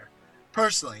family there.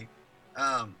 Personally,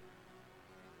 I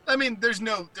mean, there's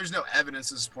no evidence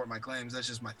to support my claims. That's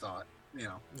just my thought. You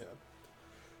know. Yeah.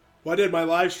 Well, I did my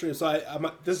live stream. So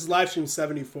this is live stream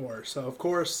 74. So of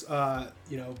course,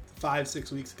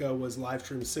 5-6 weeks ago was live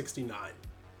stream 69,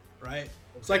 right? Okay.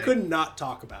 So I couldn't not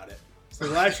talk about it. So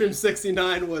live stream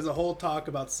 69 was a whole talk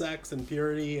about sex and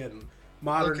purity and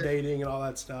modern dating and all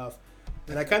that stuff.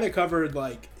 And I kind of covered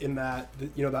like in that,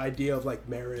 the idea of like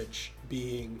marriage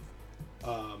being,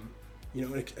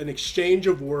 an exchange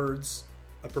of words,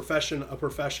 a profession of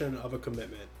a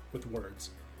commitment with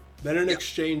words. Then an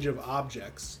exchange of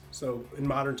objects. So in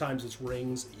modern times, it's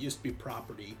rings. It used to be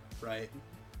property, right?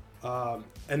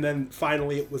 And then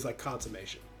finally, it was like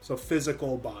consummation. So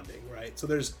physical bonding, right? So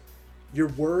there's your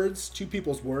words, two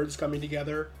people's words coming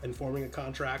together and forming a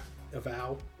contract, a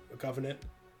vow, a covenant.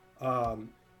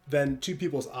 Then two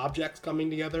people's objects coming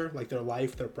together, like their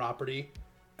life, their property.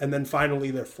 And then finally,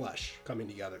 their flesh coming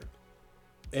together.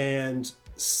 And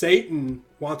Satan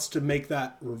wants to make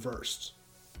that reversed.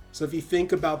 So if you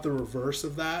think about the reverse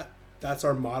of that, that's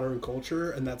our modern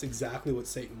culture, and that's exactly what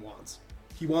Satan wants.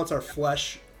 He wants our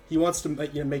flesh. He wants to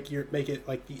make it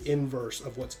like the inverse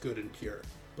of what's good and pure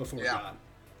before God.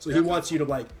 So he wants you to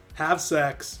like have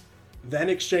sex, then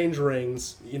exchange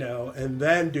rings, and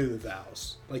then do the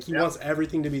vows. Like he wants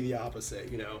everything to be the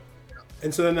opposite,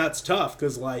 And so then that's tough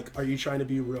because, like, are you trying to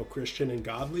be real Christian and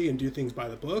godly and do things by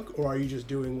the book, or are you just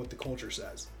doing what the culture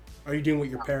says? Are you doing what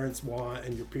your parents want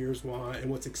and your peers want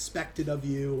and what's expected of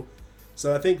you?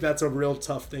 So I think that's a real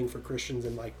tough thing for Christians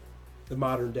in, like, the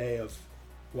modern day of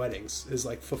weddings, is,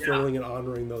 like, fulfilling and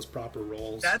honoring those proper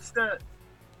roles.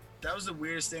 That was the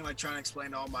weirdest thing, like, trying to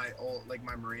explain to all my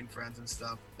my Marine friends and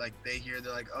stuff. Like, they're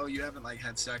like, oh, you haven't, like,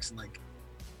 had sex in, like,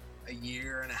 a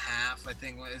year and a half, I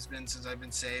think it's been since I've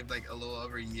been saved, like a little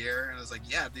over a year. And I was like,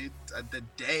 yeah, dude, the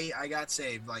day I got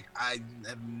saved, like, I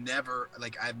have never,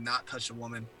 like, I've not touched a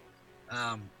woman.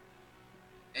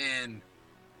 And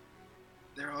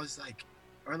they're always like,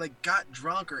 or like got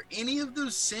drunk or any of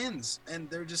those sins. And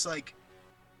they're just like,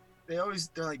 they're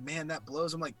like, man, that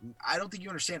blows. I'm like, I don't think you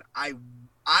understand.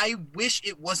 I wish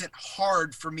it wasn't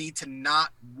hard for me to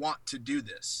not want to do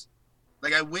this.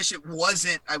 Like, I wish it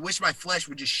wasn't. I wish my flesh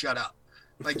would just shut up.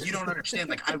 Like, you don't understand.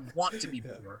 Like, I want to be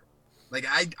pure. Like,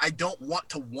 I don't want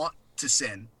to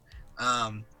sin.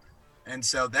 And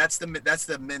so that's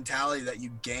the mentality that you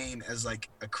gain as, like,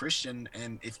 a Christian.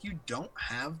 And if you don't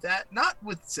have that, not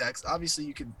with sex, obviously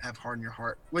you can have hardened your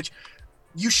heart, which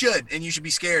you should, and you should be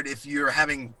scared if you're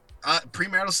having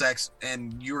premarital sex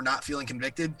and you're not feeling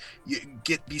convicted.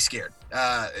 Be scared.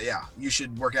 You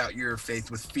should work out your faith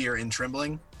with fear and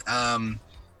trembling.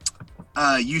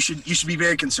 You should be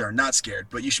very concerned, not scared,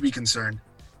 but you should be concerned.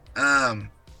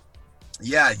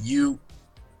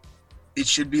 It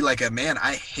should be like, man,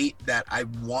 I hate that I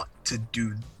want to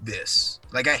do this.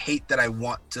 Like, I hate that I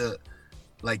want to,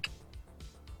 like,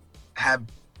 have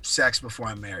sex before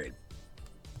I'm married.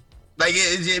 Like,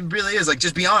 it really is. Like,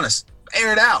 just be honest,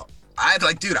 air it out. I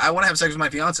want to have sex with my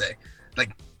fiance,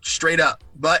 like, straight up,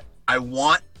 but I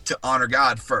want to honor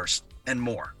God first and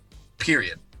more,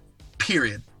 period.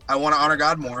 I want to honor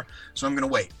God more, so I'm going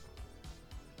to wait.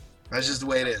 That's just the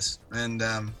way it is. And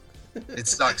it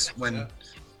sucks when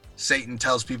Satan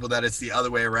tells people that it's the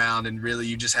other way around, and really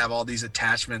you just have all these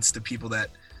attachments to people that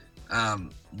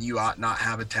you ought not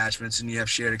have attachments, and you have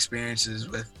shared experiences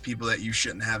with people that you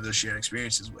shouldn't have those shared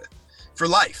experiences with. For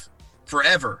life,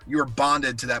 forever. You are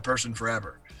bonded to that person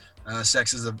forever.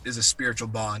 Sex is a spiritual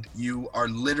bond. You are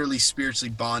literally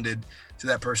spiritually bonded to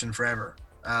that person forever.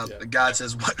 God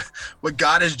says, what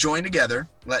God has joined together,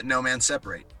 let no man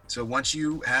separate. So once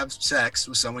you have sex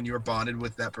with someone, you are bonded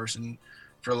with that person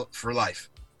for life.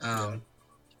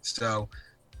 So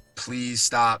please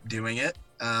stop doing it.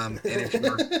 And if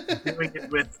you're doing it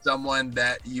with someone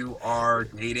that you are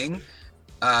dating,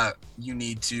 you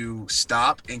need to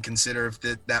stop and consider if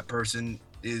that person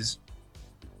is,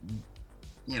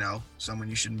 someone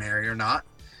you should marry or not.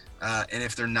 And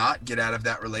if they're not, get out of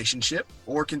that relationship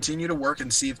or continue to work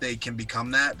and see if they can become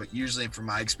that. But usually, from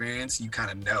my experience, you kind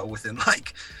of know within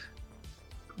like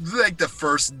the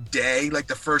first day, like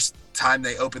the first time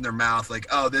they open their mouth, like,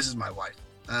 oh, this is my wife.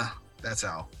 That's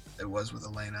how it was with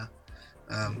Elena.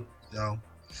 So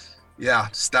yeah,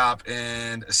 stop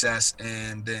and assess.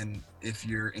 And then if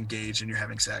you're engaged and you're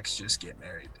having sex, just get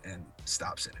married and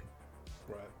stop sinning.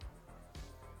 Right.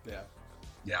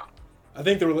 Yeah. I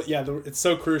think it's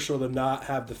so crucial to not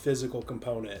have the physical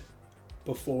component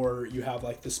before you have,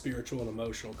 like, the spiritual and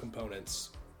emotional components,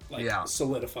 like,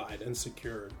 solidified and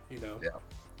secured, Yeah.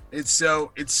 It's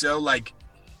so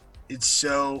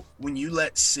when you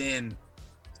let sin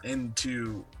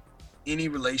into any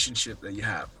relationship that you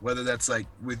have, whether that's like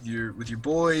with your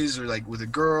boys or like with a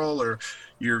girl or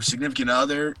your significant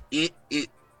other, it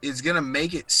is gonna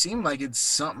make it seem like it's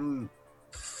something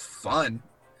fun,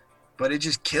 but it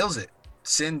just kills it.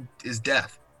 Sin is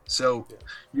death. So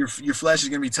your flesh is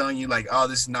going to be telling you, like, oh,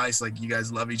 this is nice, like, you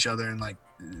guys love each other and, like,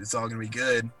 it's all going to be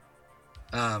good.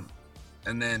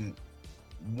 And then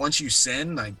once you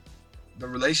sin, like, the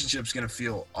relationship's going to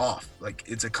feel off. Like,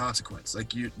 it's a consequence.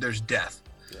 Like, there's death.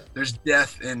 There's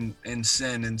death in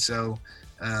sin. And so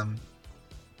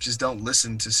just don't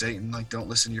listen to Satan. Like, don't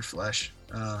listen to your flesh.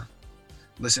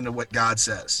 Listen to what God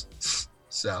says.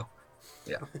 So,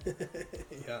 yeah.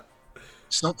 Yeah.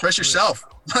 Just don't trust yourself.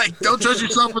 Like, don't trust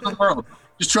yourself with the world.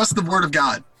 Just trust the word of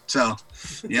God. So,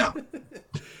 yeah.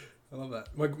 I love that.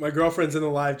 My girlfriend's in the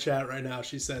live chat right now.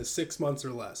 She says 6 months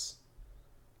or less.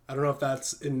 I don't know if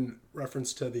that's in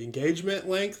reference to the engagement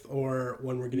length or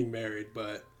when we're getting married,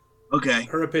 but okay.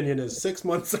 Her opinion is 6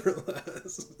 months or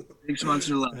less. 6 months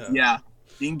or less. Yeah.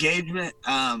 The engagement,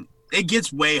 it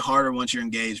gets way harder once you're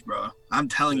engaged, bro. I'm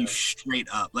telling you straight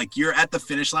up. Like, you're at the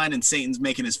finish line and Satan's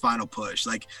making his final push.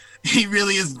 Like, he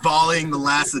really is volleying the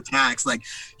last attacks. Like,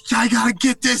 I gotta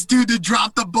get this dude to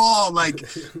drop the ball. Like,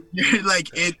 you're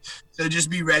like it. So just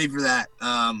be ready for that.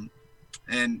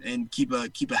 And keep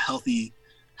a healthy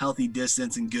healthy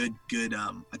distance and good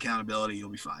accountability, you'll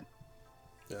be fine.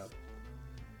 Yeah.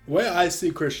 The way I see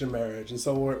Christian marriage, and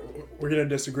so we're going to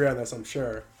disagree on this, I'm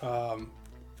sure,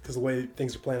 because the way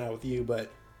things are playing out with you,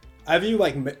 but I view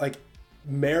like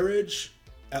marriage,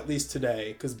 at least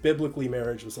today, because biblically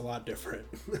marriage was a lot different.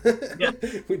 Yeah.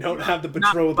 We don't have the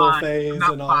betrothal phase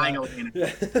and all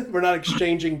that. We're not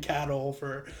exchanging cattle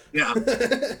for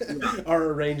our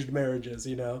arranged marriages,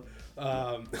 you know.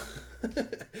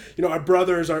 You know, our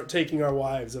brothers aren't taking our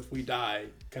wives if we die,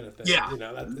 kind of thing. Yeah. You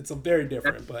know, it's a very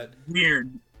different, but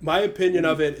weird. My opinion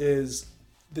of it is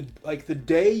the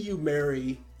day you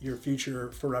marry your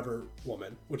future forever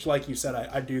woman, which, like you said,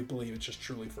 I do believe it's just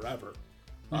truly forever,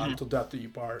 till death do you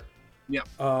part. Yep.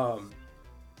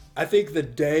 I think the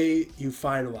day you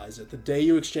finalize it, the day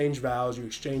you exchange vows, you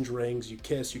exchange rings, you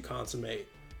kiss, you consummate,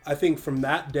 I think from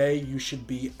that day you should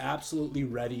be absolutely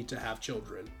ready to have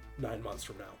children 9 months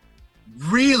from now.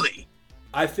 Really?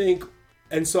 I think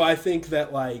that,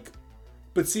 like,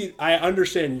 but see, I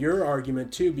understand your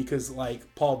argument too, because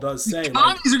like Paul does say,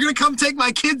 commies are gonna come take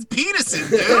my kids' penises,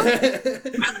 dude.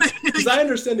 Because I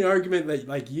understand the argument that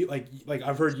like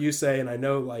I've heard you say, and I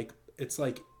know, like, it's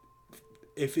like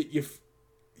if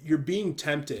you're being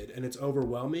tempted and it's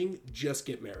overwhelming, just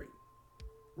get married,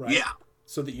 right? Yeah.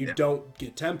 So that you don't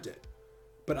get tempted.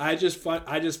 But I just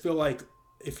feel like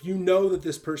if you know that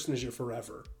this person is your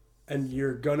forever and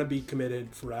you're gonna be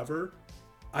committed forever,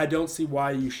 I don't see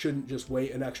why you shouldn't just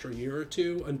wait an extra year or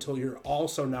two until you're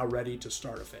also now ready to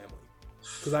start a family.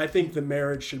 Because I think the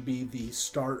marriage should be the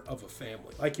start of a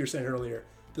family. Like you were saying earlier,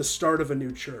 the start of a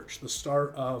new church, the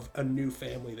start of a new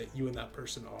family that you and that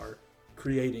person are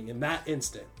creating. In that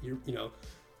instant, you know,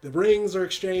 the rings are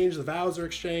exchanged, the vows are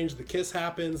exchanged, the kiss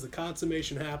happens, the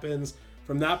consummation happens.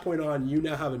 From that point on, you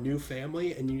now have a new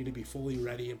family, and you need to be fully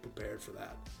ready and prepared for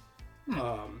that.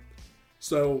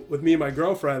 So with me and my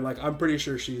girlfriend, like, I'm pretty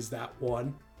sure she's that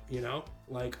one, you know,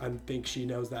 like, I think she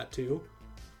knows that too,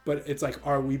 but it's like,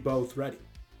 are we both ready?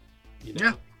 You know?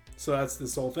 Yeah. So that's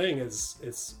this whole thing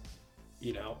it's,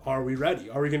 you know, are we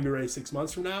ready? Are we going to be ready 6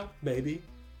 months from now? Maybe.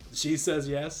 She says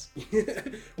yes.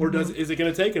 Or is it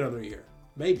going to take another year?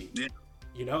 Maybe. Yeah.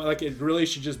 You know, like, it really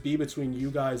should just be between you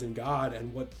guys and God,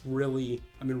 and what really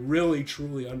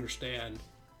truly understand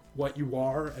what you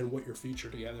are and what your future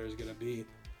together is going to be.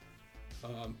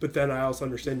 But then I also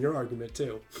understand your argument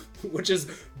too, which is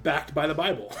backed by the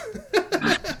Bible.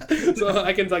 So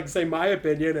I can, like, say my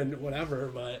opinion and whatever,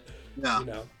 but you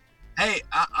know. Hey,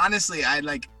 honestly, I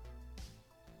like,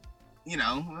 you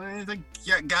know, I think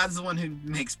God's the one who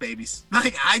makes babies.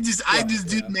 Like, I just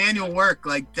do manual work.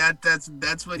 Like,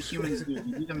 that's what humans do. You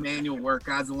do the manual work.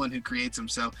 God's the one who creates them.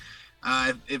 So,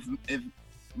 if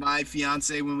my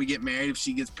fiance, when we get married, if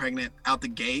she gets pregnant out the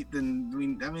gate,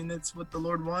 then that's what the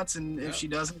Lord wants, and if she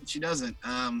doesn't, she doesn't.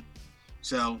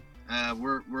 So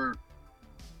we're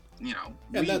you know,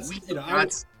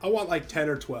 I want like 10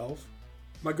 or 12.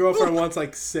 My girlfriend wants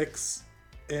like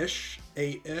 6-ish,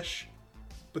 8-ish.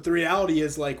 But the reality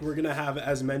is, like, we're gonna have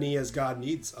as many as God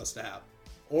needs us to have,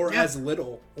 or as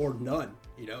little or none.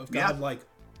 You know, if God like,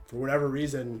 for whatever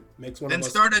reason, makes one of us,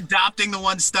 then start adopting the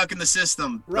ones stuck in the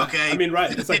system. Right. Okay. I mean,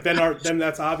 right. It's like then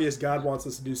that's obvious. God wants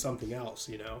us to do something else.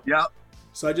 You know. Yep.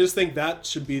 So I just think that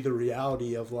should be the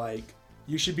reality of, like,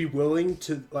 you should be willing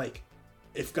to, like,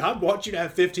 if God wants you to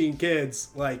have 15 kids,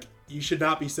 like, you should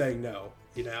not be saying no.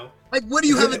 You know. Like, what do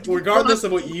you have? Regardless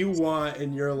of what you want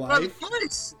in your life.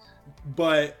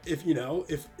 But if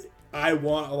I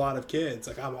want a lot of kids,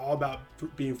 like, I'm all about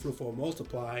being fruitful and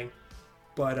multiplying.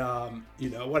 But, you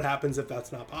know, what happens if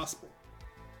that's not possible?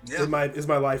 Yeah. Is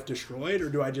my life destroyed, or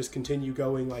do I just continue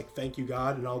going, like, thank you,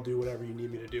 God, and I'll do whatever you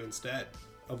need me to do instead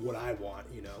of what I want,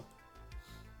 you know?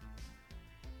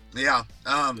 Yeah.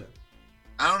 I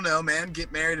don't know, man.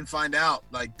 Get married and find out.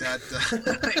 Like that.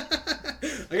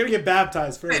 I gotta get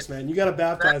baptized first, man. You gotta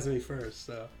baptize me first,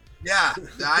 so. Yeah,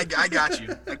 I got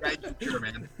you. I got you, sure,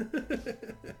 man.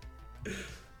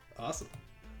 Awesome.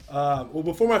 Well,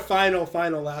 before my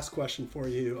final last question for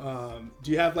you,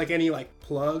 do you have, like, any, like,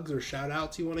 plugs or shout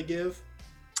outs you want to give?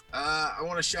 I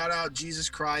want to shout out Jesus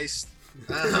Christ.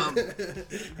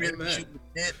 Really should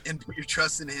repent and put your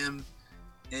trust in Him,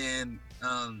 and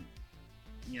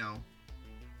you know,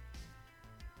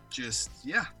 just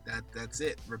that's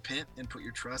it. Repent and put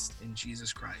your trust in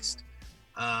Jesus Christ.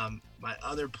 My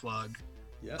other plug.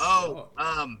 Yes.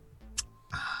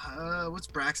 What's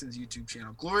Braxton's YouTube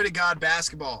channel? Glory to God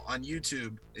Basketball on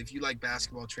YouTube. If you like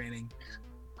basketball training,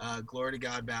 Glory to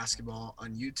God Basketball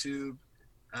on YouTube.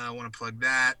 I want to plug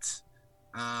that.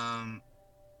 And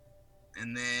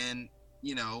then,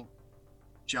 you know,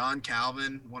 John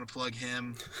Calvin. Want to plug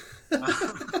him.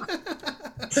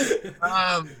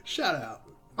 Shout out.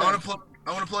 I want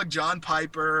to plug John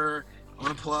Piper. I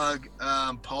want to plug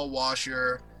Paul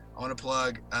Washer. I want to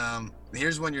plug.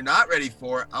 Here's one you're not ready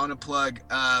for. I want to plug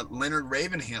Leonard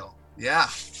Ravenhill. Yeah,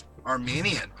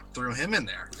 Armenian. Threw him in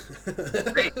there.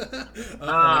 Great.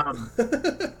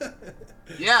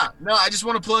 Yeah. No, I just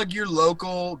want to plug your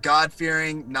local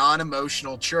God-fearing,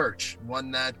 non-emotional church.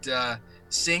 One that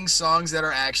sings songs that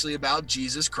are actually about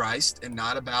Jesus Christ and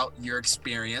not about your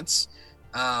experience.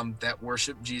 That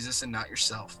worship Jesus and not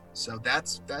yourself. So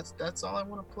that's all I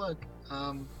want to plug.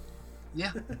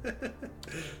 Yeah.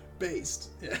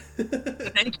 Based. Yeah.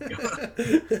 Thank you.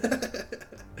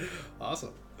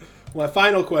 Awesome. My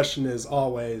final question is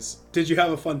always, did you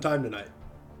have a fun time tonight?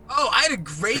 Oh, I had a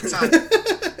great time.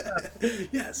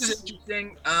 Yes. This is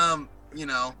interesting. I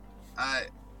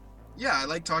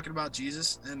like talking about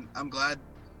Jesus, and I'm glad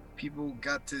people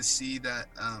got to see that.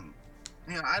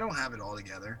 I don't have it all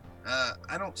together.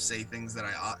 I don't say things that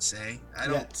I ought say. I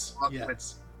don't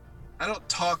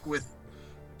talk with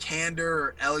candor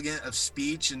or elegant of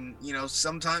speech, and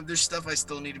sometimes there's stuff I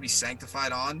still need to be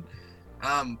sanctified on.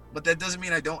 But that doesn't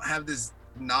mean I don't have this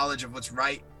knowledge of what's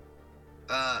right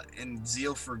and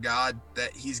zeal for God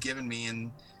that He's given me,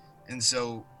 and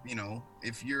so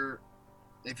if you're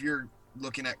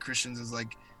looking at Christians as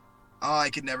like, oh, I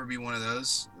could never be one of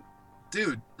those,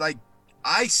 dude, like,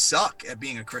 I suck at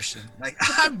being a Christian. Like,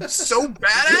 I'm so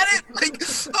bad at it. Like,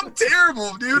 I'm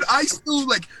terrible, dude. I still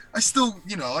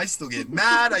get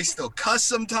mad. I still cuss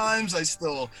sometimes. I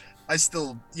still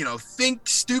think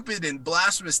stupid and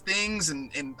blasphemous things,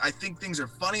 and I think things are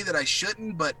funny that I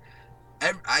shouldn't, but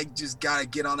I just gotta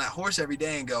get on that horse every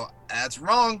day and go, that's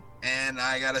wrong, and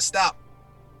I gotta stop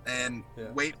and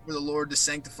wait for the Lord to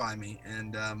sanctify me.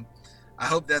 And I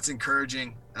hope that's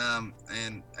encouraging,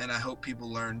 and I hope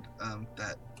people learned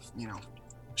that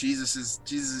Jesus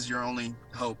is your only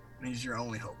hope. He's your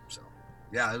only hope. So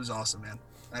yeah, it was awesome, man.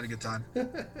 I had a good time.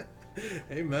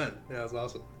 Amen. Yeah, it was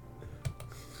awesome.